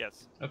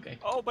 Yes. Okay.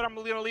 Oh, but I'm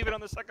gonna leave it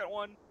on the second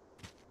one.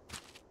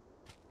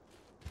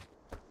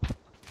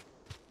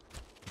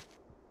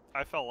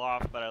 I fell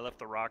off, but I left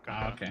the rock on,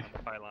 Ah, okay. on the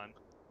pylon.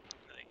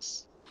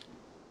 Nice.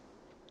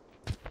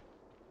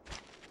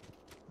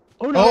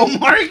 Oh no! Oh,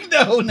 Mark,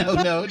 no,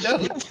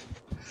 don't.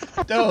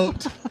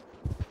 Don't.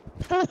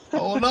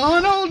 Hold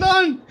on.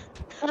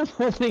 I'm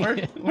holding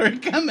it. We're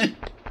coming.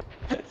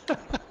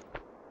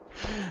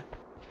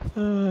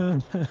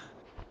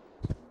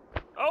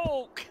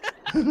 Oh!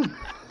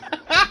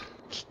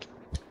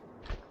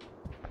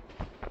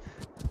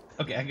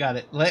 Okay, I got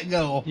it. Let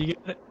go. You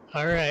got it?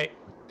 Alright.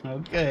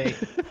 Okay.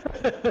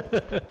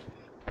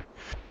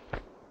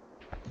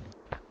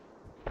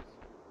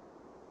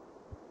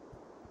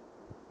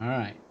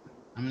 Alright.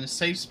 I'm in a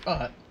safe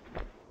spot.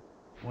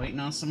 Waiting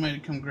on somebody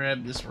to come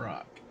grab this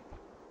rock.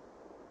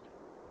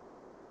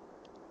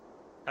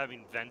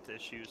 having vent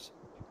issues.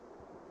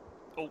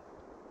 Oh,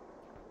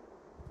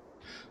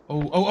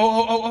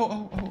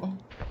 Oh.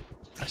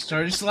 I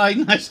started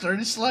sliding.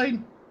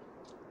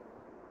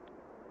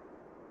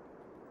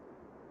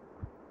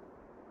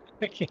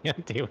 I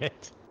can't do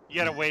it. you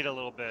gotta wait a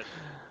little bit.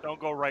 Don't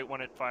go right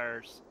when it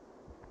fires.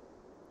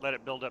 Let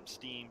it build up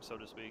steam, so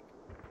to speak.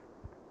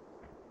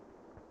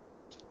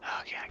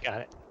 Okay, I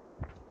got it.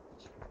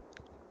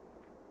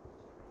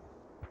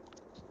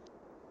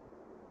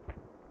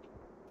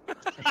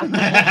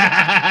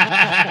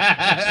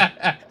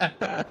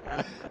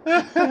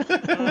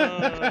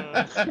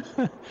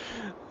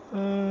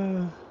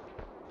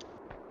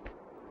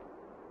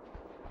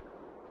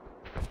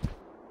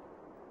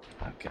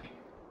 Okay.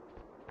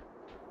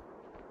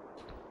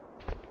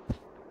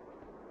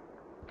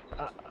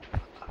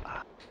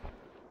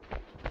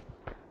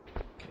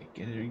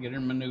 Okay, get her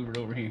maneuvered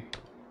over here.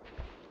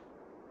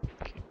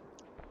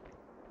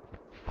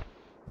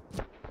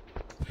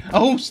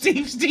 Oh,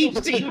 Steve!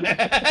 Did you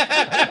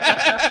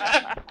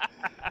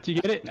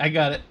get it? I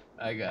got it.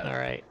 All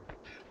right.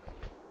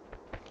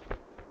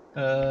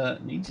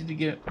 Need you to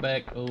get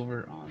back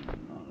over on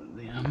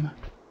them.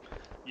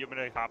 You want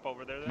me to hop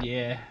over there then?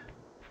 Yeah.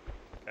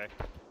 Okay.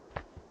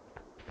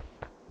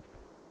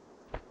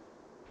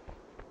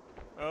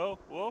 Oh,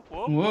 whoa.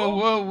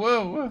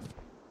 Whoa.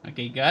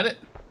 Okay, got it?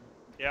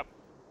 Yep.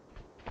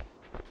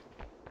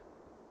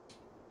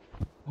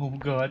 Oh,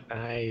 God.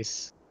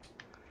 Nice.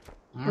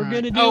 All We're right.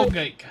 gonna do it.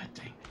 Okay, God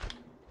dang.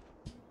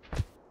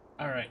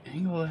 Alright,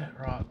 angle that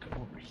rock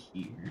over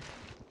here.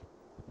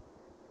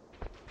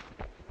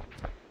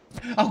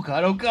 Oh,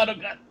 God.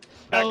 Back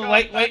Oh, up,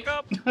 wait. back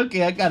up.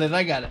 Okay, I got it.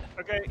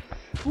 Okay.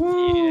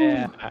 Woo.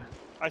 Yeah.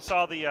 I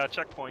saw the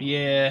checkpoint.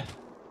 Yeah.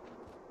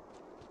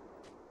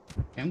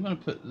 Okay, I'm gonna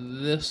put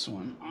this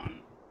one on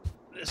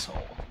this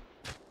hole.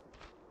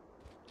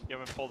 You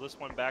haven't pulled this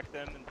one back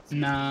then? And see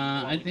if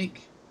Nah, it's I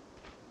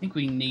think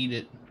we need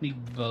it.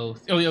 Need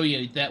both. Oh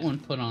yeah, that one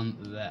put on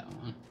that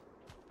one.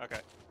 Okay.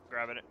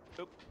 Grabbing it.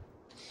 Oop.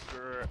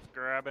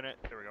 Grabbing it.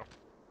 There we go.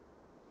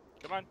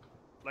 Come on.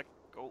 Let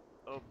go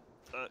of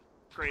the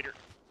crater.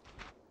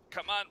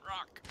 Come on,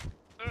 rock.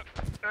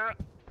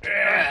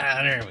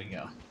 Yeah, there we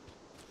go.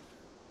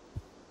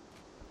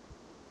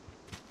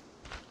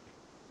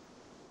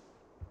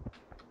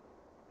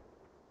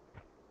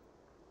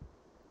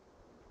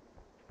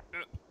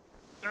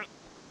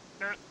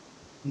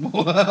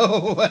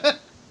 Whoa!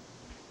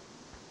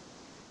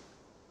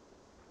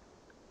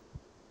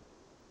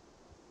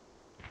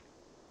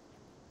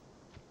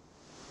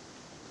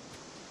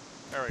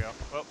 There we go.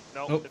 Oh,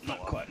 no. Nope, it fell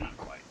not off. quite.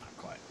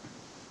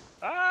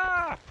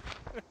 Ah!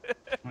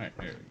 Alright,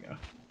 there we go.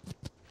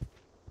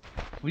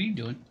 What are you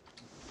doing?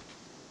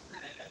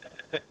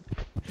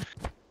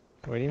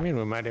 What do you mean?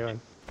 What am I doing?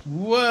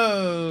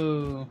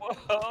 Whoa!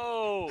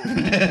 Whoa!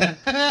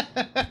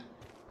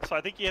 So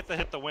I think you have to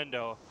hit the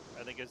window.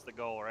 I think is the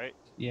goal, right?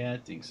 Yeah, I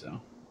think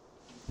so.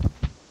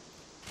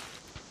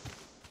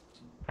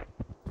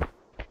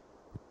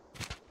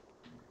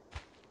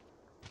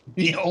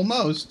 Yeah,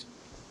 almost.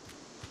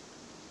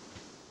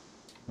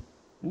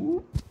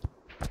 Ooh.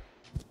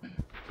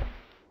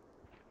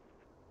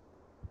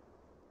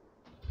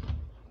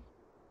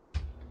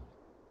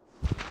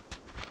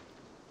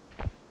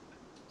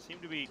 Seem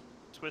to be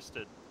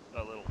twisted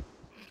a little.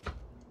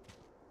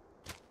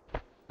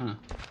 Huh.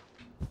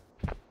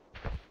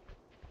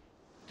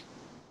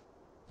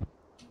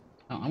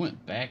 Oh, I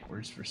went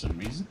backwards for some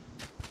reason.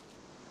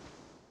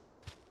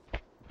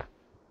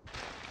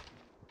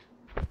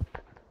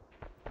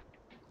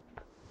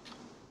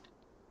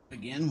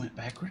 Again, went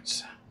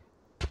backwards.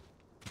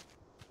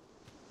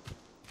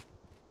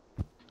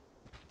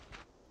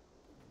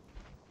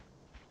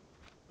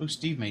 Oh,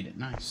 Steve made it.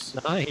 Nice.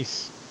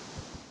 Nice.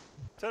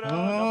 Ta-da! Nothing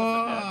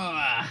but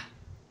that.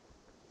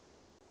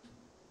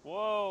 Oh,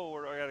 Whoa,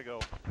 where do I gotta go?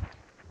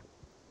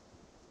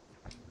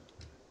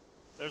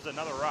 There's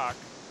another rock.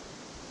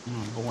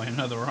 oh boy,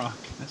 another rock.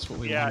 That's what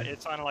we Yeah, wanted.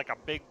 it's on like a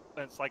big.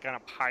 It's like on a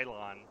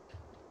pylon,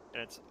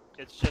 and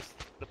it's just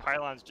the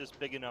pylon's just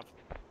big enough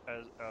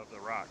as of the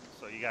rock.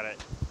 So you gotta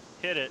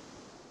hit it.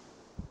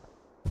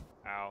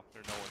 Ow!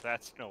 There's no.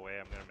 That's no way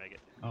I'm gonna make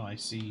it. Oh, I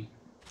see.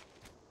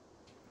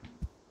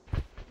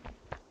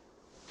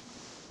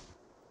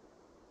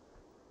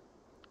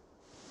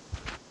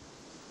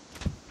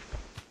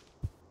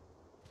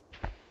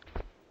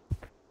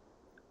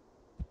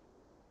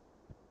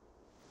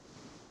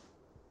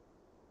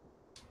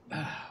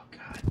 Oh,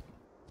 God.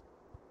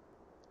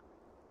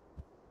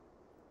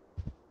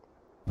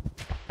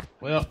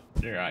 Well,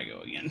 there I go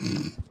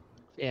again.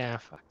 Yeah,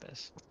 fuck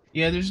this.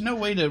 Yeah, there's no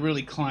way to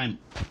really climb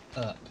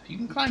up. You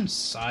can climb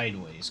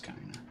sideways, kind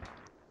of.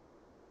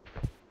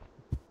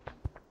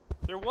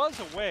 There was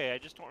a way. I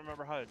just don't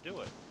remember how to do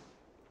it.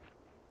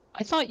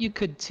 I thought you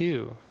could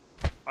too.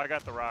 I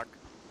got the rock.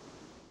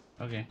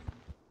 Okay.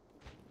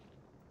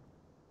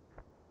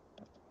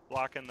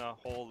 Blocking the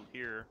hole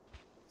here.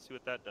 See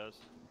what that does.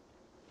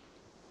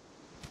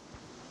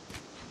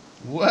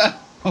 Whoa!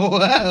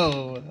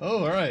 Whoa!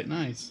 Oh, all right,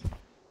 nice.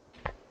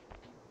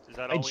 Is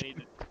that I all we ju-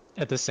 need?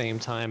 at the same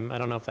time. I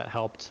don't know if that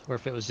helped or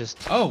if it was just.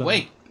 Oh,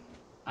 wait.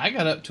 I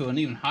got up to an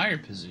even higher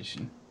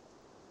position.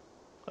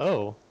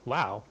 Oh,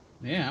 wow.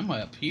 Yeah, I'm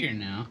up here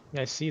now.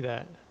 Yeah, I see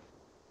that.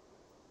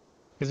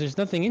 Because there's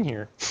nothing in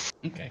here.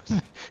 Okay.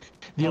 The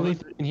Well, only it-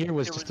 thing in here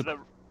was It was just a.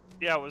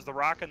 yeah, it was the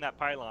rock and that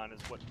pylon is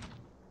what.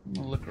 I'm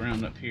gonna look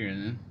around up here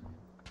then.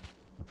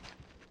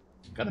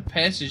 Got a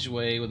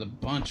passageway with a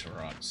bunch of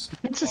rocks.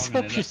 Just clogging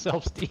help it up.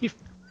 yourself, Steve.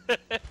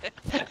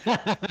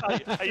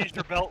 I used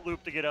your belt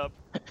loop to get up.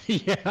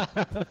 Yeah.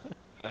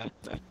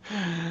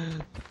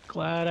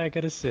 Glad I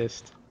could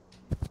assist.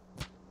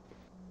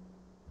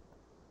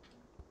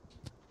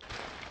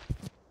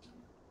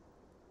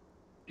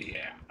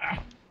 Yeah.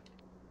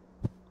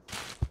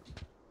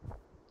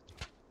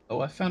 Oh,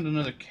 I found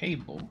another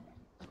cable.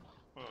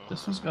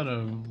 This one's got a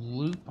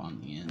loop on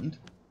the end.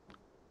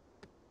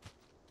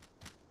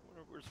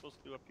 What are we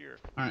supposed to do up here?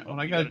 All right. Well, Oh,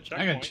 I you got got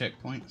a I got a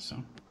checkpoint. So.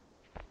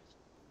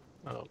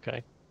 Oh,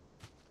 okay.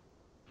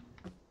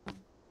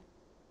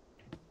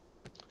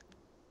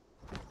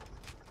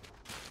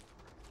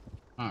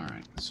 All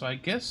right. So I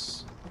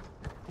guess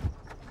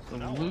the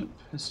Now what? loop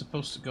is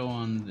supposed to go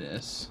on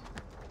this.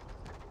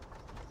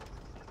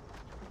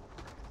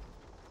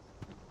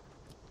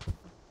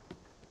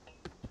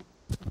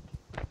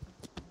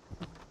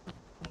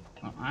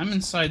 Well, I'm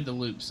inside the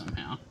loop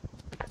somehow.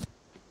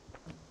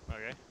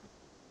 Okay.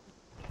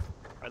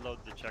 I load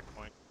the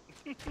checkpoint.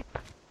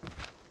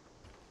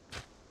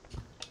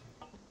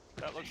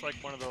 That looks like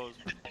one of those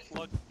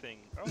plug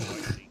things. Oh, I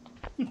see.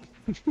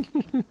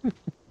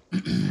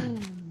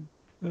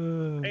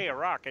 Hey, a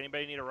rock.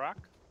 Anybody need a rock?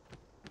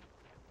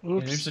 Yeah,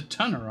 Oops. there's a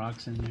ton of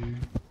rocks in there.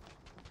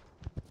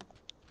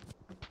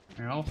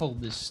 Here, I'll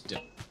hold this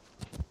stick.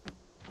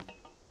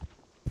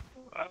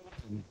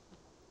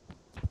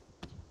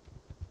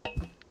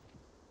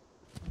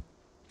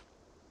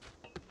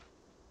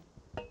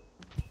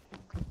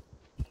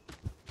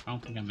 I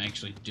don't think I'm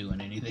actually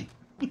doing anything.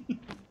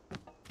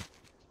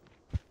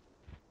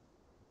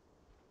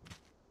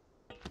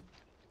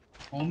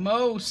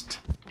 Almost.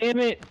 Damn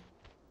it!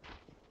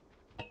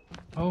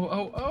 Oh,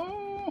 oh,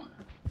 oh.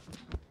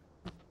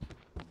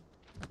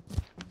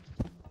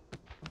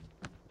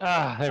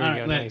 Ah, there we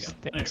Alright, go. there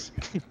you Nice.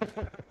 go,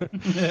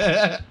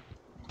 there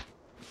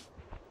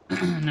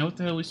Thanks. Now what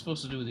the hell are we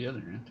supposed to do with the other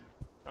end?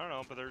 I don't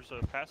know, but there's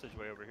a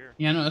passageway over here.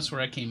 Yeah, no, that's where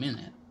I came in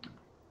at.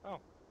 Oh.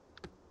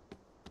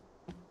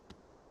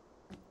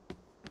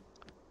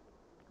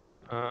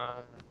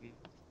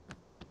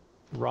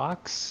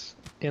 Rocks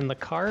in the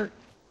cart.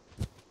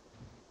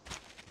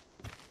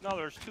 No,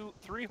 there's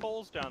three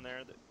holes down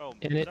there. That, oh,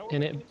 In is it- that where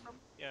in we it- came from?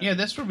 Yeah. Yeah,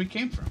 that's where we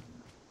came from.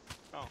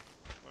 Oh, all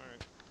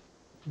right.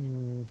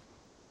 Hmm.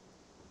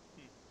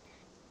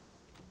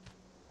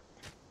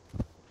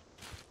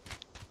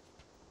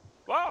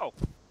 Wow!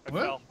 I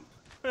What?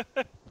 fell.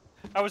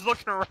 I was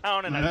looking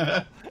around and I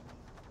fell.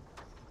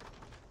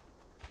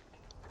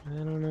 I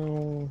don't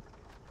know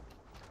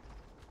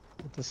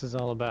what this is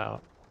all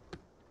about.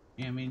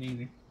 Yeah, me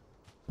neither.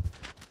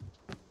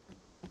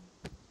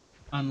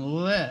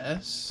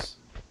 Unless...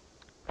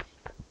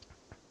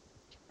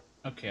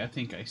 Okay, I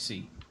think I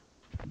see.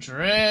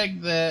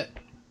 Drag that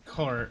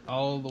cart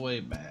all the way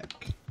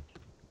back.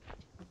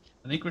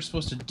 I think we're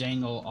supposed to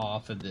dangle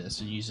off of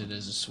this and use it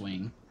as a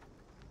swing.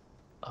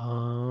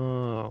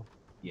 Oh.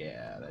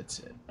 Yeah, that's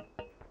it.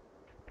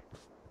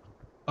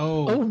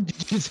 Oh, Oh,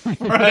 did you see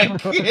right.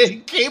 that?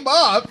 It came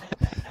off.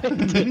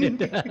 It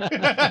did.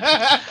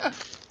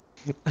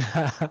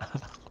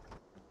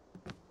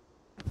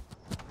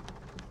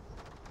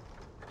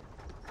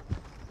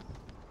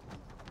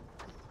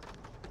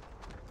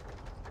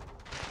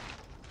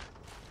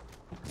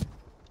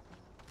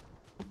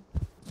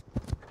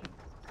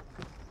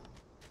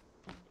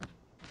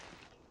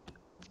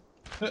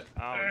 Oh,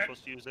 we're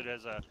supposed to use it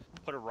as a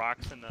put a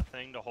rocks in the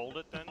thing to hold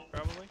it. Then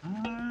probably.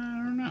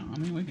 I don't know. I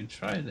mean, we can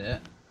try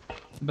that.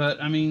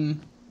 But, I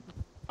mean...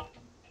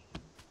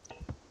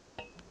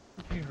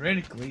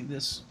 Theoretically,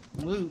 this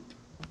loop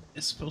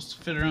is supposed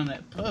to fit around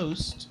that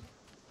post.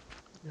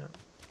 Yeah.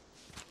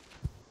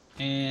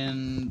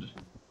 And...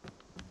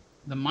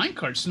 the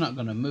minecart's not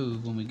going to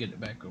move when we get it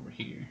back over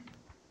here.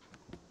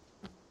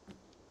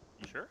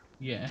 You sure?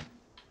 Yeah.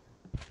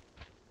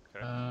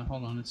 Okay.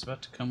 Hold on. It's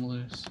about to come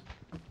loose.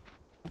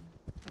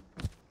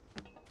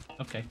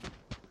 Okay.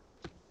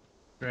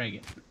 Drag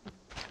it.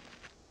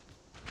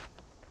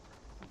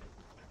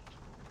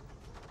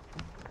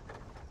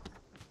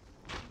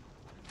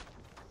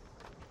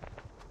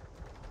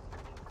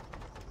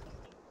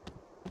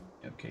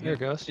 Okay. There it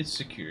goes. It's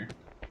secure.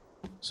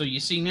 So you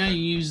see, now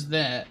you use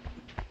that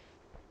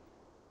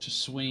to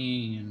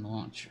swing and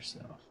launch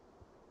yourself.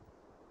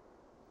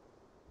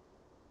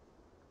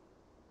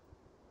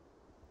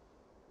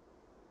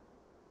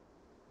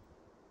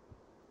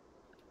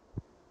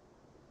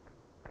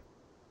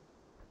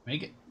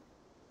 Make it.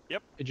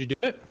 Did you do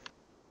it?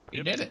 You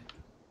Yep. did it.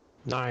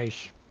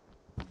 Nice.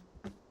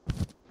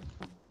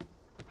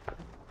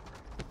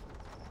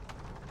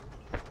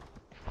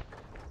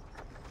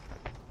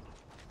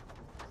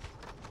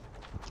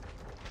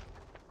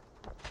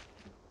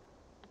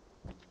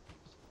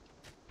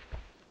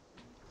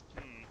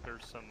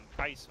 there's some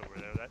ice over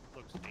there. That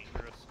looks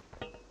dangerous.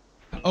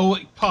 Oh,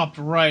 it popped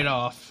right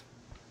off.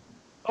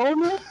 Oh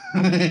no!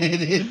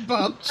 It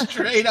popped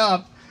straight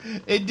off.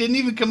 It didn't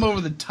even come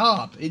over the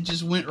top. It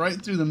just went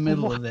right through the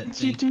middle Why of that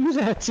did thing. you do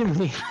that to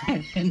me?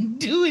 I didn't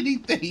do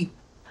anything.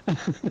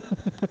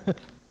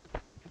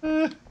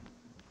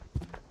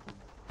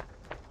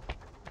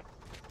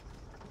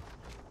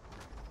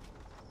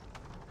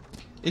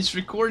 It's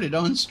recorded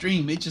on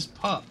stream. It just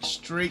popped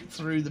straight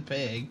through the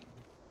peg.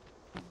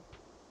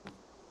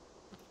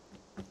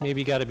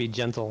 Maybe you gotta be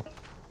gentle.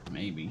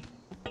 Maybe.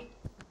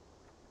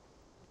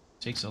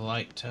 Takes a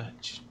light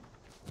touch.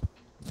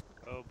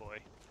 Oh boy.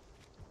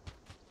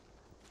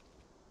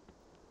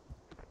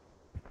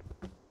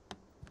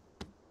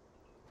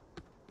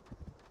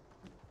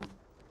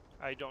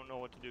 I don't know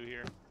what to do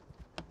here.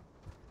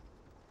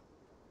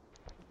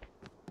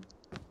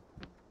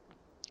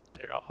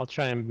 There, I'll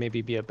try and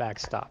maybe be a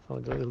backstop.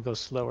 It'll go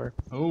slower.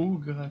 Oh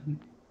god.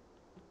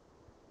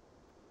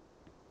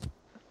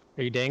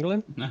 Are you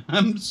dangling?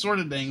 I'm sort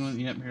of dangling.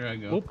 Yep, here I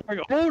go. Oh,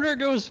 there, oh, there it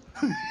goes.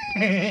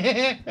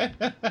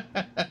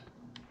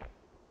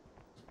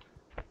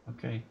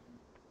 Okay.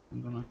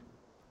 I'm gonna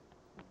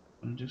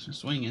do some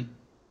swinging.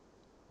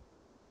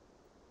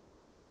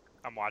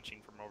 I'm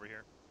watching from over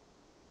here.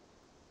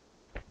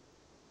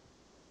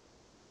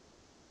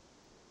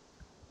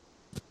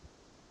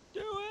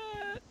 Do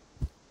it!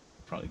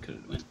 Probably could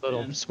have went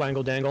Little in.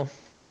 swangle dangle.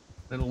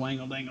 Little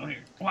wangle dangle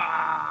here.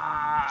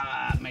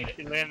 Wah! Made it.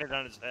 He landed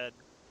on his head.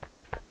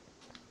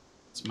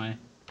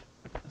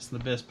 That's the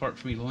best part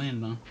for me to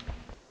land on.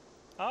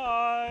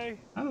 Hi!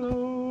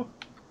 Hello.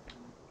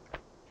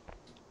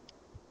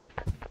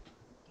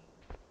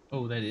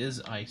 Oh, that is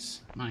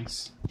ice.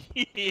 Nice.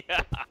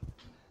 Yeah!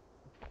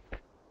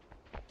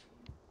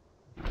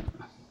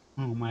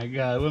 Oh my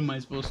god, what am I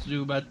supposed to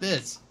do about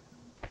this?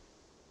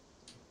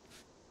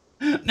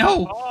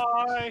 No!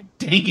 Hi!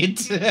 Dang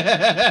it!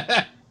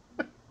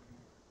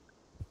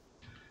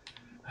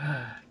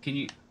 Can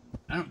you...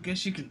 I don't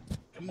guess you can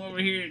come over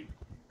here and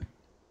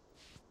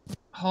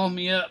haul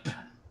me up.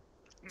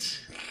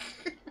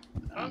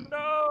 Oh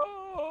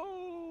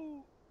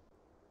no!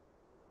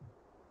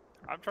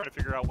 I'm trying to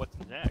figure out what's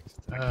next.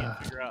 I can't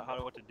figure out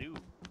what to do.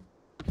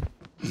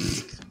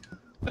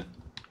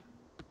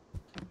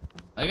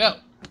 I go.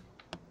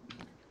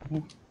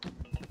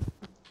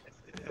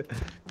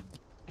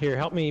 Here,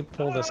 help me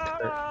pull this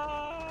cart.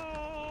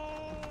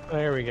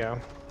 There we go.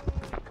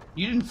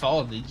 You didn't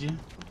fall, did you?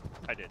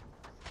 I did.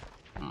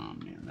 Oh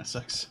man, that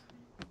sucks.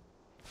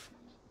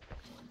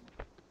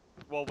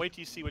 Well, wait till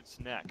you see what's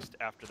next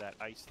after that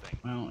ice thing.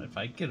 Well, if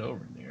I get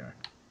over there.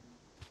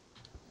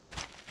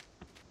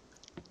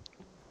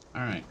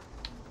 Alright.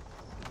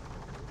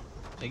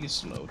 Take it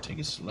slow, take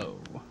it slow.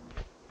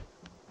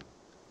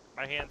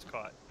 My hand's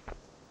caught.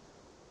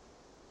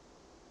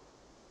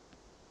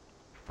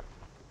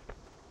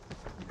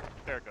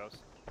 There it goes.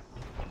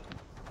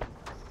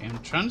 Okay, I'm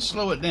trying to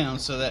slow it down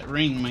so that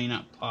ring may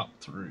not pop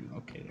through.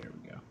 Okay, there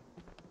we go.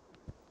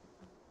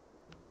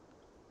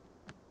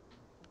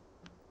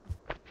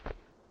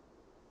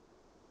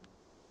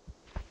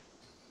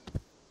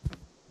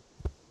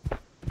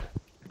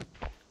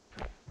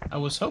 I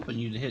was hoping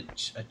you'd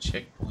hit a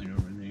checkpoint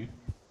over there.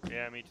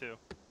 Yeah, me too.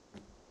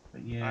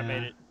 But yeah. I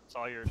made it. It's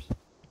all yours.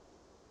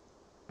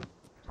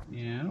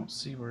 Yeah, I don't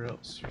see where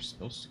else you're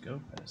supposed to go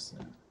past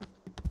that.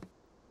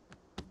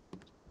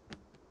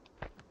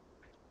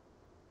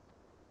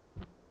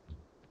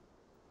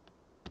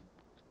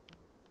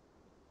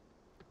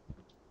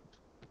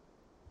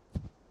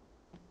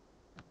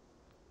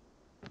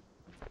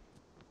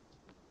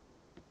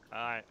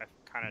 I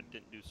kind of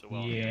didn't do so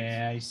well.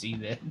 Yeah, I see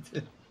that.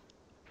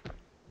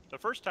 The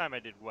first time I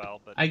did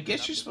well, but I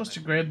guess you're supposed to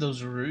grab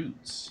those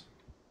roots.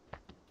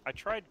 I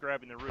tried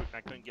grabbing the root and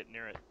I couldn't get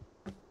near it.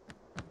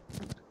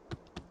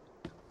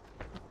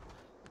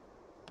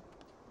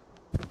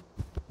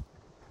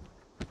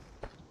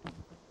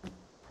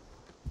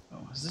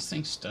 Oh, is this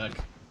thing stuck?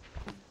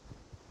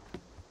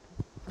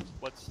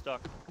 What's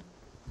stuck?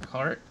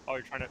 Cart? Oh,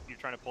 you're trying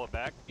to pull it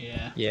back?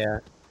 Yeah. Yeah.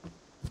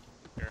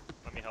 Here,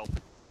 let me help.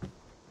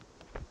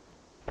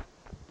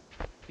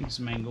 Thing's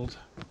mangled.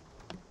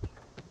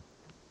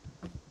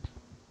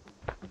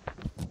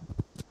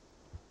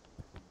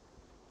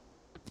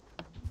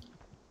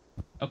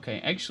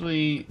 Okay,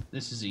 actually,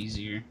 this is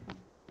easier.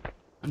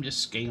 I'm just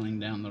scaling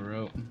down the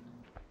rope.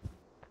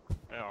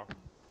 Oh,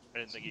 I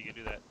didn't think you could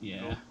do that.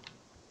 Yeah. Nope.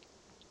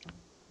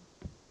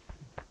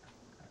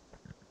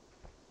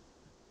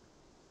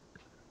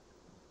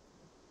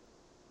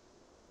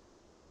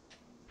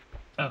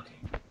 Okay.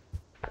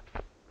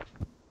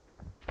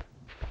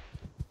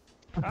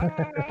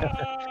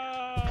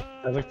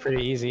 That looked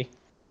pretty easy.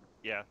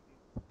 Yeah,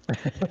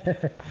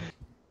 Let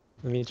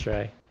me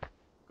try.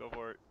 go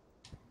for it.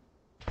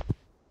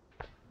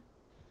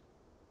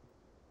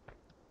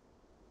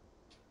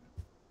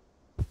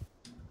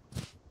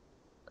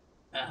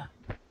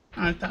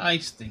 Alright, the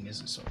ice thing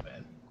isn't so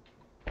bad.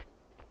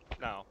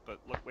 No, but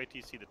look, wait till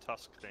you see the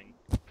tusk thing.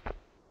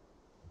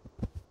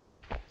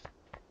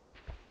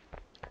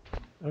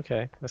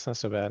 Okay, that's not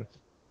so bad.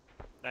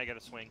 Now I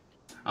gotta swing.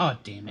 Oh,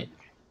 damn it.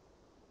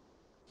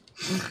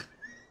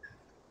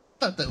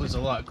 Thought that was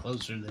a lot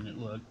closer than it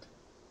looked.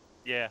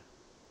 Yeah.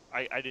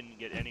 I didn't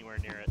get anywhere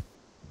near it.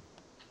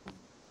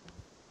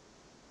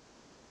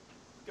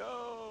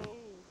 Go!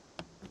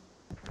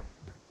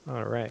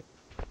 All right.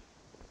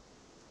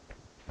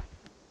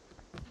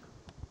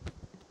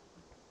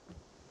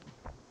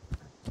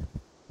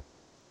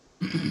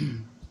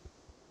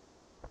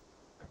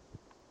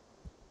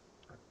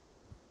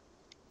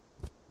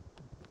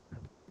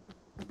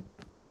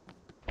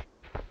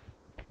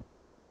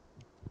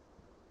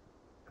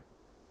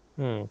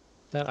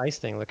 That ice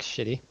thing looks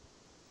shitty.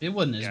 It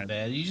wasn't as Yeah.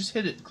 bad. You just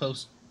hit it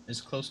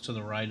as close to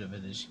the right of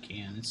it as you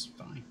can. It's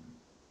fine.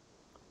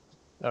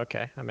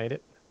 Okay, I made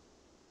it.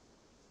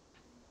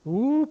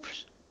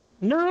 Oops.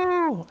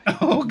 No!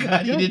 Oh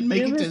god, you God didn't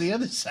make damn it to it. the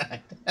other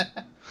side.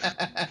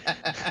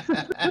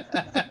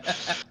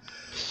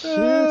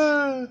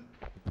 Shit.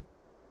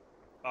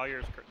 All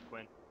yours,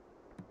 Quinn.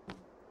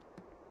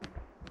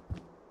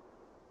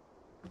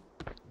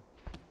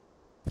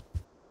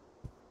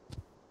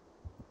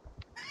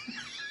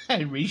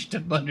 I reached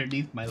up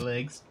underneath my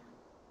legs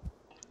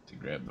to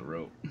grab the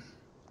rope.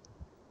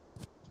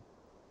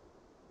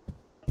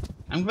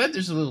 I'm glad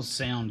there's a little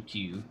sound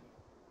cue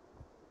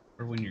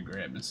for when you're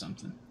grabbing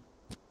something.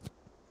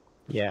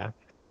 Yeah.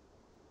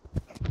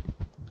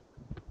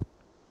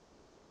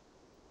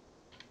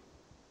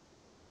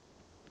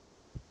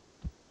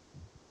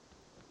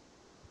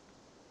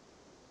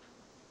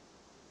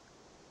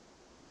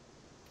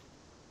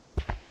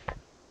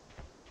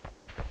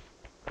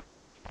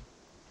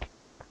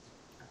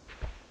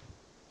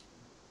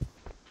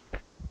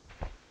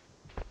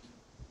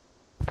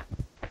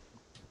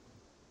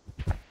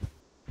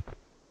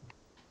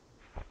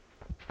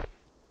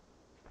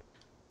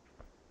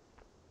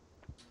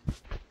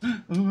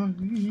 Oh,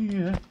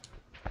 yeah.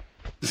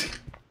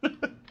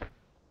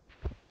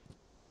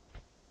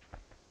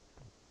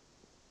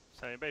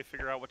 So anybody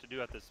figure out what to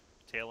do at this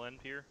tail end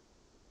here?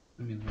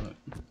 I mean, look.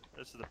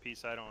 This is the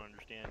piece I don't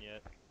understand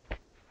yet.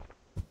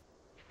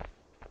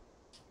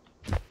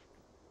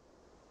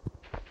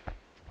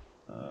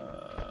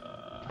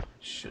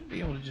 Should be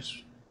able to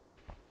just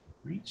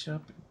reach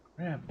up and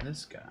grab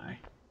this guy.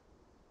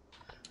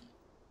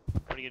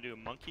 What are you gonna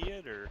do? Monkey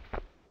it or? I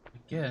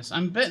guess.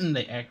 I'm betting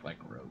they act like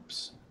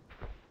ropes.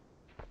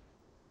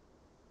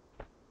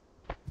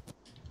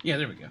 Yeah,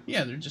 there we go.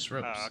 Yeah, they're just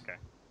ropes. Oh, okay.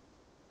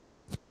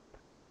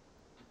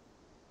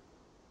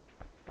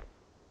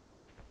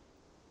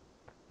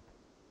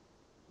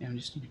 Yeah, I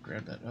just need to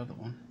grab that other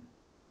one.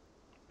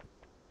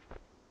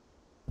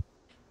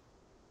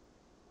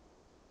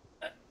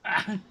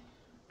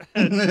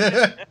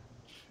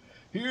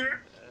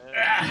 Here.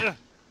 Uh,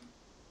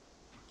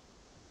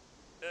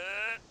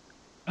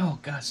 Oh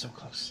god, so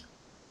close.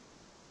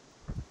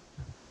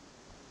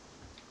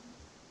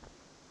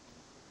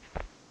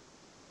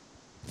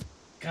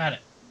 Got it.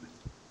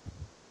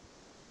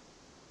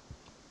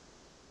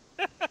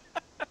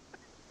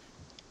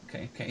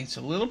 Okay, it's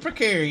a little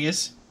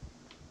precarious,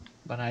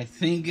 but I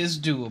think it's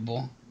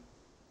doable.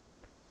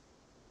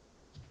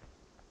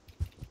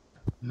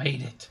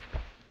 Made it.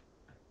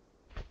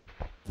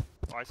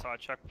 oh, I saw a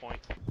checkpoint.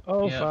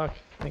 Oh, Yeah. fuck.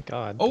 Thank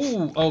God.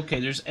 Oh, okay,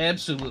 there's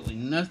absolutely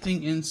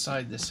nothing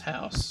inside this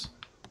house.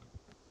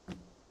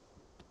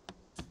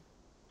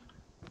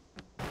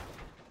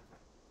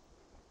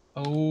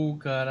 Oh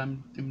god,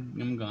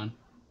 I'm gone.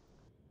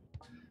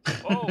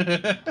 Oh,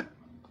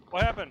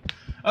 what happened?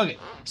 Okay,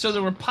 so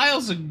there were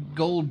piles of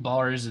gold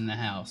bars in the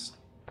house,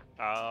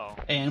 Oh,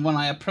 and when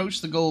I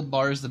approached the gold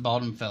bars, the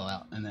bottom fell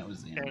out, and that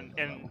was the end of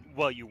the level.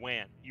 well, you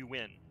win. You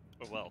win.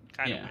 Well,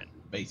 kind of Yeah, win.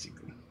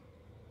 basically.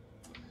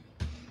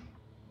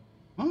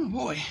 Oh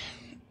boy,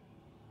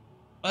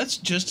 that's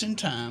just in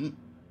time.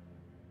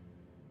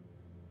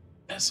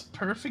 That's a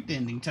perfect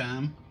ending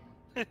time.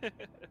 I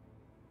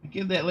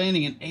give that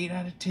landing an 8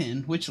 out of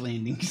 10. Which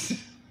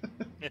landings?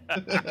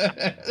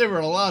 There were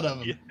a lot of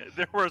them. Yeah,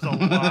 there was a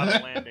lot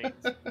of landings.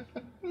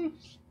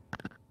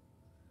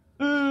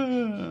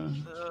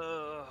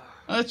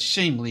 It's a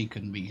shame Lee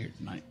couldn't be here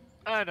tonight.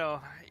 I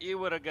know. You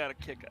would have got a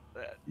kick out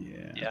of that.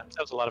 Yeah. Yeah, that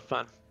was a lot of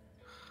fun.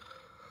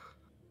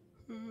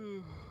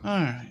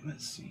 Alright,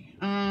 let's see.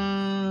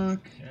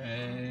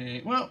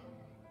 Okay. Well,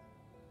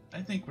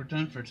 I think we're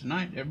done for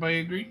tonight. Everybody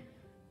agree?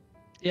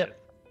 Yep.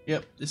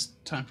 Yep, it's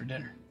time for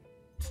dinner.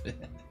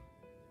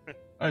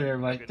 Alright,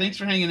 everybody. Good Thanks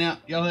for hanging out.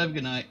 Y'all have a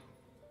good night.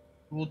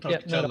 We'll talk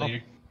Yep, to y'all not at all.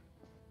 later.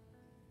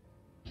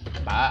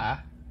 Bye.